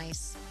was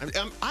nice.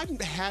 I'm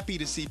happy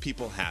to see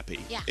people happy.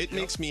 Yeah. It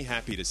makes me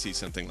happy to see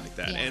something like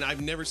that. Yeah. And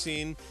I've never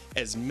seen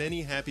as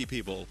many happy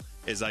people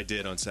as I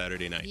did on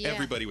Saturday night. Yeah.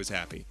 Everybody was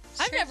happy.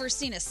 I've never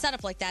seen a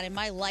setup like that in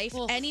my life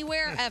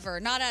anywhere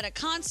ever. Not at a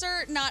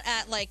concert, not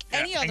at like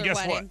any and other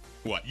guess wedding.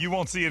 What? You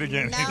won't see it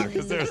again No. either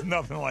because there's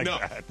nothing like no,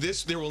 that.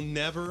 there will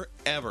never,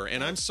 ever,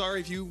 and I'm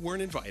sorry if you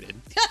weren't invited,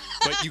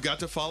 but you got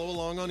to follow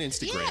along on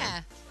Instagram.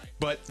 Yeah.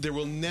 But there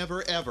will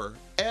never, ever,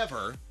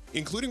 ever,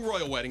 including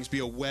royal weddings, be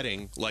a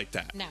wedding like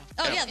that. No.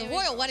 Oh Ever. yeah, the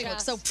royal wedding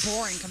looks so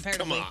boring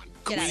comparatively. Come on,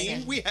 Get out of queen.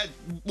 here. We had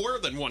more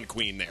than one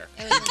queen there.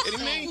 Are you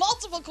kidding me?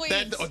 Multiple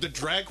queens. The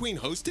drag queen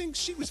hosting,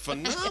 she was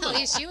phenomenal.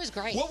 Yeah, she was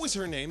great. What was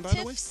her name, by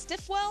the way?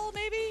 Stiffwell,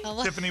 maybe?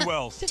 Tiffany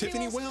Wells.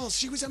 Tiffany Wells.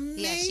 She was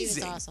amazing. Yeah, she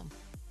was awesome.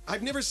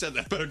 I've never said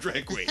that about a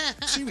drag queen.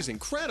 She was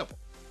incredible.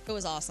 It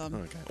was awesome.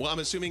 Okay. Well, I'm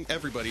assuming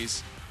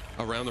everybody's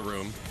around the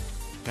room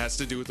has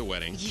to do with the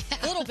wedding.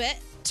 A little bit.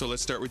 So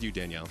let's start with you,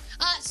 Danielle.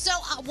 So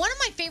one of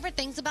my favorite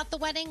things about the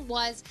wedding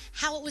was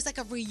how it was like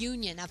a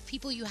reunion of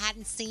people you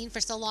hadn't seen for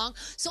so long.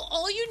 So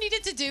all you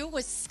needed to do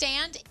was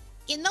stand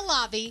in the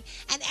lobby,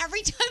 and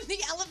every time the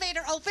elevator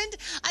opened,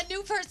 a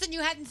new person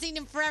you hadn't seen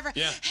in forever.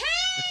 Yeah.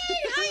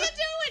 Hey, how you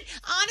doing?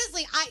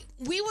 Honestly,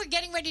 we were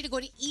getting ready to go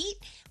to eat.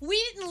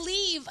 We didn't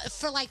leave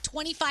for like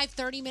 25,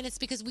 30 minutes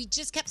because we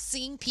just kept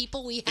seeing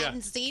people we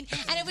hadn't seen,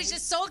 and it was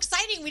just so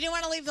exciting. We didn't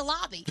want to leave the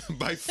lobby.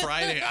 By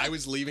Friday, I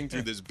was leaving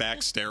through this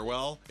back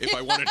stairwell if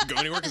I wanted to go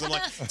anywhere because I'm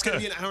like, it's going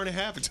to be an hour and a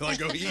half until I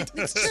go eat.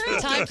 It's true.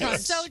 Time It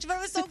was so, but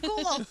it was so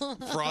cool.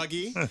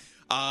 Froggy,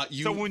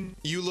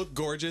 you look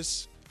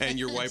gorgeous, and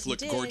your wife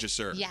looked did.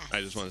 gorgeouser. Yes. I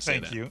just want to say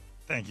Thank that. you.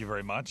 Thank you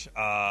very much.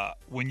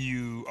 When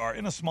you are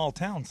in a small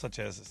town such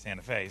as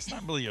Santa Fe, it's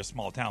not really a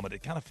small town, but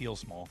it kind of feels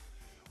small.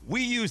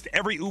 We used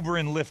every Uber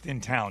and Lyft in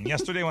town.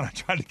 Yesterday, when I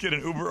tried to get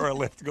an Uber or a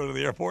Lyft to go to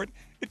the airport,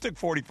 it took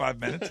 45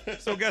 minutes.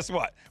 So guess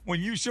what?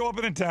 When you show up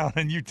in a town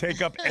and you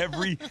take up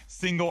every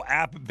single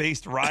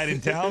app-based ride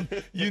in town,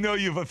 you know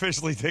you've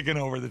officially taken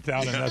over the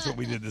town, and that's what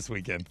we did this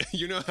weekend.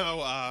 You know how,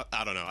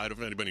 I don't know, I don't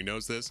know if anybody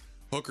knows this.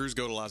 Hookers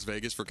go to Las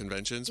Vegas for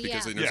conventions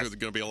because they know there's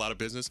going to be a lot of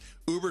business.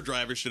 Uber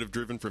drivers should have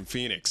driven from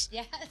Phoenix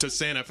to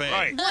Santa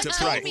Fe. One to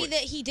told Parkwood. me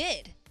that he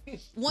did.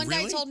 One guy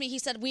Really? told me, he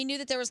said, we knew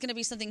that there was going to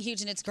be something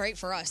huge and it's great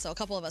for us. So a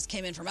couple of us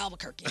came in from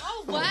Albuquerque.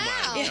 Oh,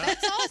 wow. Yeah.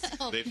 That's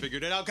awesome. They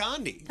figured it out,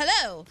 Gandhi.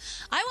 Hello.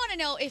 I want to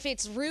know if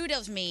it's rude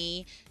of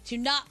me to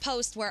not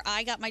post where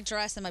I got my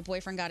dress and my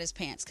boyfriend got his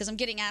pants because I'm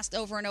getting asked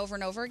over and over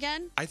and over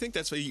again. I think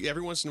that's why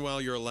every once in a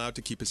while you're allowed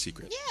to keep a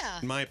secret.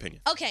 Yeah. In my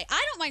opinion. Okay,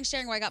 I don't mind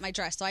sharing where I got my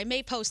dress, so I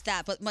may post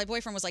that, but my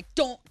boyfriend was like,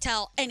 don't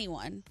tell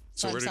anyone.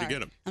 So I'm where did he sorry. get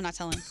them? I'm not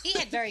telling. He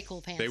had very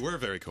cool pants. They were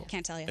very cool.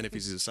 Can't tell you. And if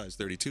he's a size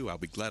 32, I'll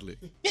be gladly.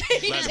 You glad to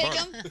take borrow.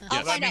 them? Yes.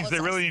 I'll That find out means what they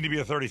size. really need to be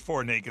a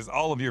 34, Nate, because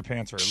all of your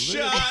pants are a little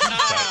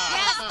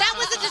Yes,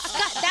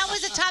 that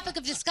was a topic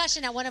of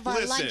discussion at one of our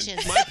Listen,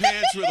 lunches. my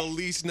pants were the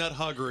least nut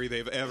huggery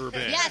they've ever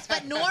been. Yes,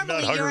 but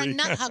normally Nut you're a huggery.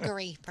 nut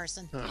huggery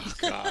person. Oh,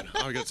 God.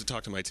 I got to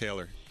talk to my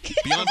tailor. Sounds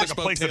like a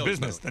Bespoke place of tailors,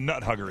 business, though. the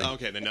nut huggery.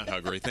 Okay, the nut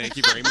huggery. Thank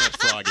you very much,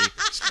 Froggy.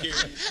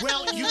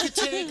 Well, you could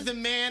take the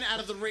man out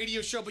of the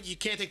radio show, but you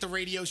can't take the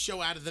radio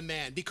show out of the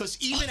man because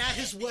even at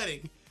his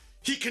wedding,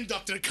 he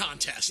conducted a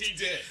contest. He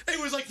did.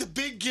 It was like the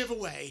big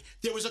giveaway.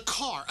 There was a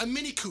car, a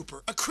Mini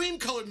Cooper, a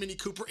cream-colored Mini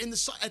Cooper in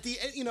the at the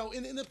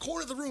in the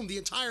corner of the room the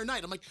entire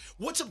night. I'm like,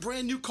 what's a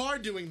brand new car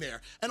doing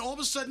there? And all of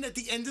a sudden, at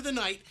the end of the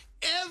night,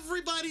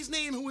 everybody's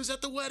name who was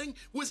at the wedding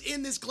was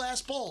in this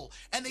glass bowl,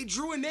 and they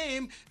drew a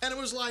name, and it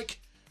was like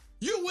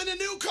You win a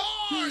new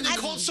car. They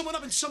called someone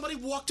up and somebody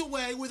walked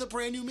away with a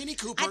brand new Mini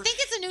Cooper. I think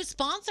it's a new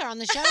sponsor on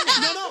the show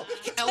now. No.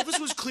 Elvis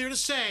was clear to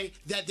say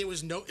that it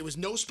was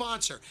no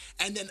sponsor.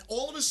 And then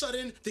all of a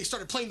sudden, they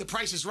started playing the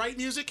Price is Right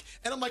music.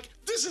 And I'm like,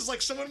 this is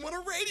like someone won a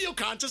radio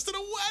contest at a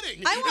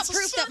wedding. I want It's a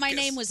proof that my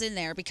circus. name was in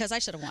there because I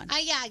should have won.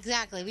 Yeah,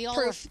 exactly. We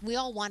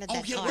all wanted that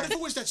Oh, yeah. car. What if it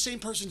was that same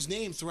person's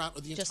name throughout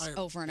the Just entire...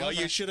 over and Well,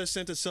 over. you should have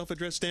sent a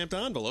self-addressed stamped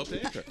envelope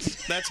to enter.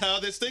 That's how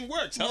this thing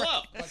works.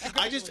 Hello.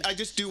 I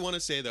just do want to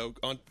say though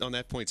on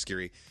that point,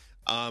 Scary.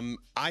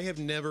 I have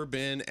never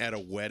been at a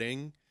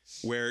wedding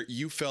where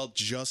you felt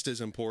just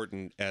as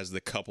important as the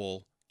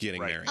couple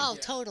getting married. Oh,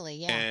 totally.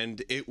 Yeah.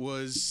 And it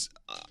was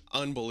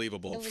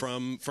unbelievable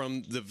from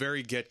the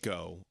very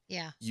get-go.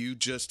 Yeah. You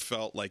just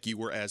felt like you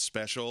were as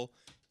special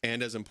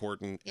and as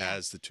important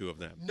as the two of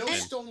them. No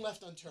stone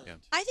left unturned. Yeah.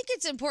 I think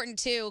it's important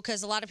too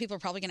because a lot of people are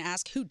probably going to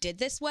ask who did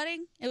this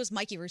wedding. It was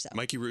Mikey Russo.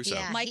 Mikey Russo.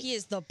 Yeah, Mikey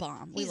is the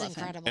bomb. We love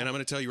him. And I'm going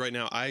to tell you right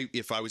now,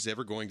 if I was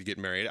ever going to get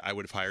married, I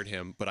would have hired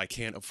him, but I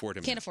can't afford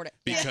him. Can't afford it.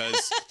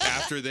 Because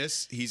after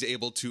this, he's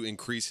able to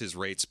increase his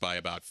rates by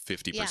about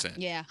 50%.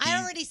 Yeah.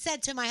 I already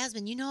said to my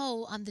husband,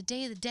 on the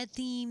Day of the Dead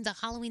theme, the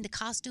Halloween, the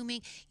costuming,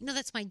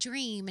 that's my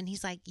dream. And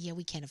he's like, yeah,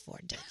 we can't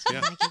afford it.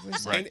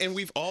 Yeah. And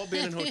we've all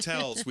been in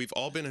hotels. We've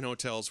all been in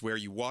hotels where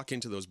you walk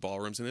into those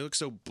ballrooms and they look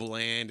so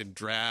bland and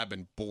drab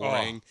and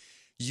boring.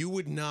 You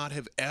would not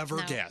have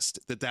ever guessed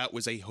that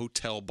was a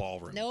hotel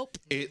ballroom. Nope.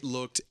 It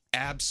looked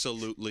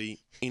absolutely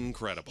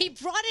incredible. He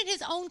brought in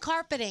his own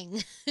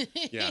carpeting.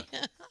 Yeah.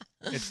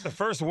 It's the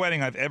first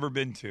wedding I've ever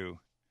been to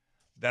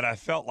that I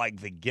felt like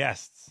the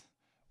guests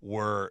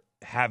were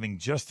having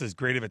just as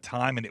great of a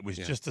time, and it was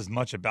just as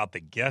much about the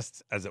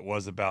guests as it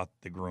was about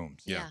the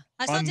grooms. Yeah.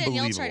 I saw Danielle try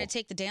to Unbelievable.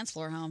 take the dance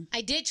floor home.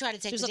 I did try to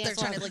take She was the up there dance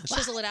trying floor. to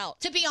chisel it out.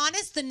 To be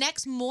honest, the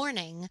next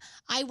morning,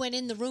 I went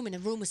in the room, and the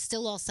room was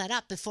still all set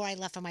up before I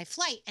left for my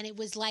flight, and it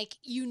was like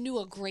you knew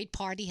a great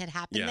party had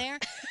happened there.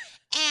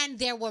 And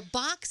there were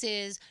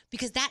boxes,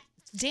 because that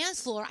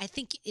dance floor, I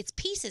think it's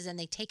pieces, and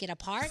they take it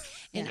apart.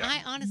 And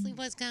I honestly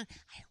was going,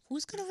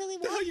 who's going to really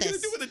want this? What are you going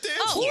to do with a dance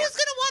Who's floor? going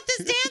to want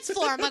this dance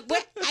floor? I'm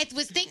like, I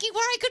was thinking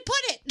where I could put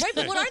it. Right,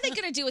 but what are they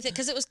going to do with it?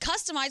 Because it was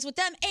customized with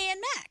them and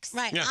Max.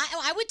 Right. Yeah.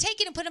 I would take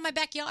it and put it in my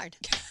backyard.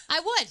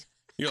 I would.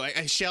 You're like,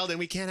 hey, Sheldon,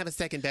 we can't have a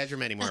second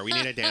bedroom anymore. We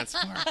need a dance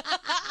floor.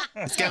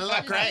 It's going to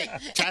look great.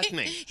 Trust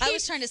me. I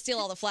was trying to steal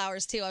all the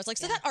flowers, too. I was like,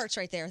 so that art's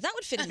right there. That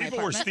would fit in my People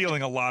were apartment.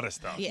 stealing a lot of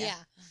stuff. Yeah.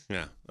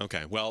 Yeah.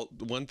 Okay. Well,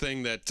 one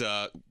thing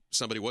that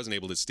somebody wasn't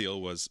able to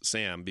steal was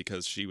Sam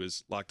because she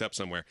was locked up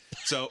somewhere.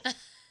 So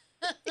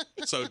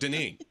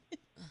Deneen,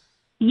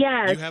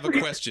 Yes. you have a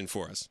question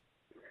for us.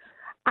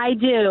 I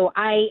do.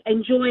 I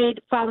enjoyed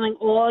following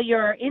all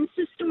your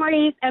Insta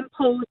stories and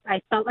posts.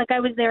 I felt like I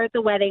was there at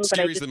the wedding, but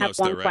I Scary's just the have most,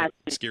 one though, right? question.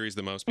 Scary's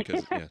the most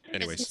because, yeah.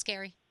 Anyways. It's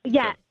scary.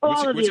 Yeah, What's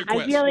all your- of what's you.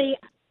 your I really.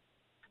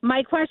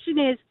 My question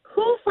is,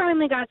 who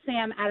finally got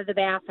Sam out of the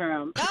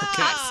bathroom?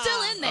 I'm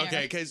still in there.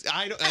 Okay, because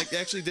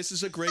actually, this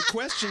is a great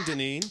question,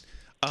 Deneen.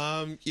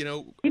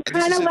 You this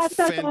kind is of a left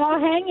us all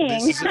hanging.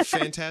 This is a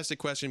fantastic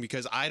question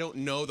because I don't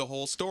know the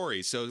whole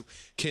story. So,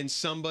 can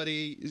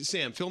somebody,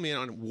 Sam, fill me in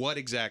on what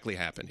exactly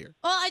happened here?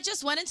 Well, I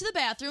just went into the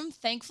bathroom,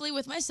 thankfully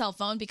with my cell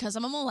phone because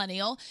I'm a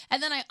millennial,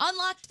 and then I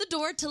unlocked the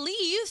door to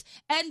leave,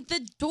 and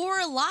the door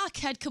lock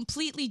had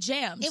completely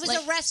jammed. It was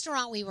a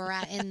restaurant we were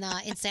at in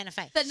Santa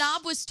Fe. The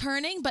knob was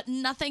turning, but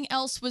nothing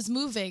else was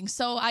moving.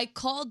 So I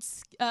called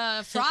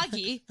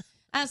Froggy.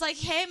 I was like,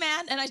 hey,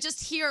 man. And I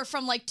just hear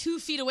from like 2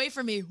 feet away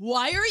from me,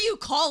 why are you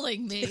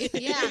calling me?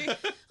 Yeah. I'm like,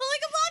 I'm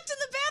locked in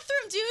the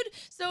bathroom, dude.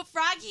 So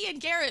Froggy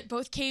and Garrett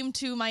both came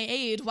to my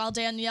aid while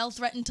Danielle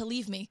threatened to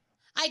leave me.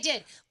 I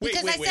did. Wait,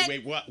 Because wait, I said,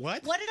 wait, what?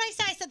 What did I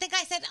say? I think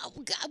I said,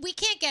 oh, we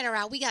can't get her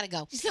out. We got to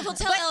go. Well,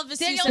 tell Elvis you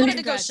Danielle said wanted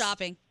to go congrats.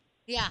 shopping.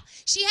 Yeah.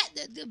 She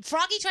had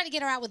Froggy tried to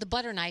get her out with a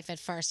butter knife at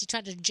first. He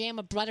tried to jam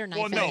a butter knife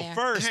Well, in no, there.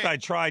 first I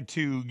tried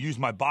to use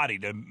my body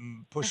to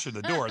push through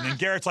the door. And then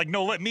Garrett's like,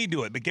 no, let me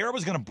do it. But Garrett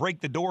was going to break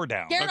the door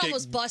down. Garrett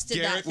almost busted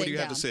Garrett, that thing what do you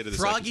down. have to say to this?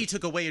 Froggy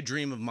took away a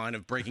dream of mine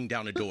of breaking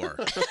down a door.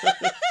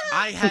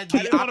 I had I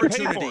didn't the wanna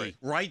pay for opportunity it.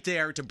 right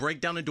there to break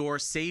down a door,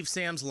 save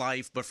Sam's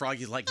life, but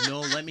Froggy's like,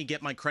 no, let me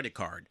get my credit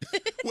card.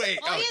 Wait,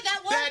 Oh, yeah, that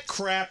worked. that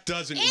crap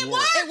doesn't It work.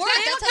 worked. It worked.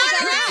 That's how he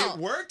got her out.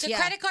 It worked? The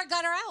credit card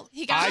got her out.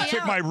 He got I me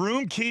took out. my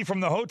room key from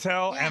the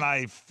hotel and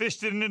I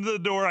fished it into the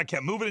door. I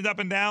kept moving it up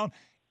and down,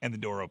 and the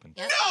door opened.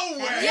 Yep. No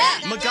way! Yeah.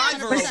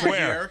 MacGyver over Swear.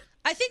 here.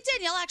 I think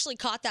Danielle actually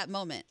caught that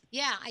moment.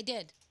 Yeah, I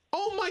did.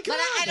 Oh my God! But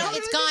I How don't.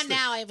 did It's I miss gone this?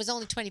 now. It was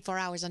only 24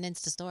 hours on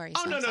Insta Stories.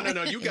 Oh so no I'm no no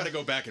sorry. no! You got to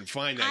go back and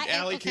find that.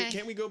 Allie, okay.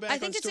 can't we go back? I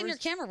think on it's in your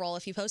stories? camera roll.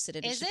 If you posted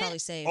it, it Is should it? probably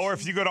save. Or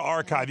if you go to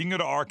archive, you can go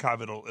to archive.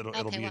 It'll Okay, be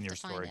we'll in have your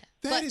to find story. it.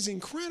 That is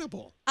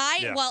incredible.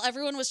 Yeah. While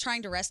everyone was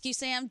trying to rescue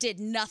Sam, did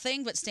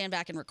nothing but stand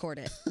back and record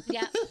it.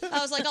 Yeah. I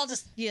was like, I'll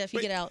just, if you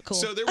Wait, get out, cool.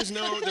 So there was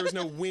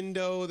no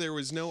window. There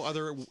was no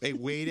other a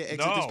way to exit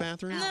this No.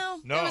 bathroom. No,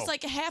 there was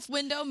like a half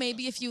window.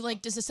 Maybe if you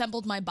like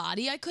disassembled my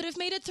body, I could have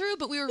made it through.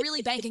 But we were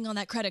really banking on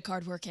that credit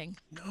card working.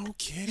 No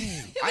kidding.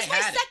 It was my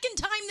second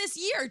time this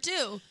year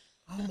too.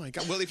 Oh my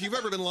God! Well, if you've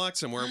ever been locked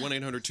somewhere,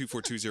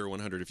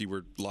 1-800-242-0100. If you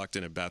were locked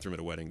in a bathroom at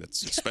a wedding,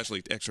 that's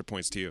especially extra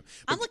points to you.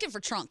 I'm looking for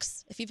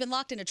trunks. If you've been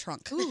locked in a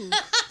trunk, and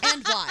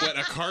why? What,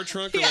 a car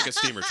trunk or like a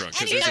steamer trunk?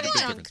 'Cause Any there's a kind of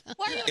big trunk. difference.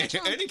 Why are you in a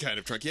trunk? Any kind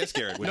of trunk. Yes,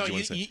 Garrett. What No, did you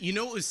want to say? you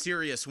know it was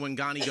serious when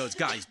Gandhi goes,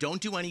 guys,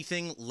 don't do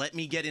anything. Let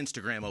me get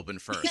Instagram open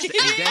first. And then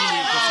we proceed.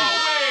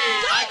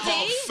 I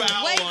call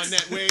foul on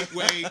that. Wait.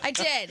 I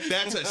did.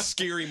 That's a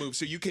scary move.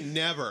 So you can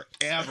never,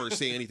 ever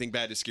say anything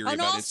bad to Scary Oh no,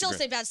 about I'll Instagram. still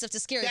say bad stuff to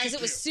Scary because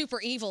it was super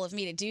evil of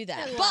me to do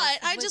that. It was.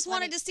 But I It was just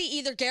wanted to see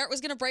either Garrett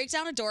was going to break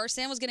down a door,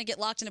 Sam was going to get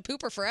locked in a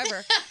pooper forever,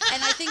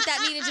 and I think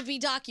that needed to be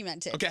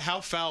documented. Okay,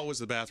 how foul was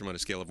the bathroom on a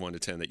scale of 1 to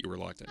 10 that you were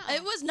locked in?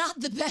 It was not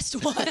the best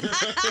one.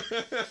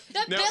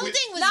 The building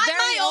was not very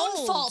my own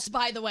old. fault,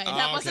 by the way.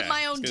 That Oh, wasn't okay.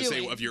 my I was own gonna say,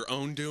 doing. of your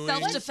own doing?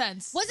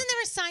 Self-defense. Wasn't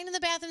there a sign in the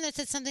bathroom that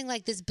said something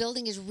like, this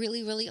building is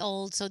really, really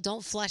old, so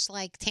don't flush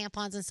like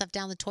tampons and stuff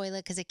down the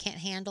toilet because it can't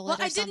handle Well, it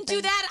or I didn't do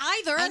something?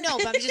 that either. I know,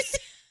 but I'm just...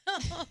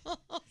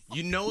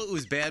 You know it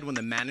was bad when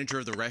the manager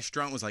of the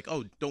restaurant was like,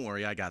 "Oh, don't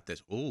worry, I got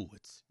this." Oh,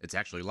 it's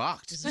actually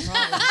locked.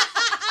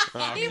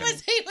 He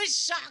was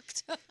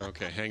shocked.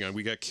 Okay, hang on.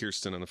 We got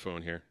Kirsten on the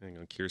phone here. Hang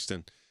on,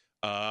 Kirsten.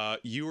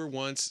 You were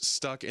once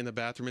stuck in the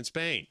bathroom in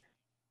Spain,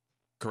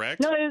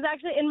 correct? No, it was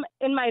actually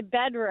in my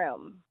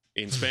bedroom.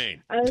 In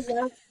Spain. I was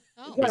Was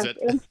yes, it-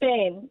 in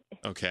Spain.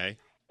 Okay.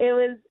 It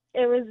was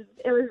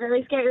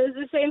very scary. It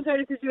was the same sort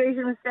of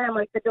situation with Sam.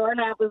 Like the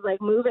doorknob was like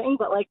moving,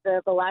 but like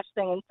the latch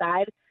thing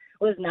inside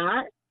was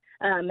not.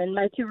 And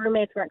my two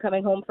roommates weren't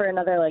coming home for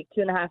another like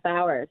 2.5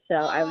 hours, so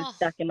I was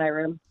stuck in my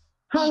room,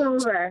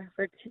 hungover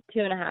for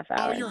 2.5 hours.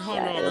 Oh, you're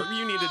Yeah, it hungover. was-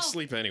 You needed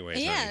sleep anyway.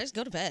 Yeah, just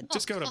go to bed.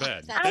 Just go to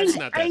bed. I, That's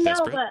not that I know,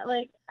 desperate. but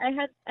like I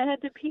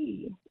had to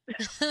pee.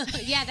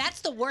 Yeah,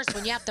 that's the worst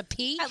when you have to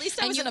pee. At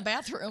least I was in a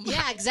bathroom.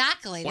 Yeah,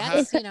 exactly.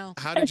 Well, That's,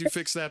 how did you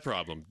fix that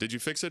problem? Did you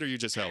fix it or you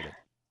just held it?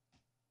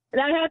 And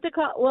I had to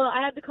call. Well,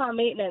 I had to call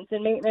maintenance,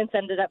 and maintenance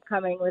ended up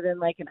coming within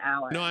like an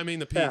hour. No, I mean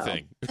the pee So.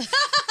 thing.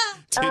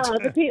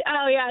 The pee.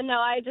 Oh yeah, no,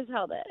 I just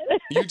held it.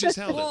 You just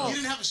held it. You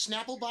didn't have a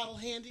Snapple bottle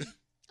handy?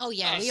 Oh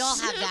yeah, we all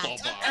have that.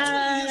 That's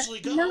where you usually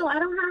go. No, I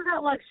don't have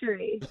that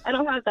luxury. I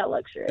don't have that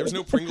luxury. There was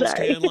no Pringles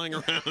Sorry. can lying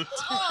around.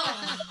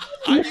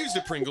 I've used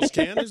a Pringles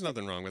can. There's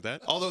nothing wrong with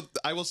that. Although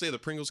I will say the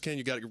Pringles can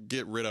you got to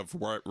get rid of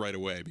right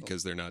away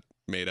because they're not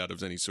made out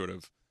of any sort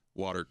of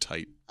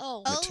watertight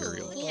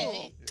material.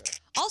 Okay.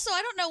 Also,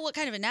 I don't know what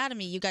kind of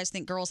anatomy you guys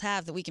think girls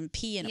have that we can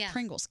pee in Yeah. a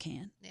Pringles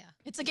can. Yeah.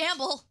 It's a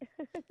gamble.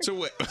 So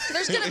what?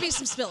 There's going to be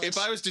some spillage. If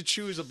I was to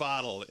choose a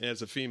bottle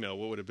as a female,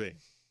 what would it be?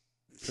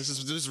 This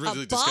is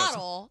really A disgusting.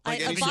 bottle? Like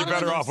A any You're sort of-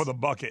 better off with a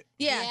bucket.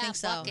 Yeah, I think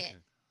so. bucket. Okay.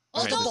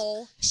 Although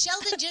bowl.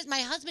 Sheldon my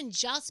husband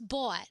just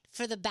bought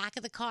for the back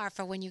of the car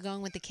for when you're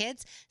going with the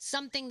kids,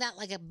 something that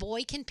like a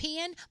boy can pee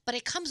in, but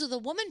it comes with a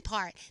woman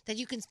part that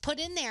you can put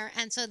in there,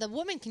 and so the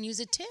woman can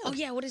use it too. Oh,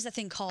 yeah. What is that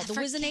thing called? The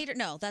Wizinator?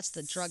 No, that's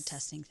the drug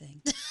testing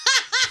thing.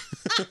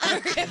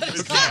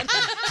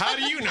 How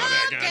do you know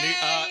that,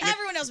 Gandhi?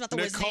 Everyone knows about the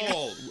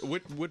Nicole,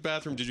 what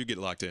bathroom did you get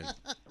locked in?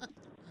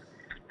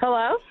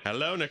 Hello.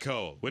 Hello,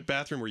 Nicole. What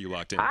bathroom were you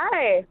locked in?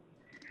 Hi.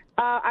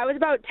 I was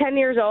about 10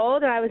 years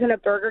old, and I was in a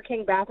Burger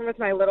King bathroom with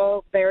my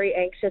little, very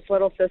anxious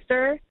little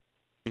sister.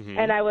 Mhm.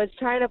 And I was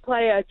trying to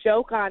play a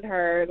joke on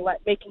her,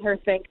 making her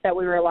think that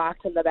we were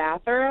locked in the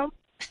bathroom.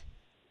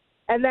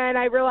 And then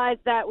I realized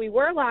that we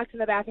were locked in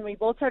the bathroom. We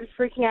both started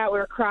freaking out. We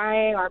were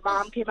crying. Our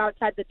mom came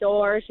outside the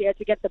door. She had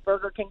to get the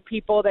Burger King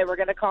people. They were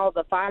going to call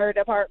the fire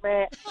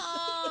department.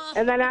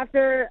 And then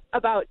after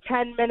about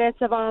 10 minutes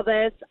of all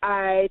this,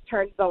 I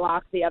turned the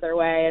lock the other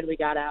way, and we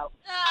got out.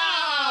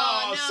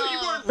 Oh, so you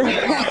weren't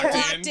really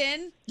locked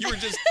in. You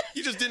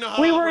just didn't know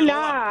how We to were operate a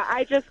not.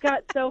 I just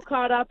got so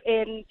caught up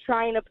in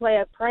trying to play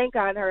a prank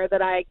on her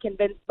that I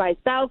convinced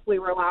myself we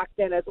were locked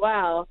in as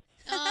well.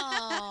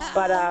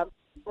 But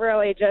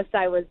really, just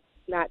I was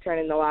not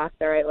turning the lock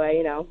the right way.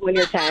 You know, when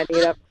you're 10,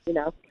 you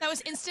know. That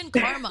was instant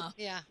karma.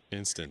 Yeah.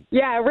 Instant.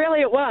 Yeah,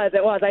 really, it was.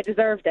 It was. I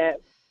deserved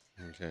it.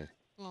 Okay.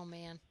 Oh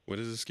man. What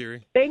is this,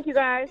 Scary? Thank you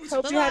guys.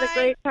 Hope you had a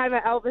great time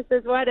at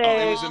Elvis's wedding.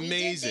 Oh, it was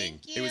amazing.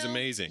 It was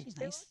amazing.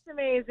 It was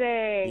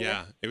amazing.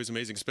 Yeah, it was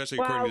amazing, especially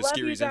Wow, according to love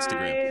you Scary's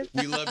Instagram. guys.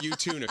 We love you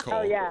too, Nicole.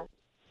 Oh, yeah.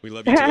 We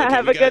love you too. Okay,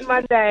 Have we a good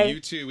Monday. You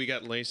too. We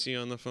got Lacey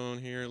on the phone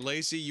here.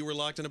 Lacey, you were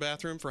locked in a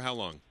bathroom for how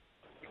long?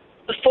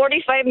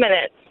 45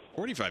 minutes.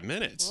 45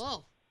 minutes.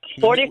 Whoa.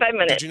 45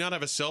 minutes. Did you not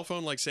have a cell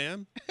phone like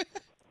Sam?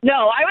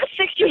 No, I was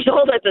 6 years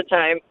old at the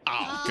time.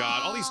 Oh,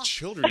 God. All these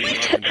children being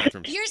locked in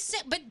bathrooms. You're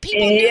sick, but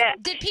people knew, Yeah.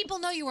 did people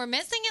know you were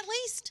missing at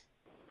least?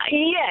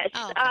 Yes.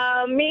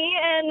 Oh, me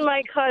and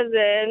my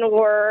cousin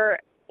were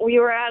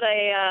at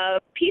a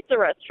pizza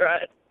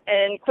restaurant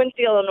in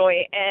Quincy,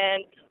 Illinois,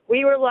 and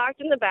we were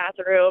locked in the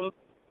bathroom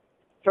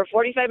for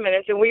 45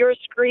 minutes, and we were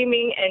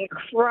screaming and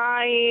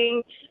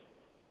crying.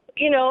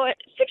 You know, at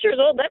 6 years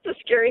old, that's a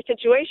scary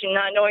situation,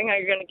 not knowing how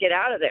you're going to get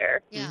out of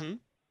there. Yeah. Mm-hmm.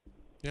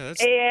 Yeah,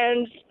 that's...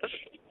 And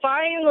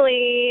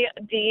finally,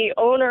 the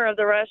owner of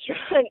the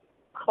restaurant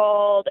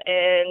called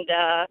and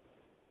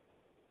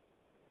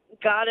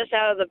got us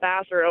out of the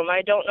bathroom.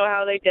 I don't know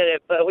how they did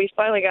it, but we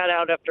finally got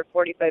out after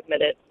 45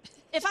 minutes.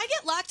 If I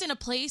get locked in a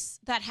place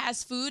that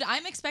has food,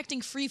 I'm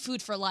expecting free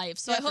food for life.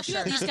 So I hope you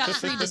at least got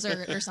free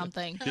dessert or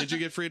something. Did you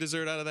get free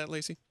dessert out of that,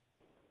 Lacey?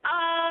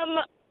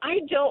 I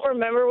don't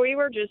remember. We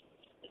were just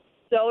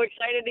so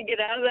excited to get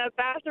out of that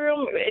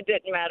bathroom. It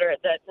didn't matter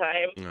at that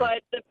time. No.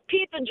 But the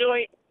pizza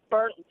joint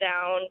burnt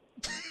down.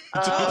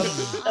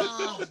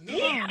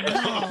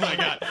 Oh my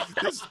God!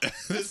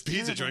 This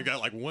pizza joint got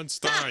like 1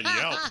 star on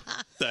Yelp.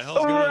 What the hell's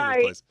going on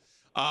with this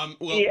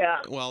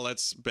place? Well,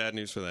 that's bad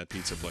news for that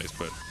pizza place,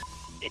 but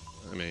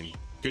I mean,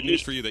 good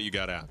news for you that you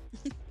got out.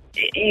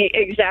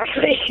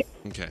 Exactly.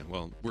 Okay,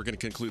 well, we're going to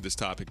conclude this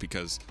topic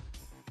because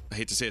I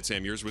hate to say it,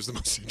 Sam, yours was the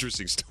most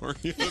interesting story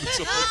of this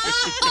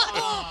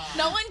whole thing.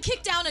 No one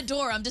kicked down a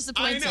door. I'm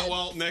disappointed. I know.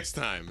 Well, next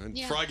time. And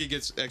Yeah. Froggy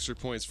gets extra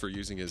points for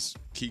using his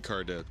key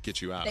card to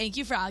get you out. Thank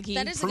you, Froggy.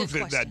 That is Proof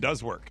that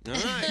does work. All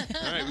right.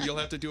 All right. Well, you'll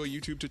have to do a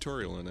YouTube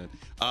tutorial on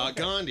that.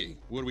 Gandhi,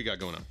 what do we got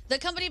going on? The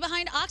company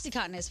behind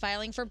OxyContin is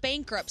filing for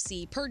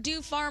bankruptcy. Purdue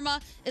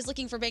Pharma is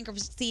looking for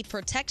bankruptcy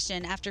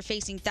protection after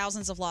facing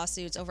thousands of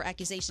lawsuits over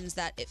accusations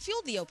that it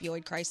fueled the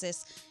opioid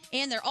crisis.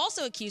 And they're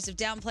also accused of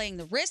downplaying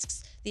the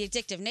risks, the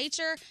addictive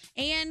nature,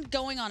 and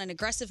going on an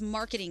aggressive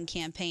marketing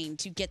campaign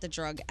to get the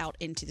drug out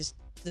into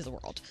the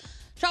world.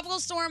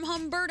 Tropical storm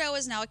Humberto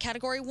is now a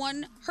Category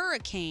 1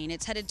 hurricane.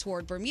 It's headed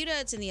toward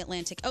Bermuda. It's in the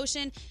Atlantic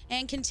Ocean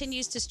and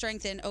continues to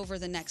strengthen over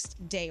the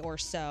next day or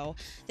so.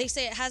 They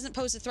say it hasn't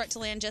posed a threat to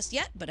land just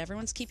yet, but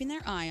everyone's keeping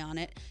their eye on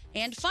it.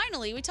 And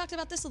finally, we talked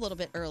about this a little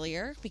bit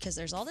earlier because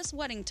there's all this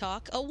wedding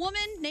talk. A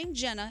woman named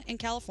Jenna in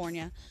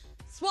California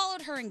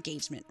swallowed her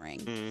engagement ring.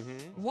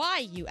 Mm-hmm. Why,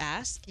 you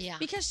ask? Yeah.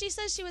 Because she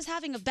says she was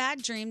having a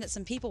bad dream that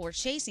some people were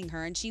chasing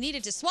her and she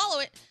needed to swallow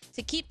it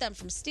to keep them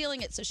from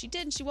stealing it. So she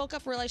did, and she woke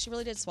up, realized she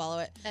really did swallow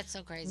it. That's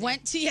so crazy.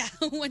 Went to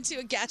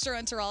a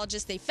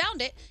gastroenterologist. They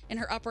found it in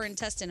her upper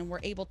intestine and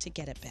were able to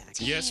get it back.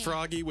 Yes,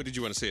 Froggy, what did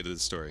you want to say to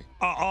this story?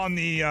 On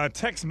the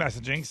text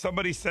messaging,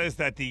 somebody says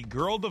that the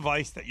girl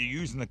device that you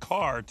use in the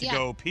car to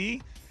go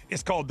pee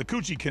is called the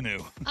coochie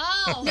canoe.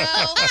 Oh,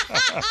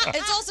 no.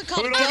 It's also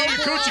called Put on the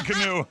GoPro coochie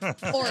canoe.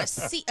 or a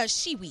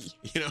shiwi.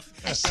 You know,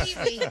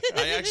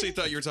 I actually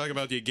thought you were talking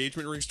about the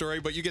engagement ring story,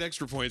 but you get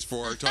extra points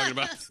for talking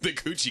about the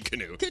coochie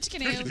canoe. Coochie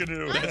canoe. Coochie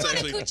canoe. That's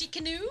actually, coochie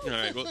canoe. all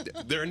right, well,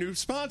 they're a new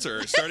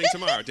sponsor starting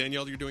tomorrow.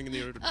 Danielle, you're doing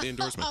the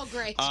endorsement. Oh,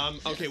 great.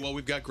 Okay, well,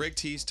 we've got Greg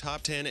T's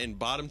top 10 and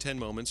bottom 10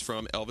 moments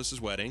from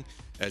Elvis's wedding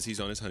as he's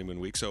on his honeymoon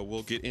week, so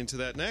we'll get into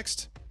that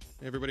next.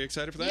 Everybody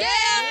excited for that?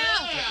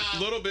 Yeah!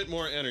 A little bit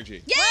more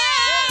energy.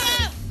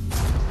 Yeah!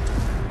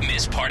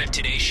 Miss part of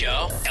today's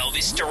show?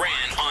 Elvis Duran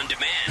on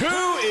demand.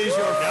 Who is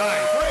your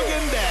guy?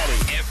 Friggin'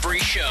 daddy. Every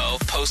show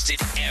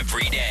posted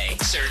every day.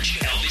 Search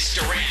Elvis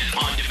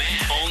Duran on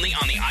demand. Only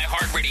on the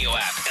iHeartRadio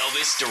app.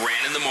 Elvis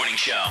Duran in the Morning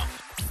Show.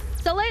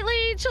 So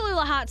lately,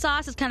 Cholula hot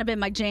sauce has kind of been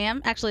my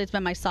jam. Actually, it's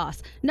been my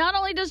sauce. Not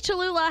only does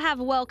Cholula have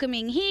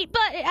welcoming heat,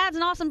 but it adds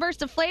an awesome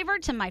burst of flavor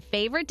to my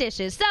favorite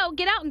dishes. So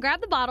get out and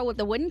grab the bottle with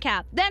the wooden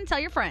cap. Then tell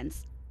your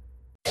friends.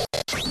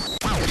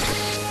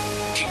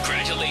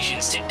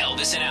 Congratulations to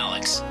Elvis and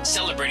Alex,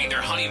 celebrating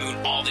their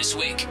honeymoon all this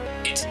week.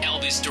 It's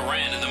Elvis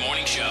Duran in the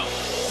Morning Show.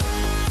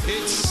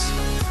 It's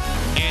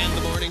and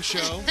the morning show.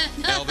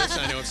 Elvis,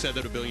 I know I've said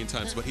that a billion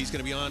times, but he's going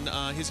to be on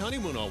his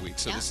honeymoon all week.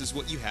 So this is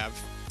what you have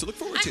to look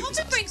forward I to. hope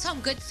it brings home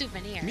good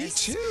souvenirs. Me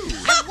too.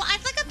 I'd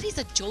like a piece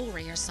of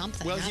jewelry or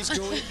something. Well, he's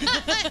going.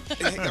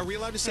 Are we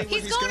allowed to say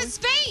where He's going to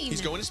Spain.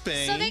 He's going to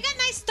Spain. So they got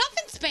nice stuff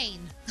in Spain.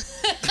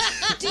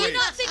 Do you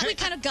not think we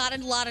kind of got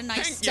a lot of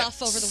nice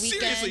stuff over the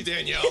weekend? Seriously,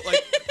 Danielle,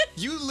 like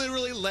you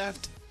literally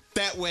left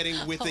that wedding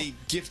with a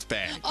gift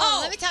bag. Oh,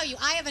 let me tell you,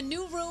 I have a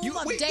new room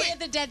of Day of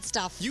the Dead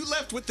stuff. You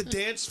left with the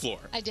dance floor.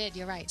 I did,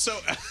 you're right. So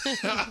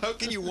how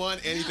can you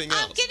want anything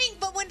else? I'm kidding,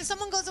 but when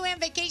someone goes away on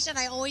vacation,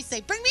 I always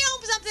say, bring me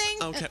home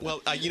something. Okay,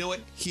 well, you know what?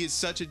 He is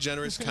such a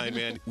generous, kind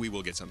man. We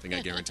will get something,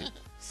 I guarantee.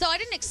 So I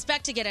didn't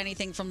expect to get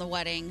anything from the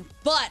wedding,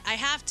 but I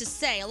have to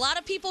say, a lot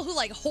of people who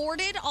like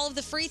hoarded all of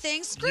the free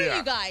things, screw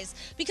you guys,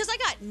 because I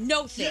got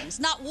no things,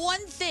 not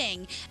one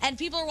thing, and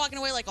people are walking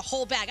away like a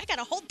whole bag. I got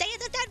a whole Day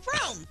of the Dead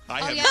room.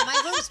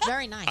 My room's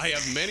very nice. I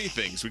have many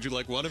things. Would you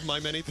like one of my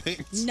many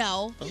things?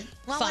 No. Want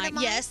one Fine, of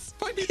mine? yes.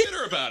 Fine, be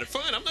bitter about it.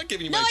 Fine, I'm not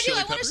giving you my chili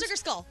I want a peppers. sugar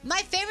skull. My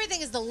favorite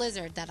thing is the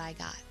lizard that I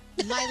got.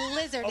 My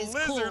lizard is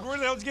cool. Where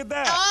the hell did you get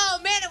that? Oh,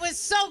 man, it was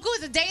so cool.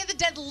 It's a Day of the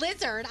Dead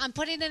lizard. I'm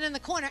putting it in the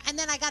corner. And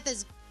then I got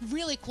this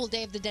really cool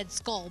Day of the Dead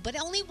skull, but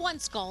only one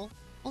skull.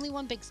 Only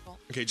one big skull.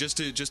 Okay, just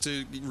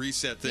to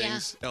reset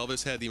things,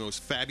 Elvis had the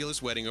most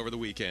fabulous wedding over the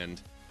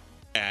weekend,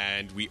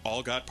 and we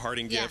all got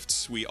parting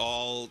gifts. We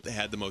all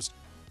had the most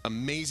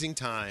amazing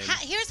time.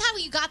 Here's how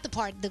you got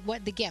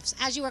the gifts.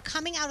 As you were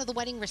coming out of the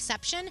wedding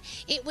reception,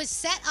 it was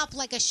set up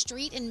like a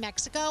street in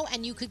Mexico,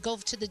 and you could go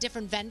to the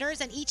different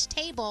vendors, and each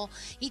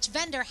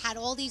vendor had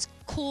all these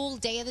cool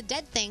Day of the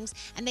Dead things,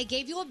 and they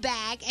gave you a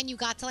bag, and you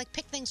got to like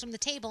pick things from the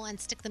table and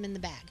stick them in the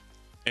bag.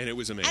 And it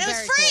was amazing. And it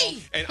was free!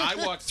 Cool. And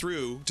I walked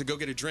through to go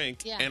get a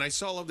drink, Yeah. and I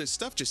saw all of this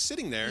stuff just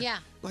sitting there. Yeah.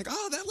 Like,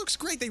 oh, that looks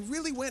great. They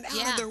really went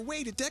out of their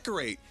way to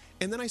decorate.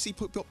 And then I see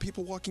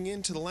people walking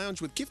into the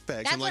lounge with gift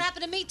bags. That's I'm what like,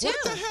 happened to me, too.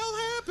 What the hell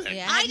happened?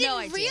 Yeah, I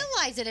didn't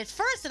realize it at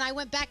first, and I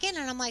went back in,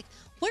 and I'm like,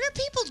 what are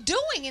people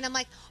doing? And I'm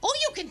like, oh,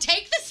 you can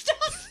take this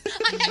stuff?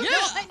 I had no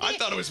idea. I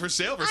thought it was for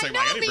sale for a second.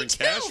 I didn't bring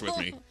cash with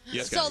me.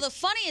 Yes, So Gabby. the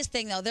funniest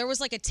thing, though, there was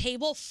like a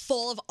table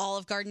full of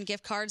Olive Garden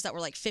gift cards that were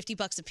like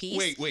 $50 a piece.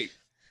 Wait.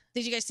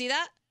 Did you guys see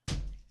that?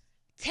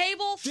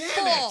 Table Damn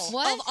full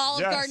it. of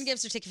Olive Yes. Garden gift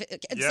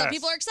certificates. And Yes. some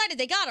people are excited.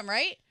 They got them,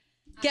 right?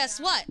 Guess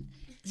what?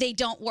 They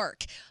don't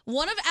work.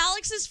 One of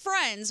Alex's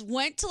friends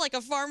went to like a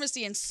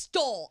pharmacy and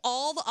stole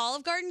all the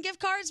Olive Garden gift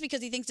cards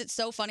because he thinks it's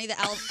so funny that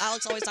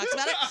Alex always talks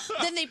about it.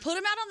 Then they put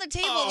them out on the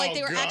table like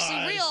they were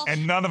actually real.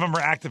 And none of them were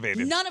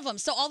activated. None of them.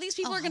 So all these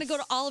people are going to go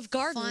to Olive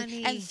Garden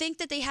and think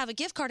that they have a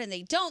gift card and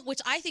they don't, which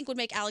I think would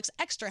make Alex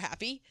extra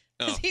happy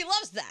because he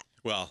loves that.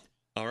 Well,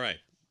 all right.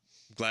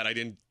 Glad I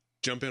didn't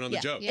jump in on the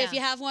joke. If you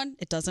have one,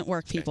 it doesn't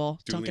work, people.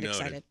 Don't Duly get noted.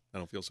 excited. I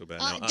don't feel so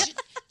bad Uh, now.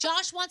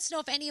 Josh wants to know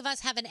if any of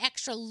us have an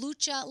extra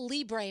Lucha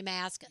Libre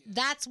mask.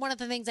 That's one of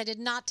the things I did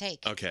not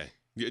take. Okay.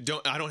 I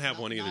don't have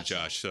one either,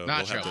 Josh. So Nacho.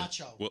 we'll have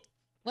to. Nacho. Well,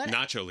 What?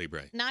 Nacho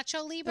Libre.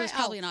 Nacho Libre? There's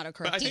probably an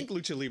autocorrect. But I think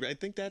Lucha Libre. I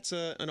think that's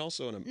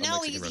also a No,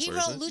 Mexican he wrestler.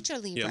 wrote isn't it? Lucha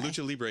Libre. Yeah,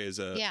 Lucha Libre is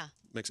a Yeah.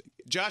 Mexican.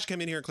 Josh,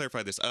 come in here and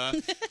clarify this.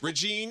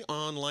 Regine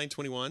on line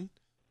 21.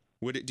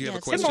 Do you have a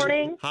Yes. question? Good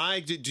morning.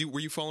 Hi. Were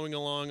you following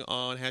along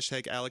on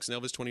hashtag Alex and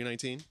Elvis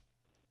 2019?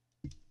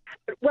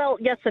 Well,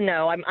 yes and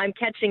no. I'm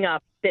catching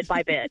up bit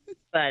by bit,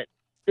 but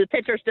the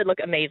pictures did look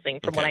amazing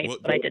from what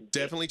I did.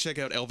 Definitely check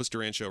out Elvis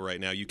Duran Show right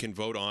now. You can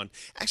vote on.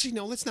 Actually,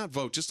 no, let's not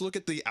vote. Just look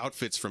at the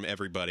outfits from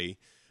everybody.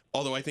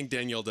 Although I think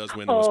Danielle does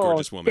win the most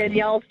gorgeous woman.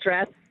 Danielle's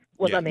dress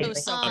was amazing. It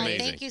was so amazing.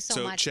 Thank you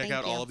so much. check Thank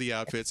out you. all of the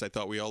outfits. I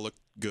thought we all looked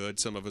good.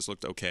 Some of us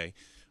looked okay.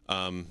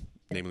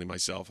 Namely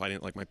myself. I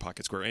didn't like my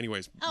pocket square.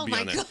 Anyways, Oh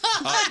beyond my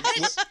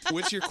that.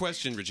 What's your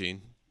question,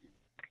 Regine?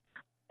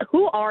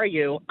 Who are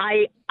you?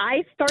 I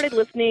started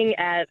listening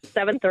at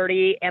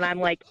 7:30, and I'm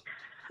like,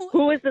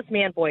 who is this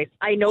man voice?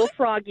 I know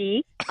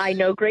Froggy. I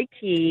know Greg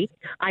T.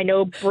 I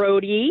know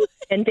Brody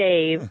and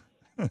Dave.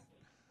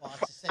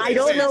 I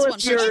don't know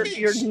if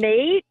you're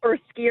Nate or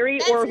Scary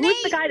or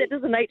who's the guy that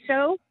does the night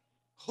show.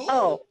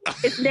 Oh,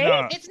 it's Nate.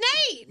 No. It's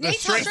Nate. The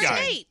Nate's straight straight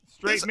guy. Nate.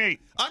 Straight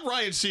Nate. I'm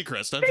Ryan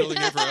Seacrest. I'm filling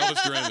in for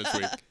Elvis Duran this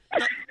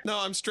week. No,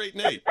 I'm straight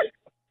Nate.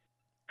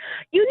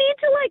 You need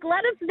to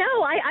let us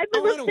know. I've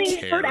been I don't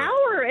listening for an care.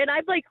 hour, and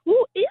I'm like,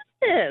 who is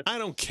this? I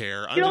don't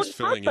care. I'm You don't just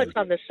talk filling much in.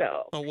 on the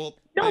show. Oh well.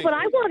 No, hey, but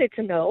I wanted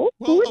to know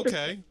Well, who is this?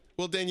 okay.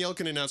 Well, Danielle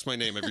can announce my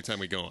name every time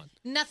we go on.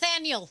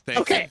 Nathaniel.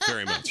 Thank you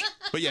very much.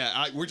 But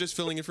yeah, we're just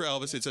filling in for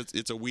Elvis.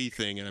 It's a we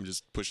thing, and I'm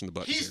just pushing the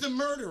buttons. He's here. the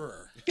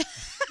murderer.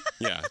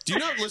 Yeah. Do you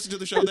not listen to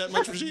the show that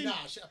much, Regine? No,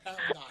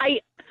 apparently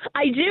not.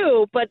 I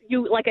do, but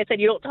like I said,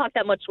 you don't talk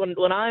that much when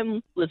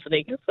I'm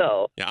listening.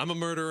 So Yeah, I'm a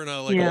murderer, and I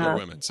like Yeah. older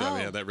women. So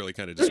yeah, that really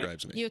kind of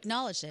describes me. You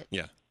acknowledged it.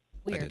 Yeah.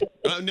 Weird.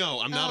 No,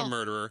 I'm not a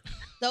murderer.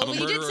 No, I'm a but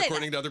you did murderer say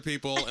according to other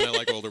people, and I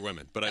like older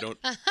women, but I don't.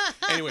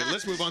 Anyway,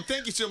 let's move on.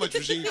 Thank you so much,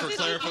 Regine, for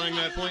clarifying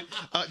that point.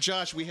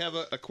 Josh, we have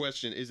a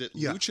question. Is it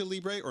Lucha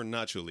Libre or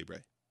Nacho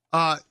Libre?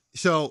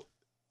 So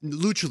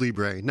Lucha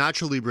Libre,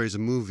 Nacho Libre is a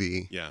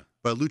movie. Yeah.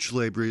 But Lucha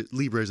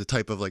Libre is a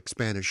type of like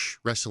Spanish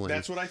wrestling.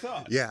 That's what I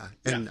thought. Yeah.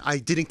 And I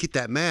didn't get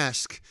that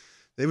mask.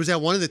 It was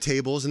at one of the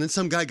tables, and then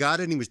some guy got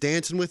it, and he was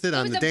dancing with it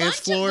on the dance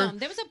floor.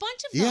 There was a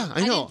bunch of Yeah, them.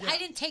 I know. I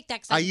didn't take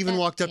that. I even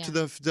walked up to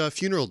the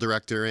funeral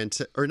director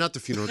or not the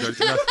funeral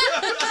director.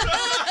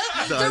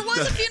 There was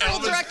a funeral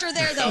director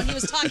there, though, and he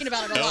was talking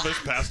about it a lot.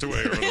 Elvis passed away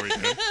over the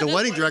weekend. The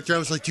wedding director. I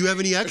was like, "Do you have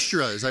any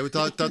extras?" I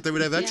thought they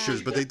would have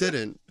extras, but they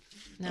didn't.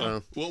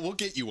 No. Well, we'll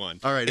get you one.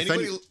 All right, if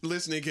Anybody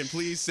listening can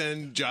please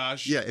send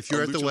Josh. Yeah, if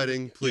you're a at the Lucha-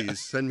 wedding, please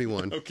send me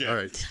one. Okay. All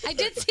right. I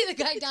did see the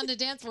guy down the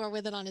dance floor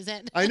with it on his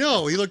head. I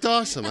know he looked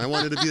awesome. I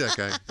wanted to be that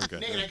guy. Okay.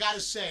 Nate, I gotta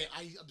say,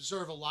 I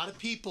observe a lot of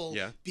people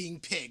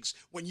being pigs.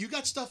 When you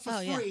got stuff for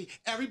free,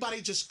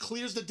 everybody just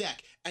clears the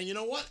deck. And you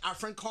know what? Our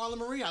friend Carla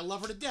Marie, I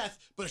love her to death,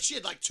 but she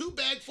had like 2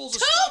 bagfuls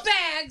of stuff. 2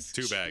 bags.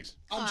 2 bags.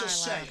 I'm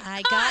just saying.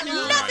 I got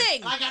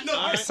nothing. I got I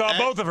nothing. saw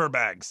both of her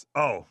bags.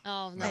 Oh.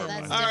 Oh, no,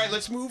 that's All right,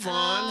 let's move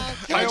on.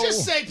 Can I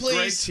just say, please?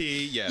 Greg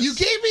T, yes. You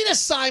gave me an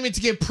assignment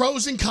to give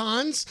pros and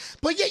cons,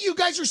 but yet you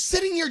guys are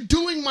sitting here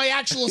doing my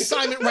actual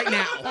assignment right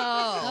now.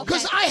 Oh.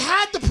 Because I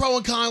had the pro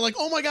and con, like,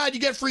 oh my God,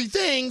 you get free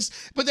things,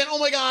 but then, oh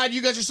my God,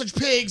 you guys are such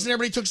pigs and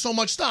everybody took so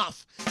much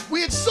stuff.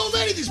 We had so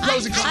many of these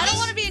pros and cons. I don't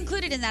want to be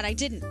included in that. I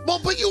didn't. Well,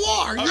 but you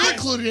are. You're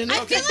included in it.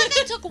 I feel like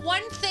I took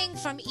one thing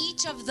from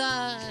each of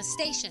the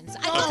stations.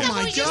 I think Oh that's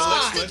my what you're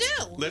God. supposed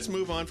to do. Let's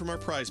move on from our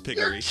prize You're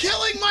piggery.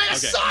 killing my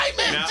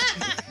assignment. Now,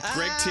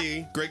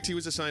 Greg T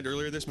was assigned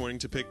earlier this morning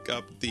to pick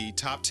up the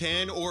top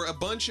 10 or a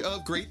bunch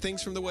of great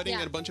things from the wedding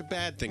and a bunch of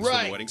bad things from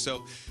Right. the wedding.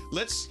 So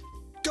let's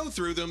go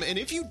through them. And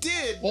if you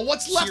did... Well,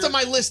 what's left on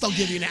my list, I'll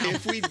give you now.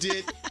 If we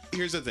did...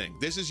 Here's the thing.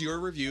 This is your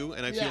review,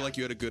 and I feel Yeah. like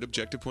you had a good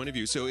objective point of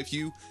view. So if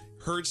you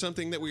heard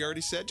something that we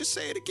already said, just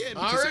say it again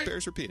All because right. it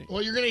bears repeating.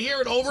 Well, you're going to hear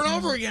it over and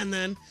over again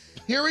then.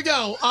 Here we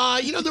go.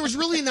 There was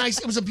really nice.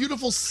 It was a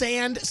beautiful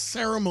sand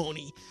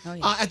ceremony. Oh,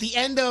 yeah. At the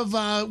end of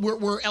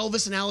where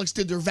Elvis and Alex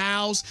did their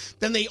vows,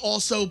 then they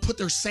also put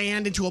their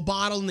sand into a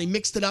bottle and they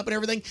mixed it up and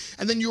everything.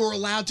 And then you were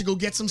allowed to go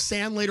get some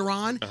sand later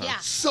on. Yeah.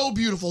 So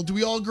beautiful. Do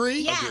we all agree?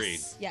 Yes. Agreed.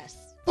 Yes.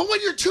 But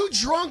when you're too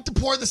drunk to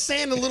pour the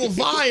sand in a little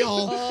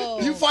vial,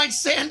 Oh. you find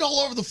sand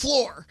all over the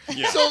floor.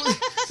 Yeah. So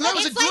that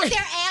was It's a great. like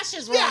their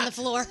ashes were on the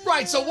floor.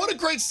 Right. So what a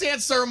great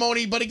sand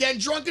ceremony. But again,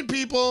 drunken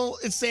people,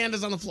 it's sand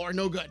is on the floor.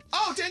 No good.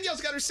 Oh, Danielle's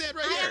got her sand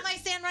right I here. have my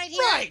sand right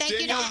here. Right. Thank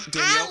Danielle- you.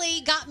 Danielle-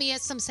 Allie got me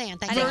some sand.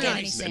 Thank I you. didn't Very get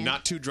any nice. sand. And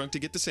not too drunk to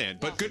get the sand,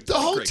 but good. The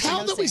great hotel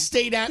sand. that we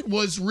stayed at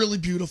was really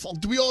beautiful.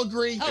 Do we all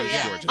agree? Oh,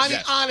 yeah. Gorgeous. I mean,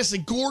 Yes. honestly,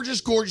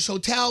 gorgeous, gorgeous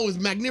hotel with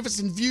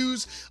magnificent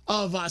views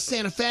of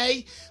Santa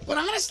Fe. But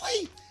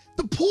honestly,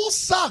 the pool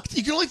sucked.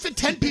 You can only fit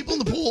 10 people in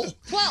the pool.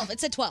 12. It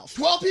said 12.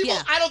 12 people?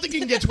 Yeah. I don't think you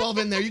can get 12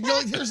 in there. You can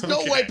only, there's no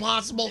Okay. way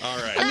possible. All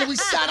right. I mean, we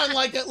sat on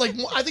like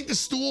I think the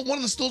stool, one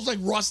of the stools like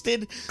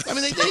rusted. I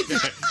mean,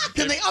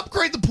 can they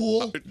upgrade the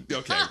pool?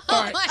 Okay.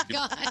 All right. Oh my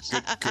gosh.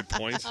 Good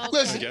point. I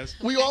Listen, guess.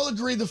 we all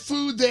agree the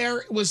food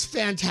there was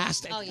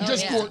fantastic. Oh, yeah.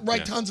 Just Oh, yeah. right,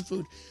 Yeah. tons of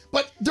food.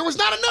 But there was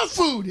not enough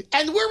food.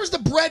 And where was the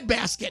bread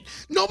basket?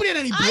 Nobody had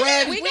any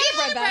bread. We got a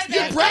bread basket.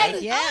 You had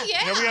bread? Yeah. Oh,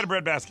 yeah. Yeah, we had a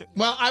bread basket.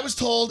 Well, I was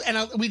told,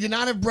 and we did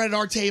not have bread at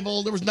our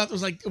table. There was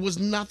nothing. It was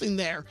nothing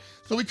there,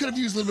 so we could have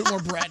used a little bit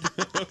more bread.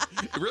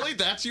 Really,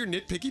 that's your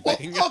nitpicky Well,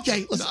 thing?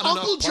 okay, listen, Not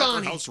Uncle enough Parker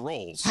Johnny. House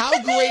rolls. How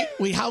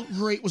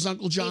great was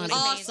Uncle Johnny?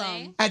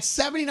 Awesome. At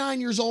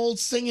 79 years old,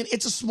 singing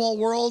 "It's a Small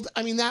World."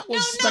 I mean, that was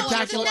No,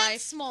 spectacular. it's not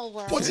small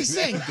world. What's he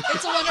sing?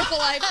 It's a wonderful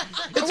life.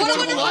 It's a what a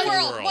wonderful wonderful life.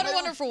 world. What a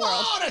wonderful world.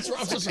 Oh, that's right.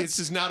 I'm so sorry. This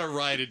is not a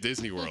ride at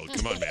Disney World.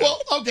 Come on, man.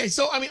 Well, okay,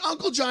 so I mean,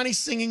 Uncle Johnny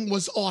singing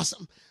was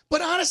awesome.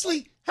 But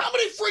honestly, how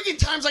many freaking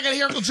times I gotta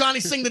hear Uncle Johnny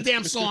sing the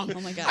damn song?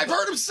 Oh my God. I've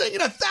heard him sing it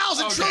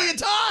 1,000 Okay. trillion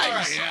times. All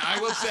right, yeah, I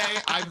will say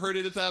I've heard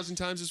it 1,000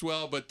 times as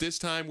well, but this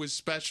time was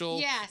special.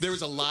 Yes. There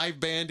was a live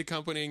band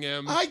accompanying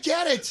him. I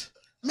get it.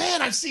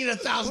 Man, I've seen it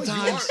 1,000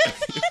 times.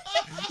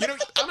 You know,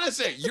 I'm gonna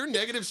say your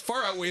negatives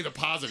far outweigh the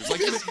positives. Like,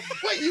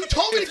 Wait, you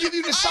told me to give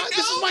you this. I This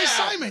is know my that,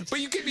 assignment. But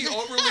you can be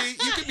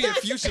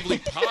effusively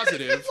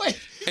positive Wait,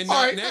 and all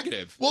not right.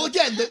 negative. Well,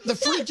 again, the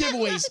free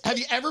giveaways. Have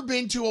you ever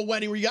been to a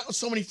wedding where you got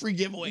so many free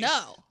giveaways?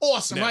 No.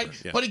 Awesome, Never,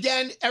 right? yeah. But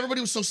again, everybody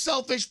was so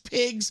selfish.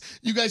 Pigs.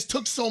 You guys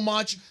took so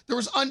much. It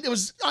was What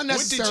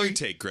unnecessary. did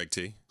you take, Greg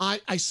T?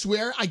 I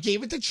swear I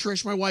gave it to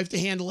Trish, my wife, to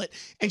handle it.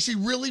 And she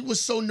really was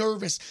so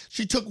nervous.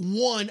 She took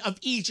one of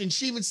each, and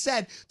she even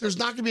said there's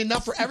not going to be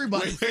enough for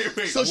everybody.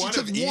 Wait. So she One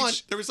took of each? one.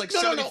 There was like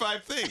No,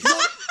 75 things.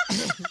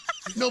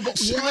 No, but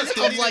She one must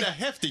have of needed like a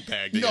hefty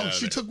bag to get no, out of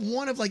she there. took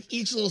one of like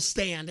each little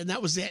stand, and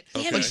that was it.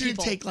 Okay. But she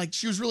didn't take like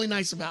she was really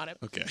nice about it.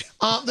 Okay.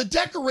 The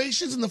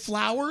decorations and the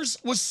flowers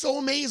was so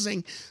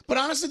amazing, but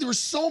honestly, there was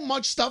so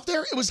much stuff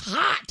there. It was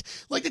hot.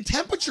 Like the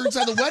temperature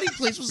inside the wedding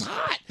place was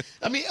hot.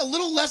 I mean, a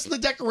little less in the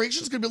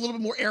decorations, could be a little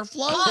bit more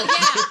airflow. Oh,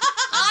 yeah.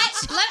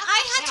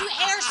 I had to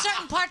air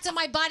certain parts of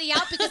my body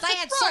out because I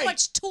had so Right.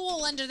 much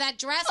tulle under that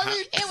dress.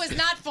 It was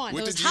not fun.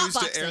 What it was did you use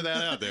hotboxing. to air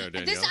that out there,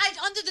 Danielle?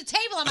 Under the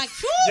table, I'm like,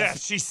 whew. Yeah,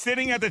 she's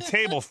sitting at the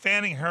table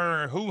fanning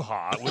her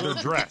hoo-ha with her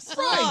dress.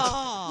 Right.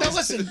 Oh. Now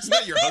listen, Isn't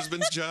that your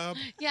husband's job?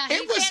 Yeah,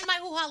 It he was- fanned my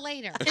hoo-ha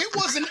later. it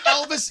was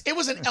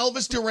an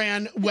Elvis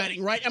Duran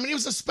wedding, right? I mean, it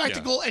was a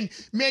spectacle, and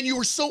man, you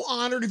were so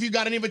honored if you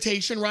got an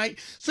invitation, right?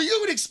 So you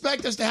would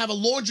expect us to have a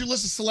laundry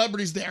list of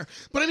celebrities there,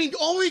 but I mean,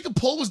 all we could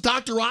pull was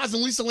Dr. Oz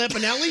and Lisa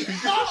Lampanelli.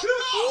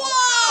 Whoa!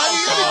 Are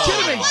you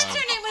kidding me? What's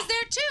her name was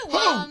there too?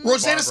 Who?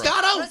 Rosanna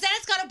Scotto? Rosanna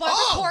Scotto, Barbara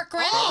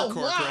Corcoran. Oh,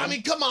 Barbara wow. Corcoran. I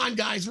mean, come on,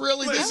 guys.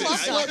 Really? Listen,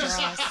 this is I- Dr.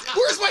 Oz.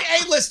 Where's my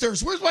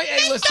A-listers? Where's my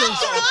A-listers?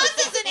 Dr.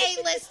 Oz is an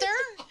A-lister.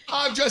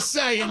 I'm just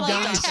saying, Oh,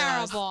 guys.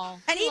 terrible.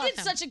 And he Love did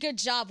him. such a good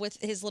job with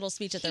his little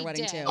speech at their He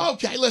wedding, did. too.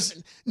 Okay,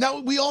 listen. Now,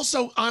 we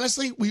also,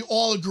 honestly, we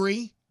all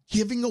agree,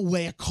 giving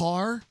away a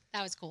car.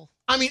 That was cool.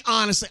 I mean,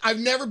 honestly, I've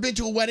never been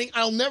to a wedding.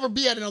 I'll never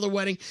be at another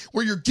wedding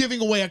where you're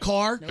giving away a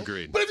car.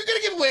 Agreed. But if you're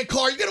going to give away a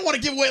car, you're going to want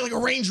to give away like a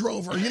Range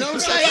Rover. You know what I'm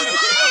saying?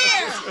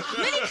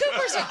 Mini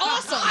Coopers are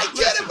awesome. I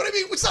get it, but I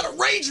mean, it's not a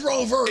Range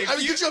Rover. If I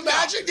mean, you- could you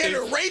imagine no, getting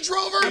a if- Range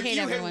Rover? I If hate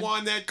you everyone. had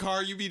won that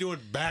car, you'd be doing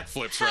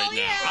backflips right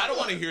now. I don't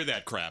want to hear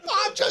that crap.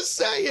 I'm just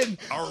saying.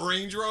 A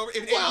Range Rover?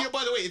 And, Well- you know,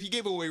 by the way, if you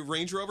gave away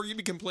Range Rover, you'd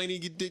be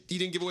complaining you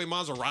didn't give away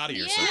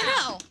Maserati or something.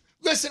 No.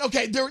 Listen,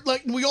 okay,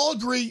 like we all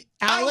agree.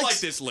 Alex, I don't like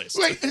this list.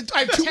 Wait, I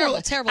have two Terrible,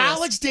 more. terrible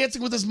Alex dancing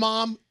with his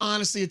mom,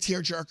 honestly, a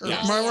tearjerker.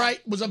 Yes. Am I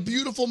right? Was a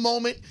beautiful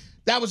moment.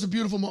 That was a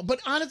beautiful moment. But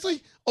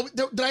honestly,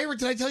 did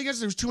I tell you guys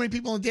there was too many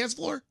people on the dance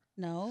floor?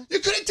 No. You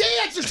couldn't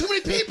dance. There's too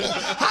many people.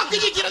 How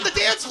could you get on the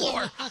dance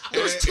floor?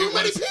 There was too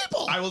many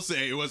people. I will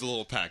say it was a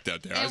little packed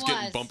out there. I was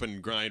getting bump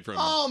and grind from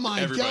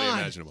everybody God.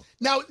 imaginable.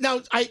 We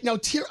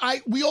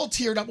all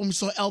teared up when we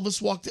saw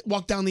Elvis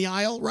walk down the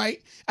aisle,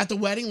 right? At the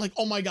wedding, like,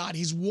 oh my God,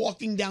 he's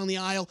walking down the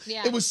aisle.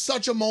 Yeah. It was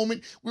such a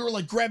moment. We were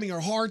like grabbing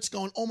our hearts,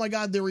 going, oh my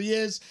God, there he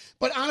is.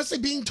 But honestly,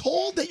 being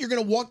told that you're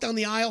going to walk down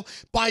the aisle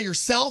by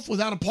yourself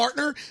without a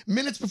partner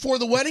minutes before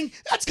the wedding,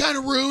 that's kind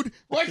of rude.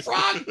 Right,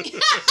 Frog?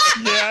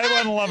 Yeah, I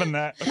wasn't loving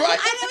that. Right? And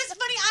it was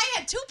funny. I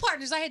had two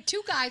partners. I had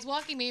two guys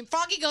walking me, and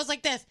Froggy goes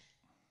like this.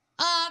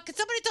 Could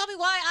somebody tell me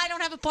why I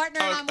don't have a partner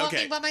and I'm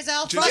walking by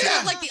myself?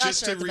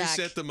 Just to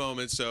reset the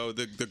moment, so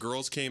the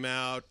girls came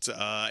out,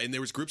 and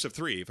there was groups of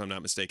 3, if I'm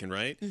not mistaken,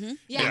 right? Mm-hmm.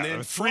 Yeah, And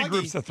then 3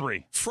 groups of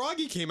 3.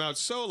 Froggy came out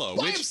solo.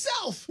 By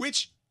himself.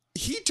 Which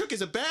he took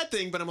as a bad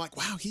thing, but I'm like,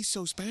 wow, he's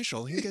so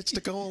special. He gets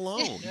to go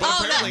alone. But Oh,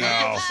 apparently,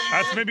 No,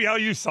 that's maybe how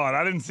you saw it.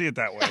 I didn't see it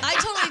that way. I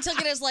totally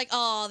took it as like,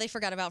 oh, they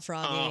forgot about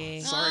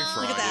Froggy. sorry,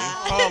 Froggy. Look at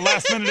that. Oh,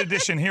 last minute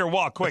edition. Here,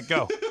 walk, quick,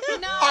 go.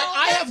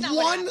 I have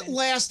one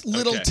last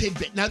little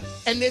tidbit. Now,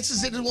 and this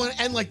is it. I want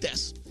to end like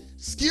this.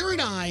 Skier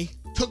and I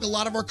took a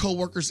lot of our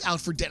coworkers out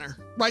for dinner.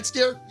 Right,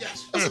 Skier?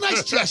 Yes. It was a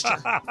nice gesture.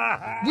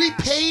 We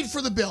paid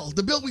for the bill.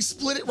 The bill, we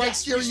split it, right,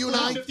 Yes, Skier, we you and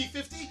I? split it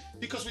 50-50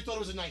 because we thought it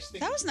was a nice thing.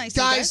 That was nice.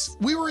 Guys,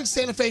 we were in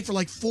Santa Fe for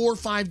like 4 or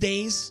 5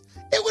 days.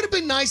 It would have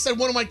been nice that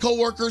one of my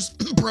coworkers,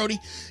 Brody,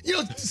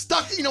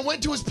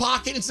 went to his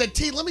pocket and said,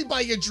 T, let me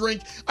buy you a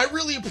drink. I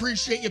really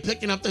appreciate you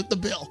picking up the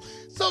bill.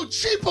 So,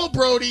 cheapo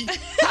Brody,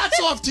 hats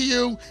off to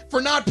you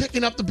for not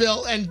picking up the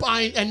bill and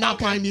not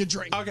buying me a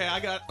drink. Okay, I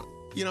got.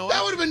 You know,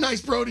 that would have been nice,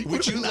 Brody.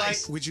 Would you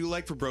nice. Would you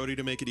like for Brody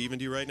to make it even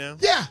to you right now?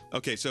 Yeah.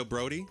 Okay, so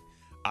Brody,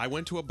 I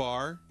went to a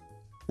bar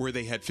where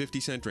they had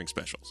 50-cent drink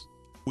specials.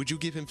 Would you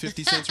give him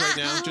 50 cents right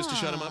now just to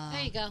shut him up?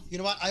 There you go. You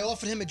know what? I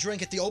offered him a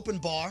drink at the open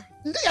bar.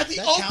 At the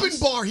That open counts.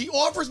 bar. He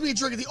offers me a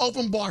drink at the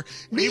open bar.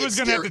 He was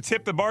going to have to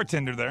tip the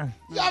bartender there.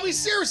 I mean,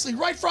 seriously,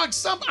 right, Frog?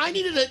 I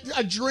needed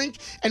a drink,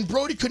 and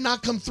Brody could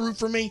not come through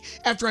for me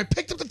after I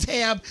picked up the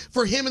tab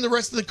for him and the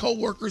rest of the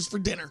coworkers for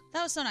dinner.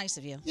 That was so nice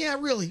of you. Yeah,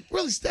 really,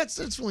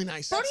 that's really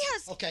nice. Brody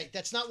has. Okay,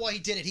 that's not why he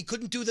did it. He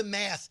couldn't do the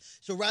math.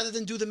 So rather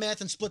than do the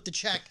math and split the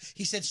check,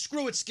 he said,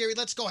 screw it, Scary,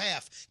 let's go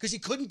half. Because he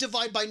couldn't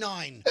divide by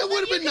 9. It would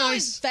have been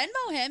nice.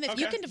 Venmo him if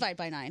you Okay. can divide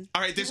by 9.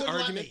 All right, this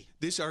wouldn't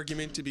let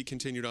argument to be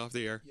continued off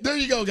the air. There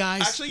you go,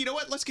 guys. Actually, you know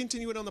what? Let's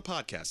continue it on the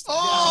podcast.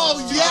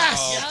 Oh,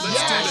 yes. Let's do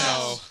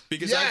that.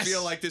 Because I Yes.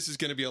 feel like this is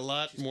going to be a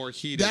lot more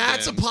heated.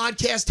 That's a than- podcast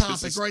this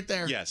topic is- right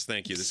there. Yes,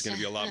 thank you. This is going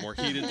to be a lot more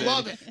heated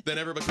Love than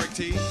ever. But Craig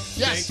T,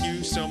 Yes. thank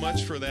you so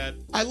much for that.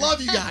 I love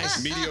you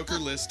guys. Mediocre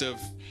list of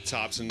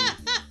tops and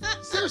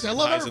Seriously, I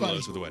love highs everybody. and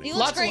lows of the wedding. You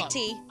look Lots of great, love.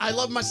 T. I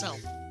love myself.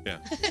 Yeah.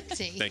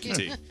 T. Thank you,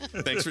 T.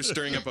 Thanks for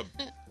stirring up a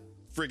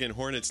friggin'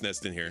 hornet's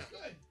nest in here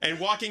and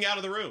walking out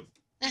of the room.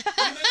 You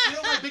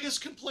know my biggest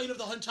complaint of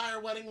the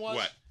entire wedding was?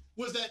 What?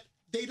 Was that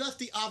they left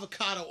the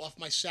avocado off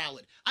my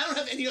salad. I don't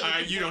have any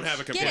other You don't have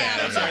a complaint. complaint. out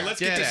of I'm sorry. here. Let's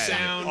Get get to out of here.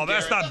 sound. Oh,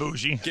 that's Garrett. not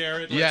bougie.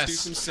 Garrett, Yes.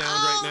 let's do some sound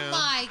Oh right now.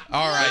 my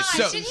All right, gosh,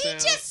 so- did he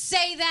just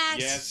say that?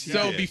 Yes. he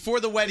So did. before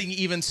the wedding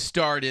even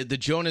started, the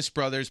Jonas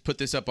Brothers put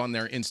this up on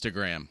their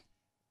Instagram.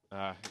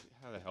 How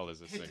the hell does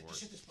this thing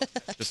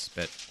work? Just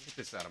spit. Get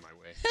this out of my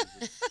way.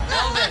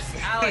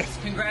 Elvis, Alex,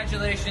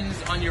 congratulations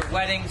on your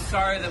wedding.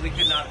 Sorry that we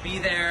could not be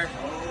there.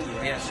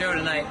 We had a show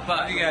tonight,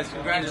 but you guys,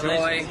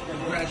 congratulations.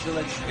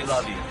 Congratulations. We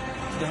love you.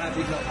 The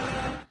happy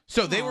couple.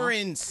 So they were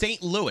in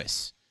St.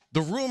 Louis.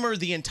 The rumor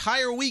the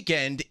entire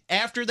weekend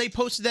after they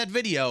posted that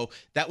video,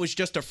 that was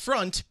just a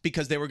front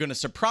because they were going to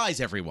surprise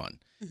everyone.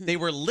 They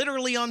were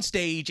literally on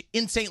stage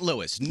in St.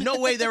 Louis. No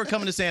way they were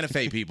coming to Santa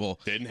Fe,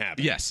 people. Didn't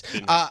happen. Yes.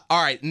 Didn't All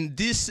right. And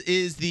this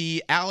is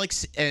the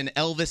Alex and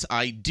Elvis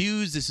I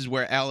do's. This is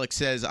where Alex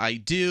says I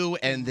do.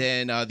 And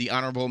then the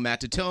Honorable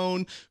Matt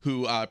Tatone,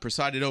 who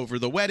presided over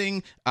the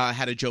wedding,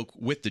 had a joke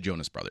with the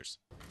Jonas Brothers.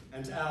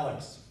 And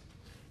Alex,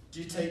 do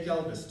you take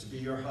Elvis to be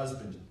your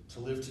husband, to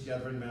live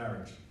together in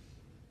marriage?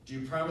 Do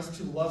you promise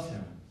to love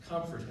him,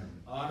 comfort him,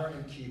 honor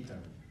and keep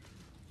him,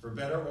 for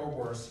better or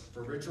worse,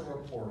 for richer or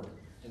poorer,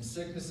 in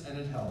sickness and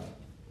in health,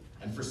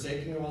 and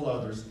forsaking all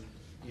others,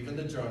 even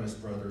the Jonas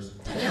Brothers, to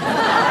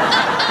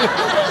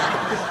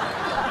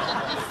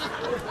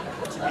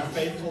be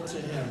faithful to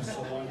him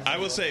so long as I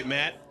will say,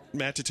 Matt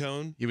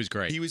Tatone. He was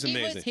great. He was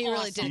amazing. He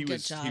really did a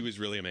good job. He was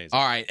really amazing.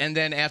 All right, and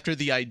then after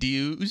the I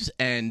do's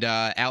and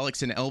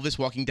Alex and Elvis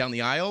walking down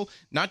the aisle,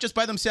 not just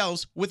by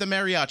themselves, with a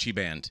mariachi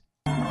band.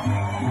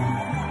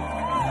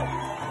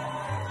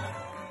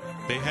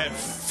 They had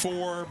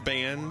 4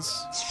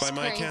 bands, by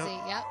my crazy,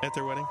 count, yep. at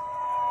their wedding.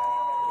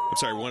 I'm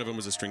sorry, one of them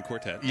was a string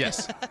quartet.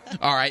 Yes.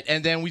 All right,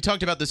 and then we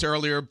talked about this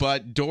earlier,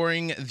 but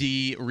during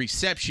the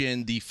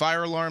reception, the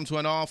fire alarms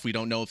went off. We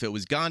don't know if it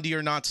was Gandhi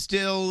or not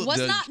still. Was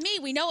The not me.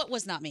 We know it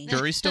was not me.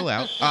 jury's still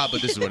out.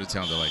 But this is what it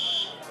sounded like.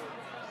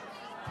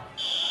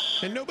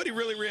 And nobody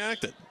really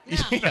reacted.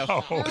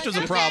 Which was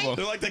a problem.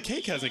 They're like, the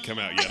cake hasn't come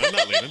out yet. I'm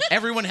not leaving.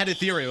 Everyone had a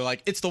theory.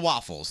 Like, it's the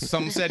waffles.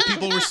 Some said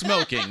people were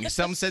smoking.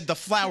 Some said the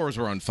flowers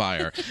were on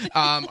fire.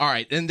 All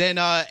right. And then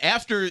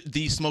after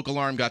the smoke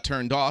alarm got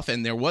turned off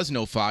and there was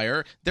no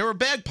fire, there were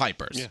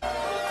bagpipers.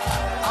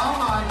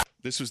 Yeah.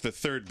 This was the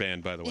third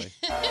band, by the way.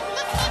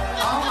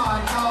 Oh my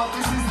God,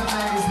 this is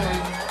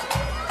amazing.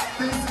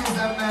 This is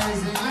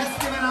amazing.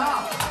 Let's give it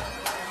up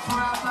for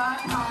our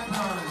bagpipers.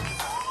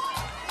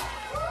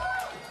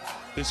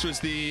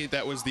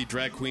 That was the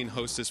drag queen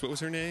hostess. What was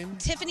her name?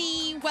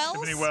 Tiffany Wells?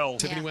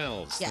 Tiffany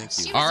Wells. Yeah. Thank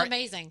you. She was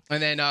amazing.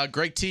 And then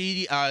Greg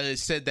T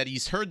said that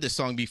he's heard this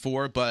song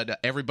before, but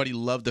everybody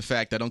loved the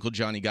fact that Uncle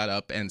Johnny got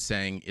up and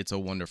sang "It's a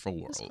Wonderful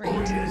World." Oh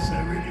yes,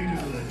 I really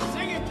do.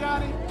 Sing it,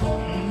 Johnny.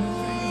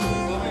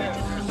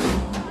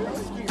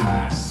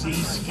 I see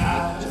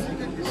skies of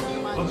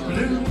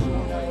blue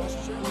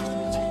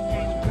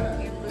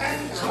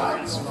and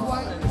clouds of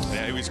white.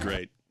 Yeah, he was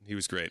great. He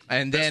was great.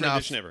 And Best then,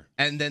 rendition ever.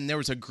 and then there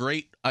was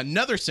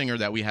another singer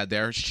that we had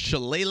there,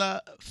 Shalala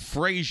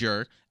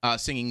Frazier,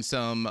 singing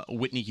some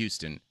Whitney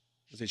Houston.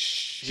 Was it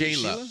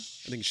Shayla? I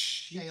think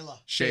Shayla.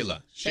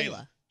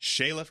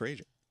 Shayla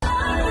Frazier.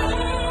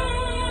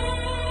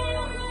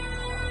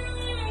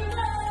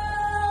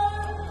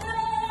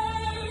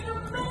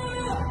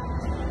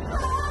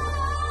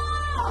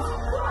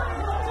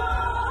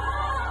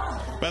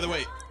 By the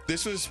way,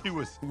 this was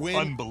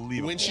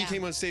unbelievable. When she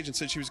came on stage and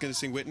said she was going to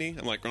sing Whitney,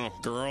 I'm like, oh,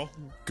 girl,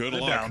 good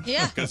Sit luck. down.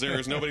 Yeah. Because there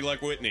is nobody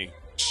like Whitney.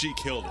 She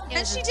killed it.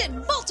 And she did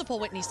multiple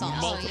Whitney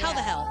songs. Multiple. How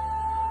the hell?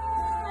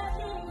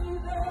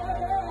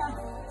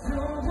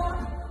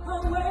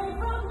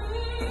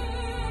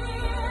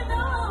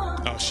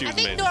 Oh, she I was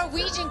think amazing.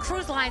 Norwegian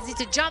Cruise Lines need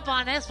to jump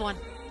on this one.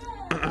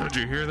 Did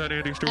you hear that,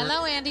 Andy Stewart?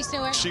 Hello, Andy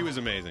Stewart. She was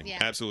amazing. Yeah.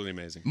 Absolutely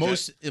amazing.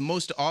 Most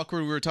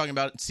awkward, we were talking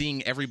about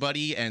seeing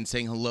everybody and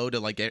saying hello to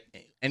like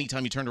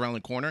anytime you turned around the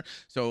corner.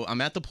 So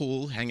I'm at the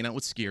pool hanging out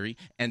with Scary,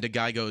 and a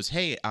guy goes,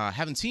 "Hey,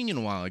 haven't seen you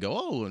in a while." I go,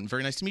 "Oh, and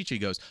very nice to meet you." He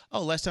goes,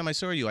 "Oh, last time I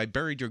saw you, I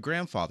buried your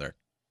grandfather."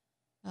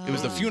 It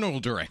was the funeral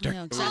director. I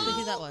know exactly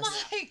who that was.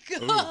 My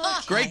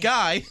God. Great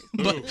guy,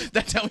 but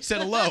that's how he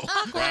said hello.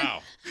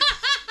 Wow.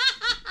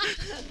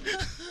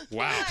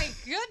 Wow. My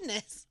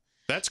goodness.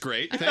 That's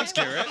great. Thanks,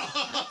 Garrett.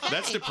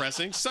 That's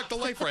depressing. Sucked the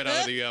life right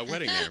out of the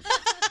wedding there.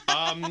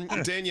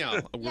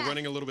 Danielle, we're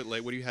running a little bit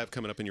late. What do you have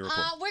coming up in your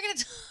report? We're going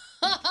to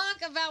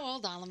talk about,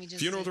 hold on, let me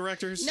just Funeral see.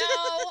 directors? No,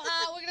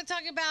 we're going to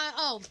talk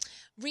about,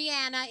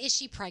 Rihanna, is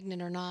she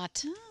pregnant or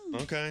not?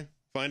 Okay.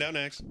 Find out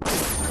next.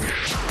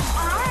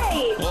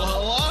 Hi. Well,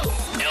 hello.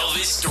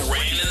 Elvis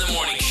Duran in the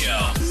Morning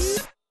Show.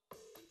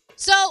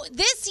 So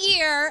this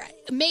year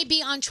may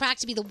be on track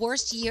to be the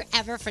worst year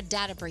ever for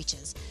data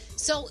breaches.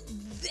 So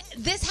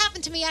this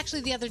happened to me actually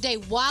the other day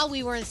while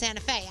we were in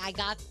Santa Fe. I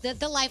got the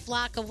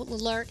LifeLock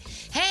alert.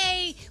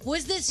 Hey,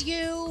 was this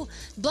you?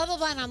 Blah, blah,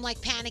 blah. And I'm like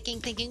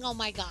panicking, thinking, oh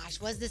my gosh,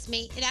 was this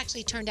me? It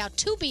actually turned out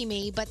to be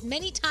me, but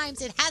many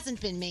times it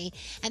hasn't been me.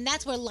 And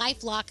that's where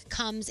LifeLock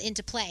comes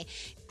into play.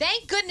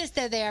 Thank goodness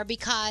they're there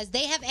because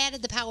they have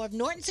added the power of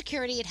Norton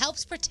Security. It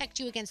helps protect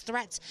you against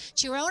threats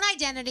to your own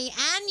identity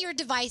and your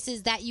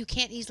devices that you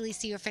can't easily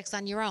see or fix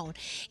on your own.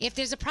 If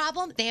there's a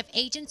problem, they have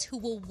agents who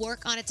will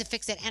work on it to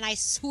fix it. And I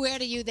swear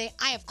to you,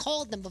 I have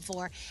called them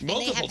before.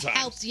 Multiple and they have times.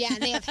 helped. Yeah,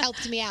 and they have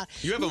helped me out.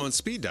 You have them on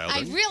speed dial. I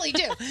don't you? really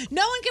do.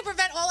 No one can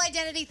prevent all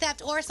identity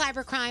theft or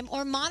cybercrime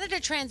or monitor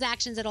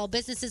transactions at all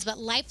businesses, but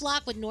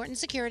LifeLock with Norton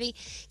Security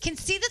can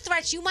see the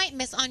threats you might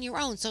miss on your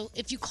own. So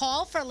if you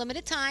call for a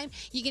limited time,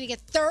 you're going to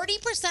get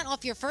 30%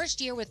 off your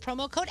first year with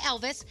promo code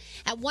Elvis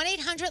at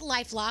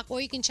 1-800-LifeLock,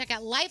 or you can check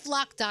out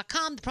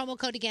LifeLock.com. The promo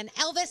code again,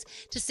 Elvis,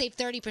 to save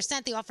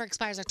 30%. The offer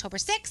expires October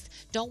 6th.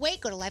 Don't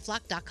wait. Go to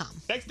LifeLock.com.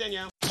 Thanks,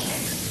 Danielle.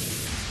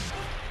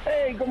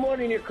 Hey, good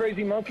morning, you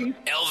crazy monkeys.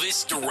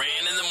 Elvis Duran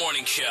in the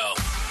Morning Show.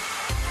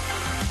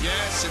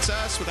 Yes, it's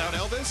us without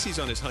Elvis. He's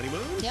on his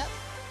honeymoon. Yep.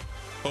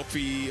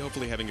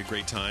 Hopefully having a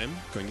great time.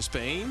 Going to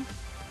Spain.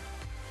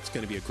 It's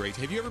going to be a great...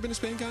 Have you ever been to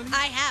Spain, Connie?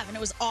 I have, and it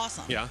was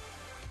awesome. Yeah.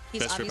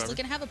 He's Best trip obviously ever?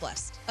 going to have a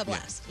blast.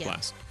 Yeah.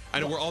 Blast. I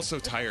know, we're all so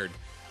tired.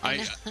 A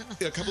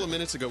couple of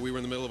minutes ago, we were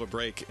in the middle of a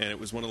break, and it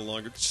was one of the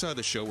longer... Just how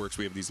the show works,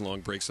 we have these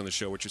long breaks on the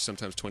show, which are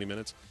sometimes 20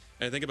 minutes.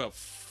 And I think about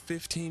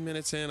 15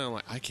 minutes in, I'm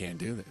like, I can't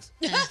do this.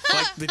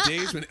 Like, the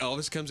days when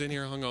Elvis comes in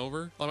here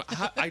hungover,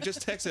 I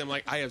just texted him,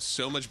 like, I have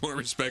so much more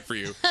respect for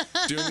you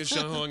doing this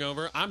show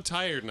hungover. I'm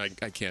tired, and I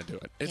can't do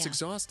it. It's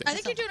exhausting. I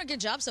think you're doing a good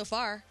job so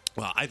far.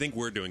 Well, I think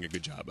we're doing a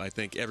good job. I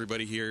think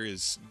everybody here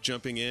is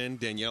jumping in.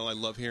 Danielle, I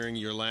love hearing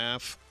your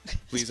laugh.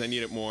 Please, I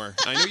need it more.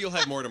 I know you'll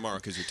have more tomorrow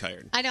because you're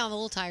tired. I know, I'm a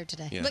little tired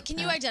today. Yeah. But can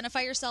you identify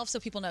yourself so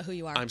people know who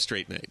you are? I'm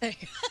straight Nate.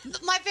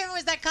 My favorite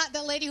was that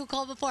lady who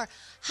called before.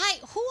 Hi,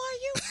 who are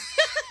you?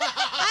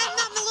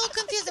 I'm a little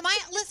confused. Am I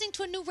listening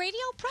to a new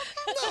radio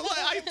program? No,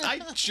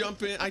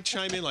 I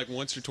chime in like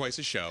once or twice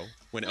a show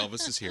when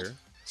Elvis is here.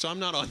 So I'm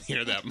not on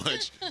here that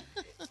much.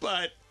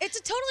 But it's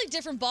a totally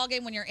different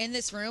ballgame when you're in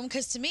this room,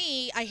 because to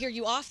me, I hear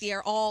you off the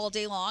air all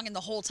day long and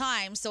the whole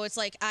time. So it's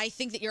like I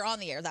think that you're on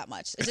the air that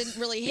much. It didn't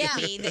really hit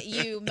me that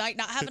you might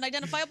not have an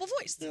identifiable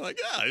voice. You're like,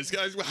 yeah, this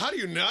guy's. How do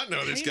you not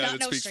know this guy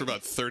that speaks for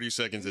about 30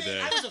 seconds a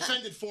day? I was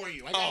offended for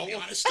you. I gotta be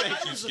honest. Thank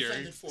I you, was Scary.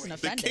 offended for you.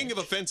 The king of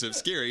offensive,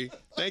 Scary.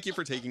 Thank you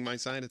for taking my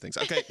side of things.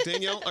 Okay,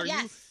 Danielle, are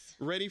you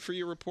ready for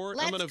your report?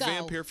 I'm Let's going to go.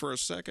 vamp here for a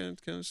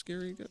second. Go,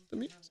 Scary, get the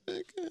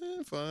music.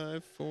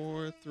 5,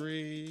 4,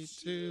 3,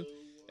 2,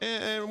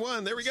 and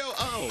 1. There we go.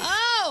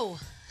 Oh!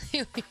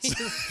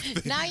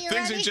 Now you're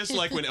Things ready? are just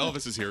like when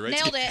Elvis is here, right?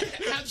 Nailed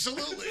it.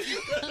 Absolutely.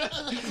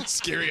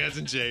 Scary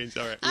hasn't changed.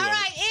 All right. All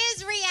right,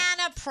 is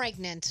Rihanna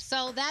pregnant?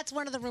 So that's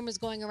one of the rumors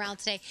going around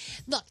today.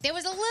 Look, there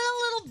was a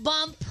little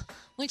bump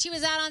when she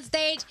was out on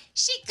stage.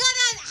 She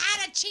could have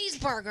had a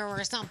cheeseburger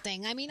or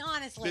something. I mean,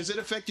 honestly. Does it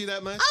affect you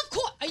that much? Of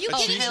course. Are you A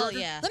kidding me? cheeseburger?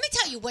 Yeah. Let me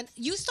tell you, when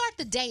you start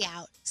the day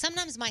out,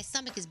 sometimes my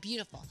stomach is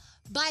beautiful.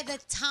 By the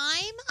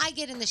time I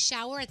get in the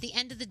shower at the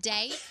end of the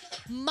day,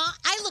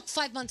 I look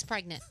 5 months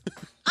pregnant.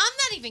 I'm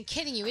not even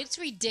kidding you. It's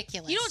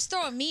ridiculous. You know what's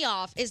throwing me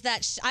off is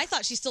that I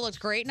thought she still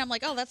looked great, and I'm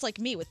like, oh, that's like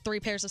me with 3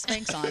 pairs of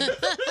Spanx on.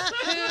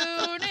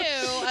 Who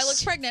knew? I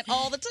look pregnant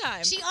all the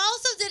time. She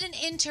also did an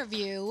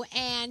interview,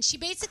 and she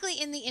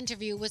basically in the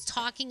interview was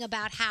talking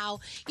about how,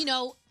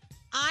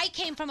 I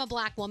came from a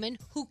black woman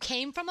who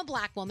came from a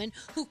black woman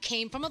who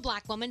came from a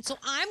black woman, so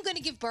I'm going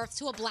to give birth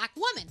to a black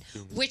woman,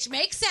 which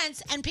makes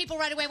sense. And people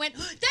right away went,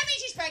 that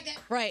means she's pregnant.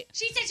 Right.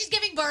 She said she's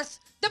giving birth.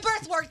 The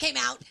birth word came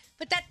out.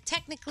 But that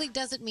technically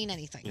doesn't mean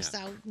anything. Yeah. So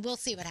we'll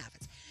see what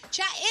happens.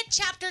 It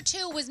Chapter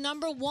 2 was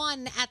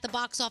 #1 at the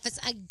box office.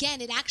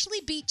 Again, it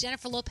actually beat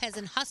Jennifer Lopez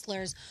in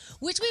Hustlers,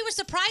 which we were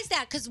surprised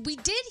at because we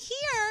did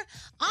hear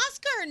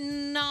Oscar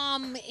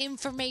nom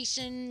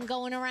information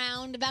going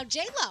around about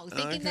J-Lo.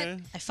 Thinking that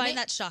I find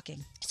that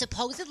shocking.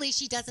 Supposedly,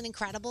 she does an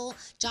incredible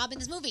job in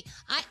this movie.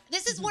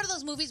 This is one of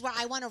those movies where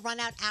I want to run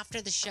out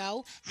after the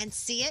show and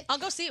see it. I'll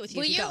go see it with you.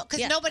 Will if you? go. Because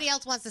Yeah. nobody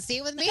else wants to see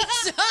it with me.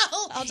 So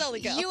I'll totally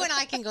go. You and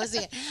I can go see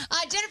it.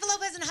 Jennifer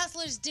Lopez and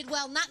Hustlers did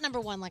well. Not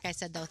 #1, like I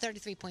said, though.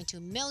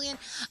 $33.2 million.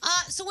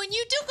 So when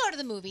you do go to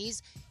the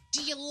movies,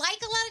 do you like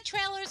a lot of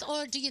trailers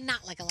or do you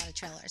not like a lot of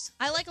trailers?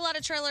 I like a lot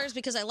of trailers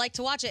because I like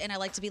to watch it and I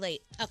like to be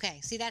late. Okay,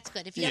 see, that's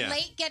good. If you're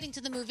late getting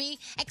to the movie,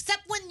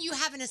 except when you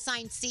have an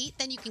assigned seat,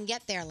 then you can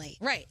get there late.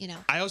 Right.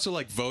 I also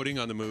like voting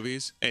on the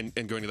movies and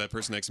going to that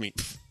person next to me.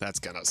 That's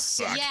gonna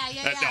suck.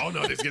 Yeah. Oh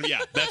no, this gonna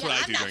that's what I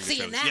I'm do not during the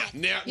seeing shows.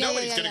 that.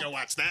 Nobody's gonna go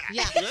watch that.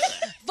 Yeah.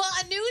 But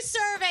a new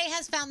survey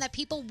has found that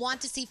people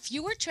want to see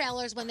fewer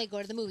trailers when they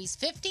go to the movies.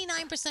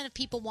 59% of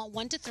people want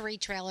 1 to 3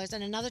 trailers,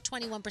 and another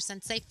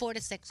 21% say 4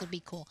 to 6 would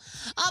be cool.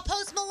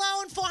 Post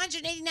Malone,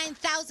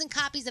 489,000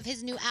 copies of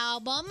his new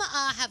album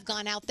have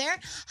gone out there.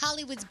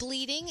 Hollywood's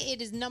Bleeding.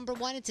 It is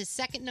 #1. It's his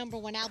second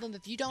 #1 album.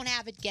 If you don't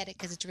have it, get it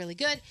because it's really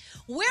good.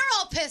 We're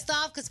all pissed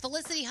off because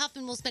Felicity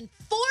Huffman will spend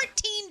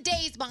 14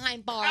 days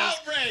behind bars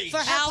Outrage. for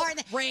her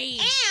partner.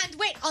 Outrage. And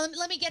wait,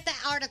 let me get that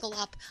article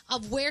up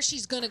of where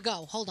she's going to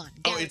go. Hold on.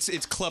 Oh, it's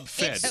Club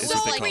Fed. It's is so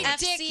what they call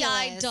it.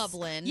 FCI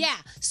Dublin. Yeah,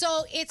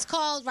 so it's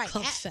called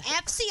Perfect.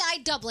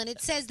 FCI Dublin.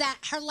 It says that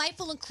her life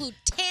will include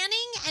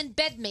tanning and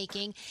bed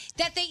making,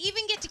 that they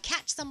even get to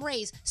catch some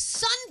rays.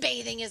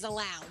 Sunbathing is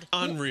allowed.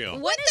 Unreal.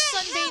 When is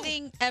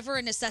sunbathing ever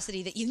a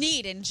necessity that you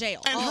need in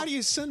jail? And how do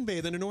you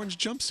sunbathe in an orange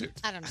jumpsuit?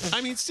 I don't know.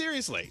 I mean,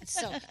 seriously.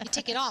 So you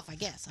take it off, I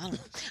guess. I don't know.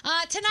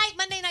 Tonight,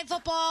 Monday Night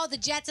Football, the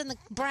Jets and the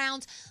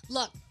Browns.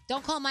 Look,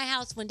 don't call my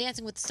house when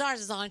Dancing with the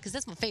Stars is on because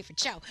that's my favorite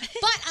show.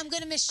 But I'm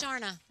going to miss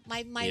Sharna.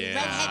 My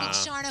redheaded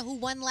Sharna, who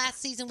won last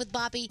season with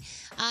Bobby,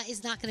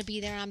 is not going to be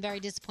there. I'm very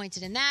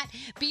disappointed in that.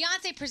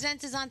 Beyonce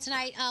Presents is on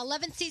tonight.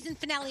 11th season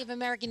finale of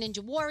American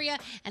Ninja Warrior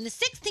and the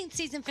 16th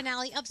season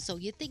finale of So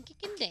You Think You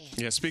Can Dance.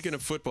 Yeah, speaking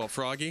of football,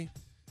 Froggy,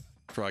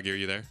 are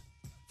you there?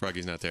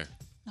 Froggy's not there.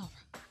 No.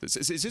 Is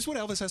this what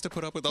Elvis has to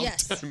put up with all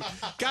Yes. the time?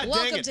 God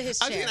Welcome dang it. to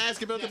his I was chair. going to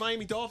ask about the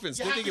Miami Dolphins.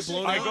 Did they get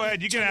blown All right, out? go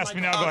ahead. You can ask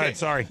me now. Go ahead.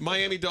 Sorry.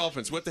 Miami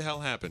Dolphins, what the hell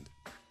happened?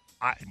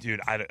 I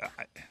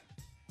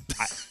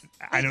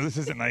know this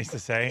isn't nice to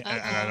say,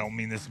 and I don't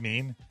mean this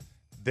mean.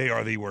 They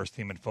are the worst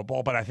team in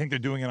football, but I think they're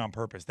doing it on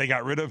purpose. They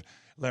got rid of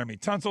Laramie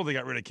Tunsil. They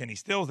got rid of Kenny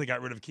Stills. They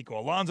got rid of Kiko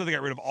Alonso. They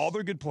got rid of all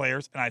their good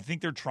players, and I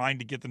think they're trying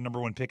to get the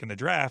 #1 pick in the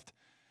draft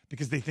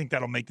because they think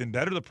that'll make them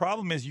better. The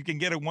problem is you can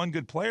get one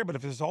good player, but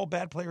if there's all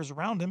bad players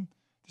around him,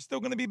 they're still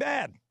going to be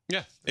bad.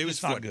 Yeah, it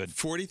was not good.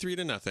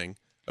 43-0.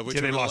 Of which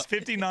Yeah, they were lost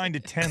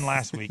 59-10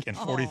 last week and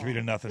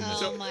 43-0 this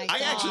So week. I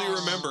actually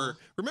remember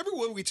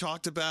when we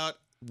talked about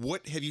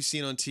what have you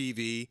seen on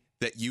TV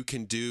that you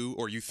can do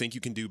or you think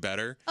you can do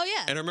better? Oh,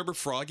 yeah. And I remember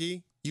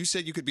Froggy, you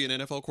said you could be an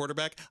NFL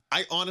quarterback.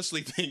 I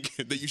honestly think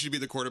that you should be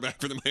the quarterback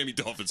for the Miami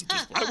Dolphins at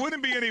this point. I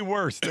wouldn't be any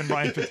worse than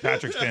Ryan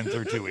Fitzpatrick's been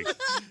through 2 weeks.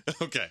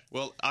 Okay.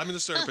 Well, I'm going to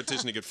start a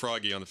petition to get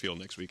Froggy on the field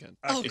next weekend.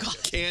 Oh, It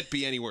God. can't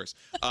be any worse.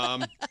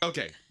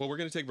 Okay. Well, we're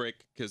going to take a break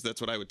because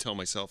that's what I would tell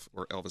myself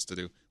or Elvis to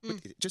do. But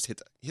just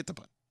hit the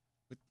button.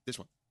 This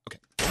one. Okay.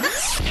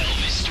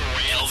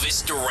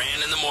 Elvis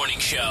Duran in the morning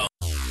show.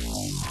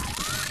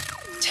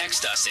 Text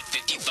text us at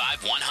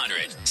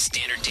 55100.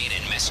 Standard data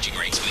and messaging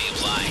rates may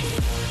apply.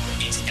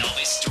 It's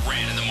Elvis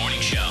Duran in the Morning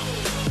Show.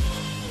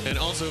 And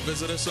also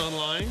visit us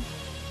online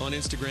on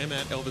Instagram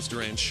at Elvis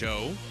Duran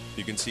Show.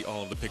 You can see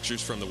all of the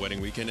pictures from the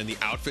wedding weekend and the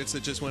outfits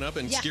that just went up.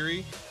 And Yeah.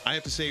 Scary, I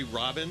have to say,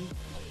 Robin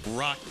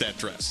rocked that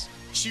dress.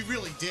 She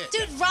really did.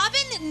 Dude,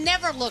 Robin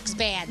never looks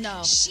bad.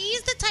 No.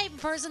 She's the type of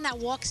person that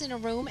walks in a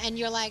room and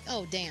you're like,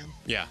 oh, damn.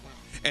 Yeah.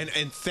 And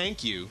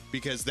thank you,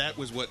 because that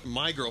was what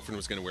my girlfriend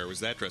was going to wear, was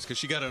that dress, because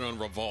she got it on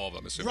Revolve,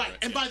 I'm assuming. Right.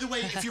 And by the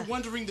way, if you're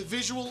wondering the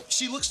visual,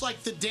 she looks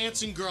like the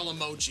dancing girl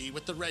emoji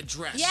with the red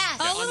dress. Yes.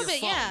 on A little your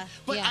bit, phone. yeah.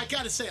 But Yeah. I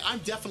got to say, I'm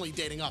definitely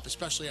dating up,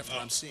 especially after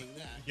I'm seeing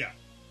that. Yeah.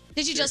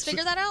 Did you just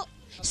figure that out?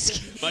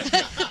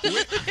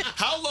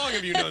 How long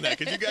have you known that?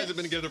 Because you guys have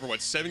been together for,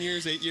 what, 7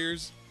 years, 8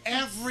 years?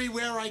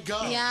 Everywhere I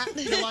go. Yeah.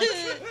 They're like,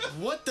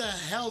 what the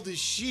hell does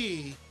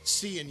she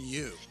see in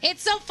you?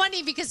 It's so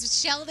funny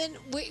because Sheldon,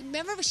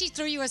 remember when she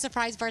threw you a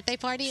surprise birthday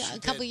party a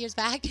couple years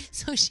back?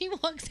 So she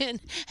walks in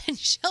and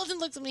Sheldon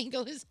looks at me and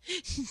goes,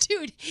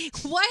 dude,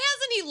 why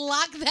hasn't he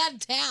locked that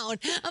down?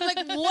 I'm like,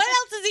 what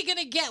else is he going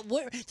to get?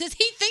 Does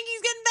he think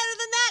he's getting better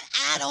than that?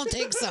 I don't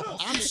think so.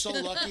 I'm so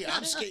lucky.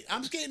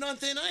 I'm skating on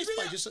thin ice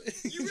by just.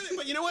 You really,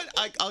 but you know what?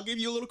 I'll give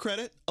you a little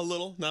credit. A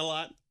little, not a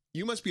lot.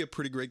 You must be a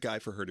pretty great guy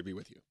for her to be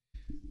with you.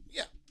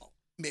 Yeah.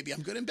 Maybe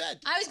I'm good in bed.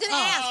 I was going to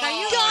ask, are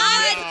you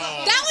God?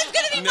 no. That was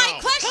going to be my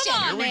No. question.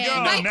 Here we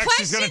go. My Next,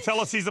 he's going to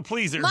tell us he's a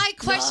pleaser. My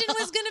question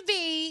was going to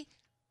be,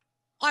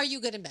 are you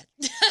good in bed?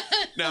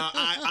 No,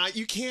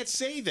 you can't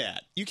say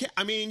that. You can't.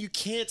 I mean, you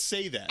can't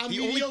say that. I'm the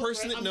only mediocre.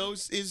 person that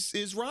knows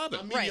is Robin.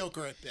 I'm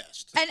mediocre at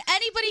best. And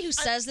anybody who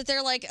says that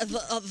they're like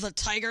the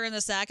tiger in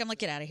the sack, I'm like,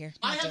 get out of here.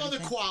 I have other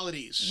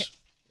qualities.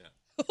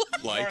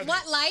 Like?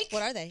 What, like?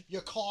 What are they?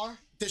 Your car.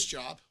 This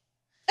job.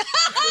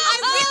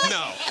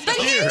 No. But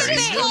here's the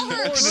thing. You're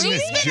more than She's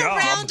this been job.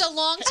 around a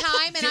long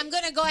time, and I'm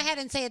going to go ahead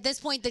and say at this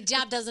point, the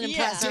job doesn't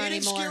impress her Dating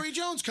anymore. Scary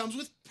Jones comes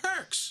with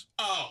perks.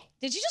 Oh.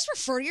 Did you just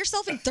refer to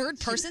yourself in third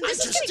person? This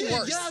is just getting did,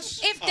 worse.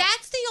 yes. If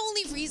that's the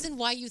only reason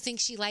why you think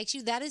she likes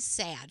you, that is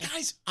sad.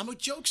 Guys, I'm a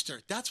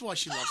jokester. That's why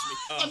she loves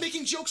me. I'm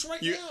making jokes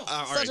right You, now.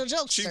 all Such a right.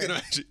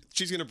 jokester.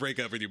 She's gonna break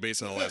up with you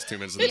based on the last 2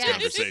 minutes of this Yeah.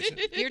 conversation.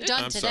 You're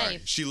done I'm today.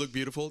 sorry. She looked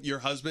beautiful. Your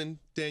husband,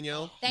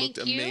 Danielle, Thank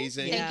looked you.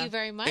 amazing. Thank you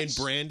very much. And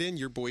Brandon,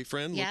 your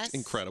boyfriend, Yes. looked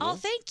incredible. Oh,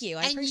 thank you.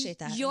 I And appreciate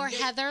that. Your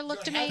Heather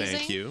looked amazing.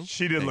 Thank you.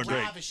 She did look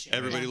great.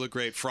 Everybody looked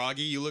great.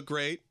 Froggy, you look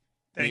great.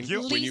 Thank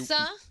you.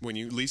 Lisa.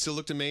 Lisa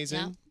looked amazing.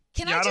 Yeah.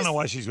 Can Yeah, I I don't just? know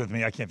why she's with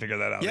me. I can't figure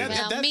that out. Yeah, either.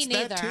 Well, me that's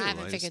neither. that too. I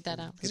haven't I figured that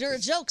out. 'Cause you're a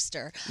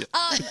jokester.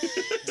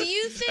 Do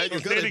you think? You're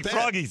good at Dating that.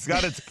 Froggy's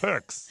got its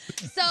perks.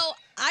 So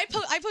I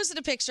posted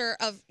a picture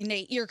of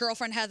Nate, your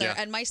girlfriend Heather, Yeah.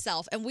 and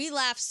myself, and we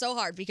laughed so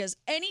hard because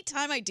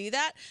anytime I do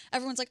that,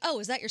 everyone's like, "Oh,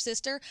 is that your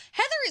sister?"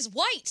 Heather is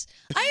white.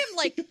 I am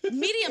like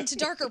medium to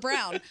darker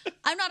brown.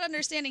 I'm not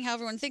understanding how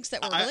everyone thinks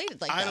that we're related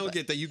like that. I don't but-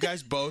 get that. You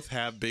guys both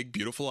have big,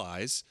 beautiful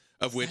eyes,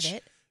 of which. Is that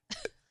it?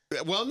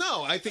 Well,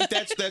 no, I think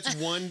that's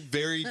one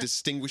very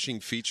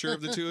distinguishing feature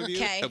of the two of you.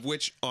 Okay. Of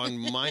which, on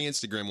my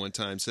Instagram one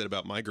time, said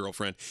about my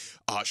girlfriend,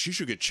 she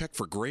should get checked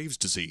for Graves'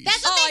 disease.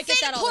 That's what I they get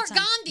say that to all poor the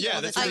time. Gandhi Yeah,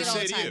 all the that's what time.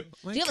 they say to you.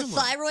 Do you have a Come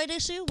on. thyroid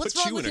issue? What's Put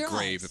wrong you with in a your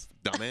grave, eyes?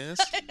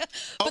 dumbass.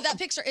 But that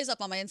picture is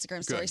up on my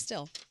Instagram story Good.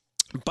 still.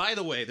 By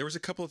the way, there was a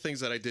couple of things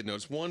that I did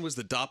notice. One was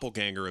the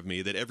doppelganger of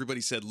me that everybody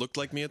said looked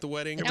like me at the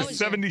wedding. It was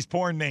 70s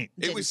porn Nate.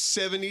 It was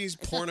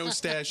 70s porno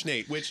stash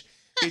Nate, which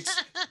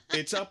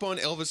it's up on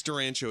Elvis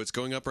Duran Show. It's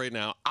going up right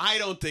now. I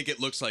don't think it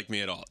looks like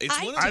me at all. It's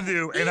one of I the-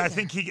 do, and I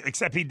think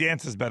except he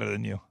dances better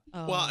than you.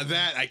 Well,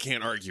 that I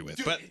can't argue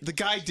with. But the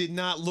guy did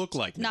not look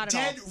like me. Not at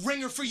all. Dead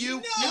ringer for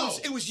you. No.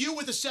 It was you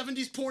with a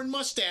 70s porn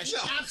mustache.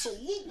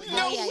 Absolutely.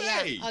 No yeah,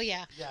 way. Yeah. Oh,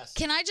 yeah. Yes.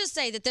 Can I just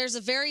say that there's a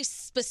very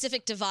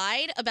specific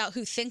divide about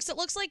who thinks it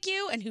looks like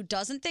you and who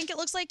doesn't think it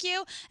looks like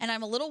you, and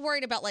I'm a little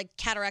worried about like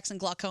cataracts and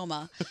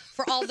glaucoma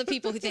for all the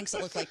people who thinks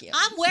it looks like you.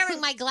 I'm wearing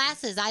my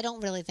glasses. I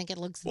don't really think it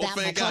looks Well, that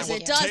thank much God.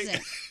 like Well, you. It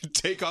doesn't.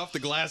 Take off the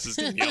glasses,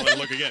 Danielle, and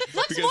look again.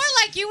 Looks Because- more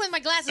like you with my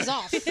glasses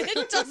off.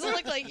 It doesn't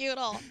look like you at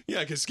all. Yeah,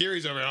 because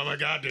Scary's over there. Oh my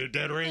God, dude,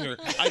 dead ringer.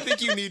 I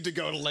think you need to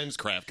go to Lens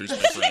Crafters,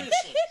 my friend.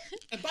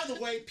 And by the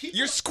way, people.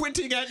 You're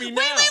squinting at me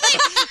now.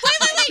 Wait.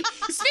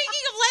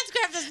 Speaking of lens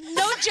crafters,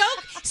 no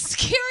joke,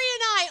 Scary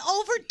and I,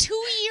 over 2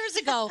 years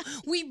ago,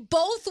 we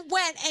both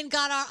went and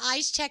got our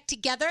eyes checked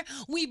together.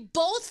 We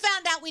both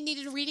found out we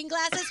needed reading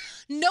glasses.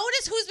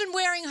 Notice who's been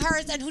wearing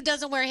hers and who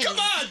doesn't wear his. Come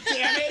on,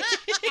 damn it!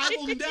 I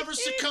will never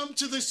succumb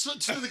to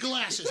the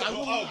glasses. I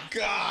will. Oh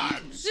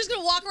God! Just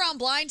gonna walk around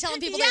blind telling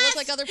people they look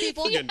like other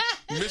people. Fucking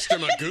Mr.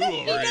 Magoo He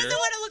over doesn't here.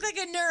 want to look like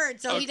a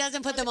nerd, so he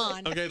doesn't put them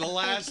on. Okay, the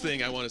last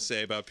thing I want to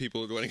say about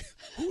people going,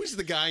 who is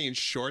the guy in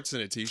shorts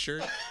and a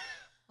t-shirt?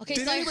 Okay,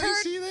 Did so anybody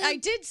see that? I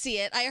did see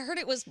it. I heard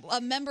it was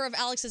a member of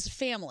Alex's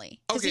family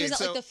because he Okay, was at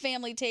so- like the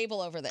family table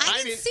over there.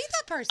 I didn't see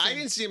that person. I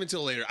didn't see him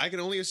until later. I can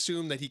only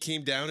assume that he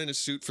came down in a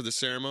suit for the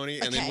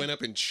ceremony and then Okay. went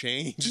up and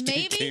changed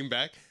Maybe. and came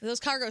back. Those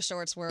cargo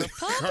shorts were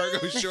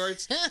Cargo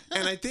shorts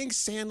and I think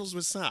sandals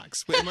with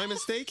socks. Wait, am I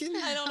mistaken?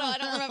 I don't know. I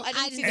don't remember. I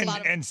didn't see the And,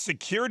 bottom. and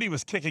security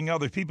was kicking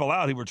other people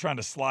out who were trying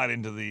to slide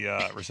into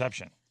the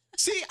reception.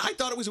 See, I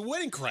thought it was a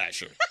wedding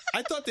crasher.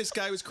 I thought this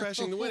guy was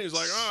crashing the wedding. He was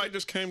like, oh, I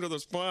just came to the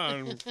spa,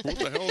 and what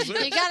the hell is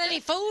this? You got any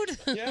food?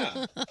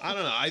 Yeah. I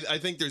don't know. I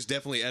think there's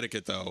definitely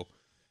etiquette, though,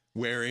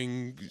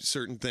 wearing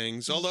certain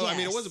things. Although, I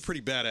mean, it was a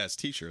pretty badass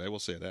T-shirt. I will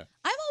say that.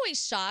 I'm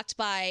always shocked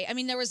by. I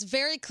mean, there was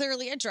very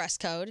clearly a dress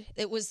code.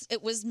 It was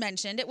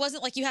mentioned. It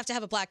wasn't like you have to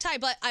have a black tie,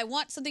 but I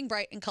want something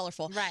bright and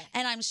colorful. Right.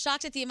 And I'm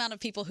shocked at the amount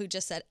of people who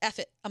just said, "F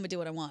it, I'm gonna do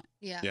what I want."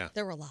 Yeah.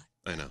 There were a lot.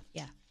 I know.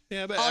 Yeah.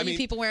 Yeah, but all I you mean,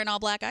 people wearing all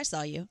black, I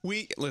saw you.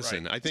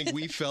 Listen, I think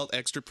we felt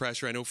extra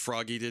pressure. I know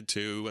Froggy did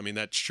too. I mean,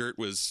 that shirt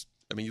was.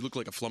 I mean, you look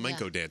like a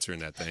flamenco dancer in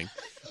that thing.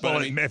 But Well,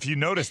 I mean, if you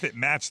noticed, it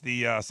matched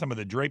the some of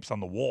the drapes on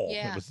the wall.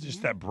 Yeah. It was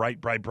just that bright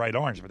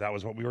orange, but that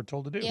was what we were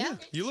told to do. Yeah.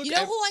 You look. You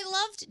know who I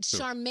loved?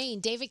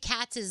 Charmaine, David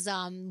Katz's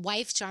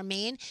wife,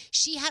 Charmaine.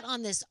 She had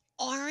on this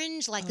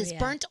orange, this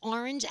burnt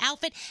orange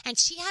outfit, and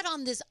she had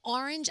on this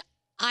orange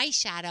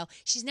eyeshadow.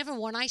 She's never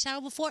worn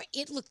eyeshadow before.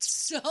 It looked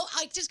so.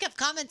 I just kept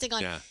commenting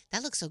on. Yeah.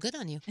 That looks so good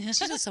on you.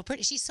 She looks so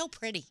pretty. She's so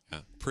pretty.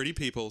 Pretty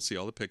people. See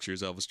all the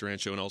pictures. Elvis Duran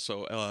Show, and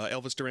also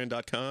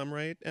ElvisDuran.com,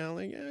 right,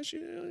 Allie? Yeah,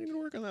 you can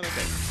work on that.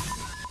 Okay.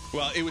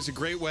 Well, it was a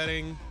great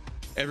wedding.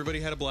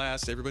 Everybody had a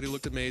blast. Everybody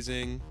looked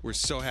amazing. We're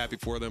so happy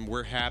for them.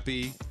 We're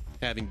happy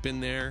having been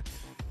there.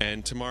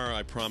 And tomorrow,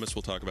 I promise,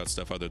 we'll talk about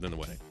stuff other than the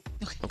wedding.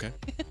 Okay.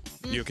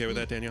 You okay with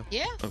that, Danielle?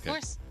 Yeah, okay. of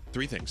course.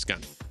 3 things.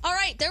 Gone. All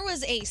right, there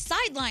was a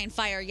sideline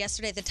fire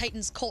yesterday at the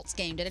Titans-Colts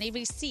game. Did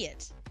anybody see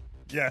it?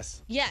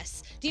 Yes.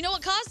 Yes. Do you know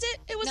what caused it?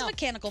 It was a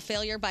mechanical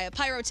failure by a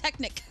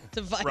pyrotechnic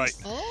device. Right.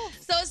 Oh.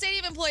 So a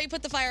stadium employee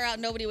put the fire out.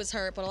 Nobody was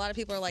hurt, but a lot of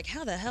people are like,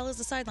 how the hell is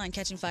the sideline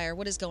catching fire?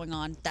 What is going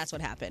on? That's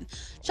what happened.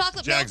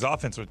 Chocolate Jags milk.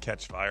 offense would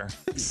catch fire.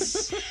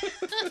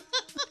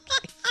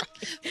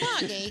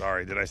 Froggy.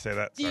 Sorry, did I say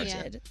that? You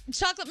Sorry. did.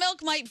 Chocolate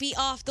milk might be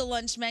off the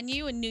lunch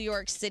menu in New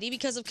York City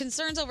because of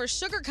concerns over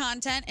sugar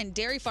content, and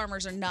dairy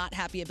farmers are not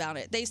happy about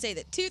it. They say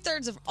that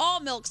 2/3 of all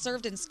milk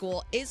served in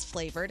school is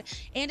flavored,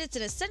 and it's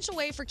an essential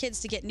way for kids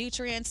to get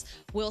nutrients.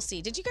 We'll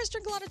see. Did you guys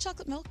drink a lot of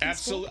chocolate milk in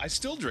Absolutely. I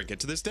still drink it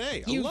to this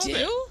day. You I love do?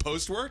 it.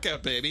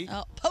 Post-workout, baby.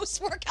 school? Oh,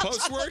 post-workout.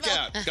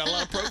 Post-workout. Got a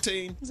lot of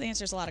protein. This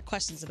answers a lot of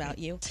questions about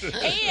you.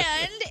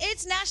 And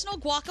it's National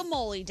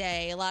Guacamole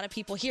Day. A lot of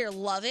people here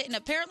love it, and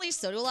apparently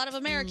so do a lot of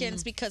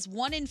Americans because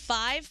 1 in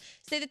 5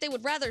 say that they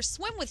would rather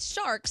swim with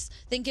sharks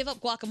than give up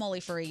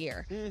guacamole for a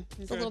year.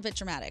 It's a little bit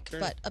dramatic,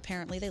 but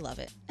apparently they love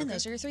it. And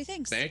those are your 3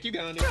 things. Thank you,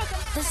 Gandhi.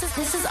 This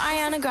is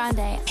Ariana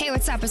Grande. Hey,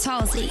 what's up? It's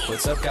Halsey.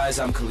 What's up, guys?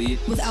 I'm Khalid.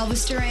 With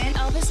Elvis Duran.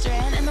 Elvis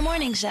Duran and the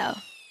Morning Show.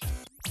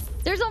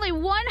 There's only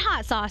one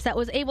hot sauce that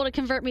was able to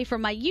convert me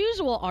from my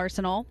usual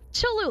arsenal,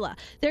 Cholula.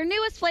 Their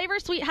newest flavor,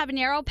 Sweet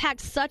Habanero, packed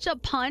such a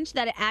punch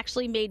that it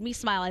actually made me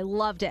smile. I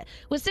loved it.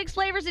 With 6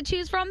 flavors to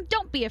choose from,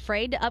 don't be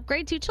afraid to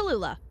upgrade to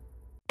Cholula.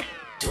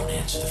 Don't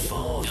answer the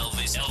phone.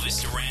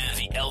 Elvis Duran,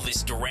 the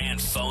Elvis Duran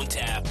phone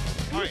tap.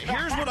 All right,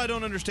 here's what I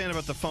don't understand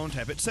about the phone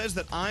tap. It says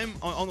that I'm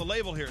on the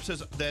label here. It says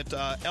that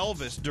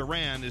Elvis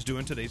Duran is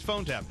doing today's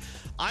phone tap.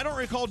 I don't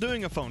recall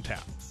doing a phone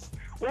tap.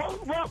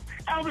 Well,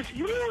 Elvis,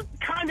 you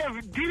kind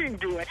of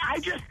didn't do it.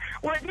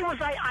 What I did was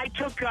I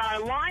took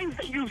lines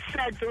that you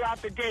said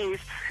throughout the days,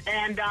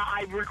 and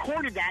I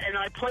recorded that, and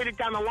I played it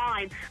down the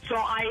line. So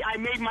I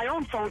made my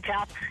own phone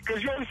tap,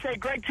 because you always say,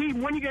 Greg T,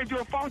 when are you going to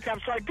do a phone tap?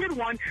 So I did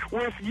one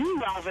with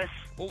you, Elvis.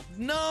 Well,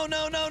 no.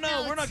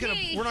 We're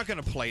not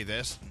gonna play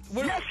this.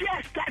 Yes,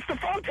 that's the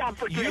phone tap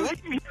for you.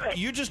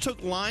 You just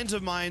took lines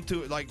of mine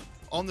to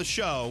on the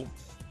show.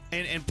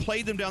 And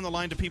played them down the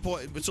line to people,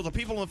 so the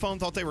people on the phone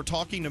thought they were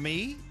talking to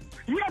me?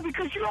 Yeah,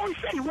 because you always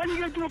say, when are you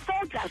going to do a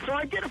phone tap? So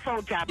I did a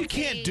phone tap. You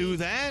can't do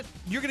that.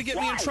 You're going to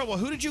get me in trouble.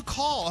 Who did you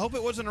call? I hope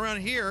it wasn't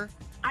around here.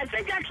 I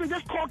think actually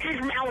this call came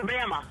from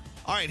Alabama.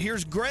 All right,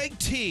 here's Greg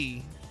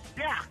T.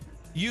 Yeah.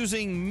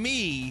 Using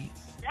me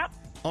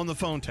on the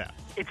phone tap.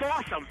 It's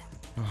awesome.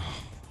 I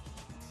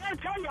gotta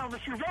tell you,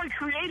 Elvis, you're very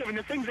creative in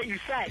the things that you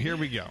say. Here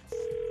we go.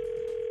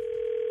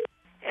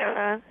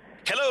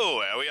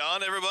 Hello, are we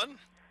on, everyone?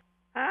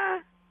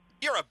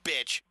 You're a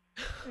bitch.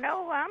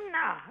 No, I'm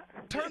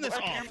not. Turn this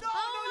off.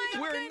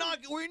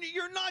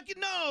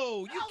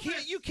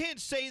 You can't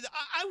say that.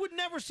 I would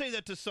never say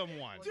that to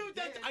someone.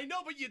 Dude, I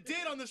know, but you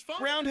did on this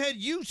phone. Roundhead,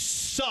 you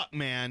suck,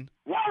 man.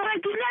 What would I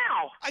do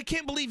now? I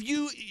can't believe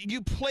you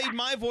played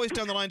my voice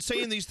down the line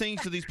saying these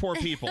things to these poor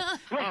people.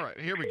 All right,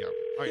 here we go.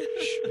 All right,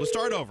 let's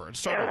start over.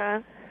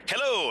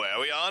 Hello, are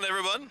we on,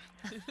 everyone?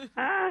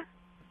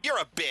 You're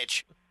a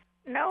bitch.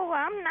 No,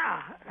 I'm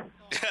not.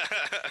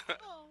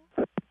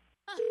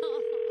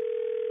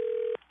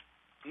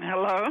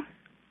 Hello?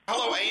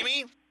 Hello,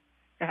 Amy?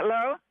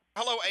 Hello?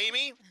 Hello,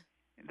 Amy?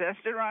 That's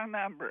the wrong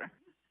number.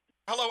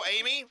 Hello,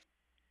 Amy?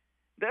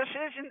 This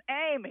isn't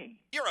Amy.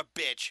 You're a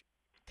bitch.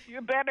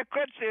 You better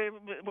quit to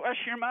wash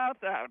your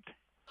mouth out.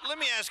 Let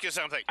me ask you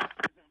something.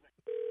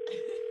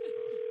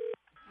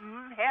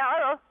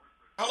 Hello?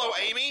 Hello,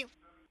 Amy?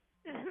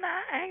 It's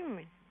not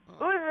Amy.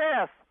 Who's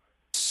this?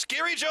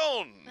 Scary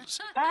Jones.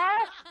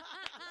 Huh?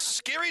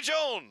 Scary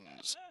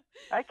Jones.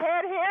 I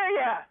can't hear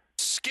you.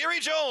 Scary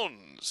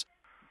Jones.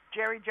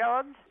 Jerry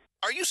Jones?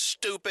 Are you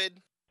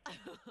stupid?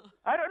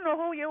 I don't know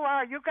who you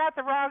are. You got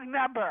the wrong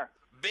number.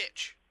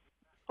 Bitch.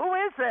 Who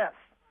is this?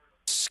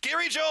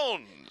 Scary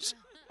Jones.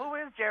 Who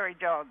is Jerry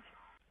Jones?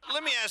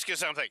 Let me ask you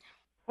something.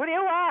 What do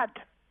you want?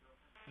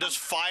 Does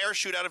fire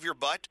shoot out of your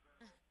butt?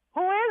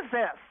 Who is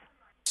this?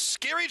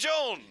 Scary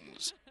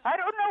Jones. I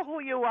don't know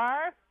who you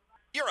are.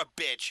 You're a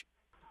bitch.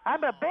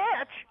 I'm a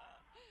bitch.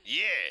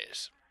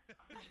 Yes.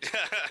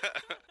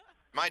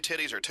 My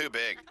titties are too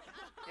big.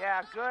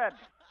 Yeah, good.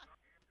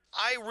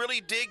 I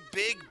really dig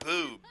big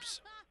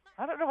boobs.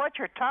 I don't know what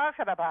you're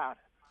talking about.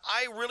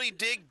 I really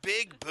dig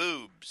big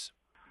boobs.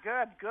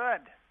 Good,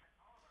 good.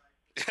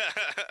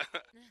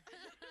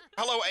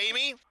 Hello,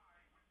 Amy?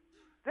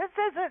 This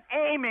isn't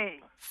Amy.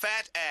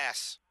 Fat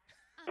ass.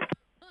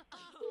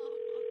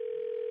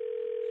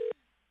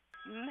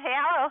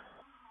 Hello?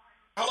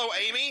 Hello,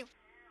 Amy?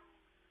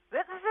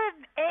 This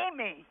isn't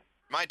Amy.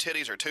 My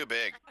titties are too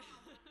big.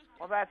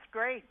 Well, that's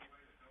great.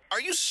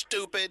 Are you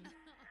stupid?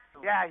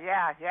 Yeah.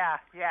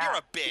 You're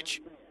a bitch.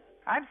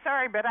 I'm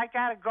sorry, but I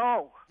gotta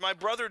go. My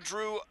brother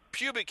drew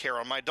pubic hair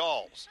on my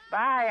dolls.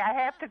 Bye, I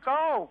have to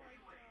go.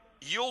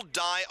 You'll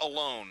die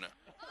alone.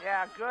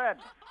 Yeah, good.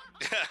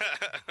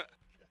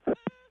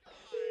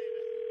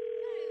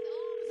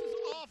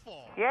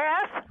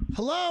 Yes?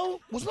 Hello?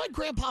 Was my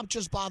grandpa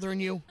just bothering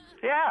you?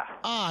 Yeah.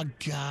 Oh,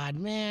 God,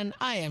 man.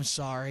 I am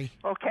sorry.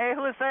 Okay,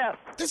 who is this?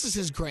 This is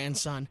his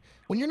grandson.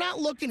 When you're not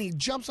looking, he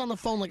jumps on the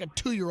phone like a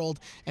 2-year-old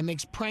and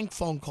makes prank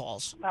phone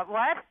calls.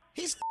 What?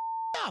 He's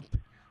up.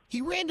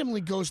 He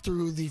randomly goes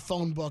through the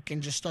phone book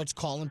and just starts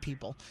calling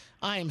people.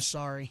 I am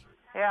sorry.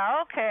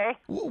 Yeah, okay.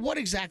 What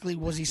exactly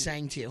was he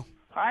saying to you?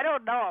 I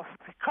don't know.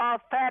 He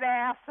called fat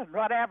ass and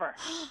whatever.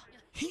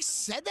 He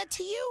said that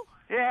to you?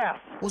 Yes.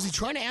 Was he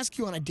trying to ask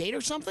you on a date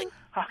or something?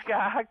 Oh,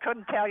 God, I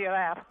couldn't tell you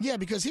that. Yeah,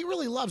 because he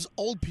really loves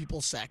old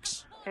people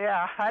sex.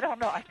 Yeah, I don't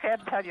know. I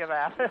can't tell you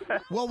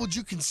that. Well, would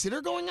you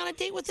consider going on a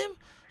date with him?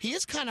 He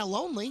is kind of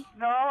lonely.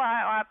 No,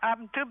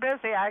 I'm too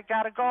busy. I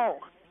gotta go.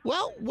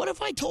 Well, what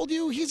if I told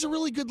you he's a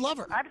really good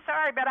lover? I'm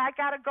sorry, but I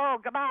gotta go.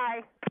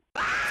 Goodbye.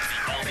 The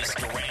Elvis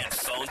Duran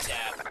phone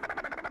tap.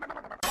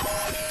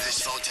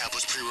 This phone tap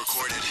was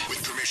pre-recorded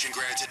with permission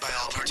granted by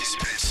all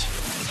participants.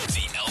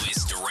 The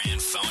Elvis Duran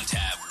phone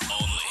tap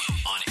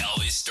only on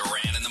Elvis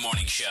Duran in the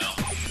Morning Show.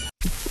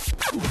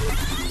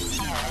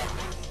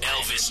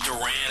 Elvis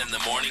Duran in the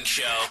Morning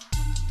Show.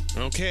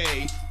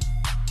 Okay.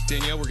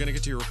 Danielle, we're going to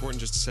get to your report in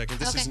just a second.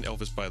 This Okay. isn't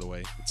Elvis, by the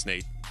way. It's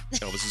Nate.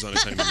 Elvis is on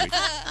his honeymoon week.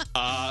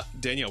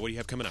 Danielle, what do you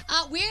have coming up?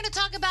 We're going to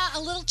talk about a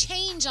little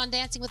change on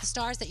Dancing with the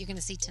Stars that you're going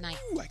to see tonight.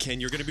 Ken,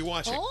 you're going to be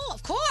watching. Oh,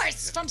 of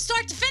course. From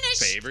start to finish.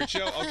 Favorite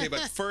show? Okay,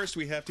 but first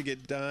we have to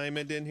get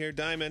Diamond in here.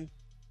 Diamond.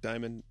 Are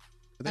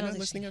they not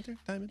listening out there?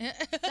 Diamond?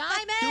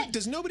 Diamond!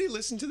 Does nobody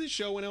listen to this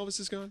show when Elvis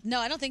is gone? No,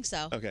 I don't think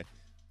so. Okay.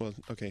 Well,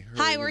 okay.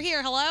 Hi, we're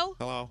here. Hello?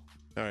 Hello.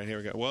 All right, here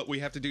we go. Well, we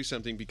have to do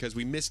something because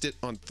we missed it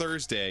on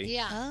Thursday.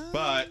 Yeah.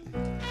 But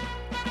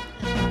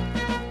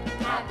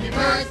Happy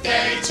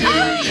birthday to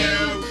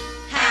you.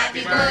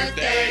 Happy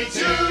birthday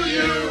to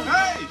you.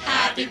 Hey!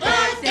 Happy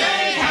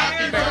birthday,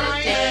 happy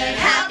birthday,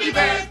 happy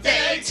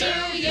birthday to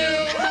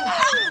you.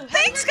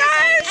 Thanks,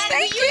 guys. And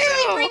Thank we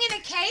usually you. bring in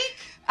a cake.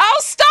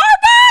 Oh,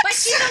 Starbucks! But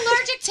she's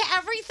allergic to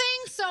everything,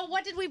 so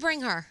what did we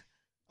bring her?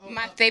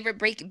 My favorite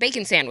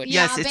bacon sandwich.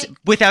 Yeah, Yes, it's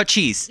without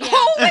cheese. Yeah.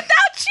 Oh, without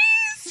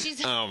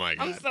cheese! oh my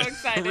god. I'm so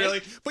excited.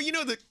 Really? But you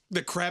know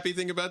the crappy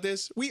thing about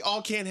this? We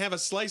all can't have a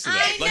slice of I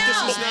that. Like know. this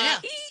is I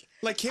not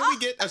like can we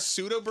get a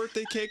pseudo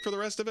birthday cake for the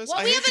rest of us? Well,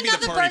 I we hate have to be the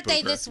another party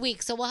birthday pooper. this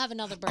week, so we'll have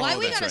another birthday. Why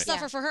we that's gotta right.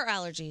 suffer for her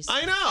allergies?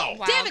 I know.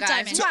 Wow, Damn it, guys.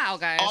 Diamond. Wow,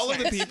 guys. All of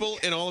the people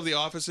in all of the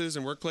offices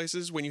and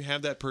workplaces, when you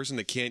have that person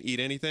that can't eat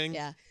anything,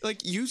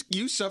 like you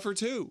suffer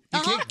too.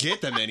 You can't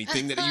get them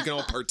anything that you can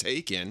all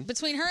partake in.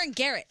 Between her and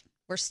Garrett,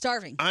 we're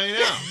starving. I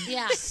know.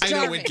 Yeah. I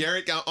know when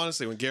Garrett,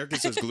 honestly, when Garrett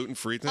gets those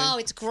gluten-free thing, Oh,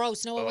 it's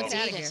gross. No one wants to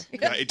Get eat outta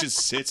it. yeah, it just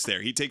sits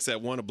there. He takes that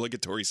one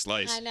obligatory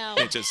slice. I know.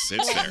 It just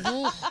sits there.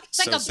 It's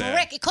like So a sad.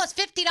 brick. It costs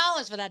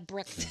 $50 for that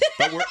brick.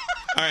 But we're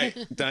all right,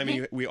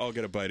 Diamond. We all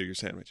get a bite of your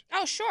sandwich.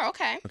 Oh, sure.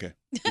 Okay. Okay,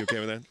 you okay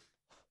with that?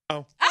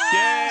 Oh,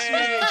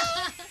 Yay!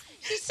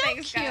 She's so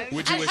Thanks, cute. guys.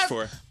 what'd you wish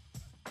for?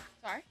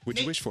 Sorry? What'd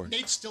you wish for?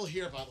 Nate's still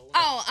here, by the way.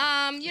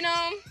 Oh, you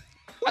know,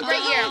 a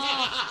great year.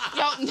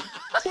 Yo,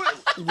 What?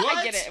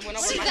 I get it. It went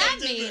over What my does that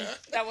head. mean?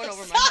 That went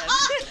over my head.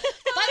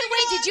 By the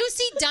way, did you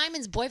see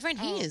Diamond's boyfriend?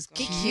 He is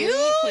cute.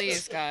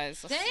 Please,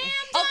 guys. Damn.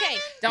 Okay.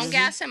 Don't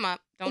gas him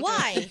up. Don't do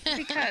Why? it.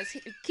 Because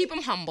keep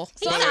him humble.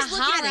 So I He's was a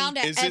looking hottie. around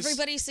at Is this-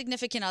 everybody's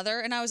significant other,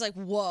 and I was like,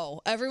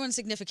 whoa, everyone's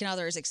significant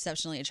other is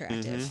exceptionally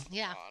attractive.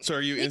 Yeah. So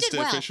are you He did Insta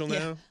well. official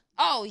now?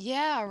 Oh,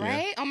 yeah,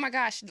 right? Oh, my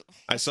gosh.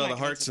 I saw my the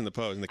goodness. hearts in the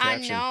pose in the I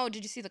caption. know.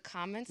 Did you see the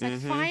comments? Like,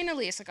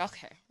 finally. It's like,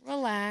 okay,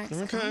 relax.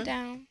 Okay. Calm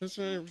down. That's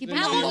Keep How him long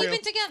humble. you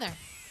been together?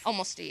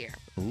 Almost a year.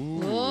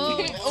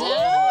 Are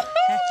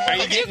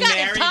you getting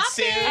married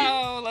soon?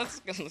 Oh,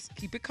 let's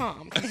keep it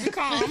calm. Keep it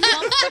calm. Pump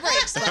the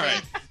brakes, All buddy.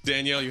 right,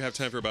 Danielle, you have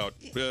time for about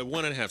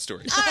 1.5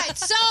 stories. All right,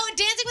 so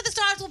Dancing with the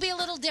Stars will be a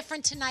little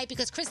different tonight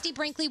because Christy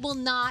Brinkley will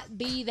not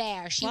be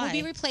there. She will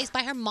be replaced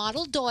by her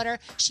model daughter.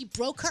 She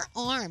broke her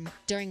arm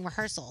during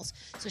rehearsals,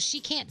 so she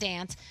can't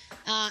dance.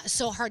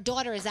 So her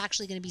daughter is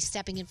actually going to be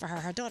stepping in for her.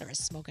 Her daughter is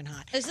smoking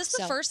hot. Is this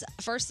the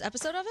first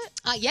episode of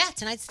it? Yeah,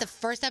 tonight's the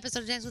first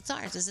episode of Dancing with the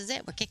Stars. This is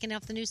it. We're kicking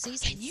off the new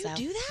season. Can you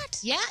do that?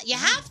 Yeah, you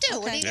have to.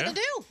 Okay. What are you going to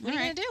do? What are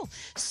you going to do?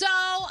 So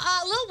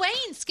Lil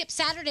Wayne skipped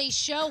Saturday's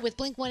show with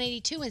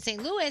Blink-182 in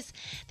St. Louis.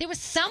 There was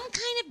some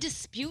kind of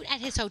dispute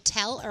at his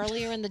hotel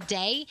earlier in the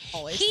day.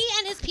 He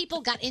and his people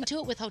got into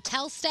it with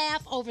hotel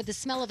staff over the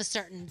smell of a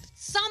certain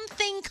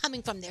something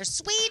coming from their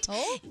suite.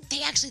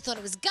 They actually thought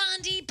it was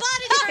Gandhi, but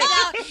it turned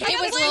out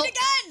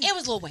it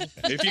was Lil Wayne.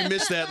 If you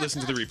missed that,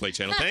 listen to the replay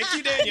channel. Thank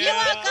you, Danielle. You're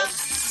welcome.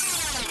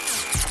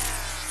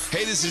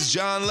 Hey, this is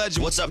John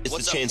Legend. What's up? It's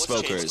the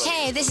Chainsmokers.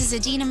 Hey, this is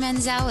Adina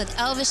Menzel with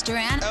Elvis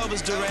Duran.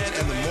 Elvis Duran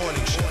and the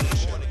Morning Show.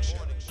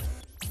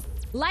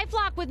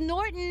 LifeLock with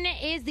Norton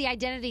is the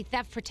identity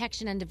theft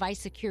protection and device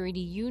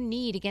security you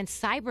need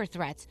against cyber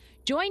threats.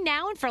 Join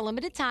now and for a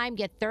limited time,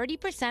 get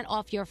 30%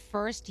 off your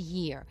first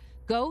year.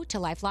 Go to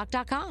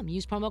LifeLock.com.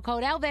 Use promo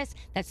code Elvis.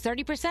 That's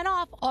 30%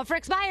 off. Offer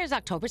expires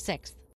October 6th.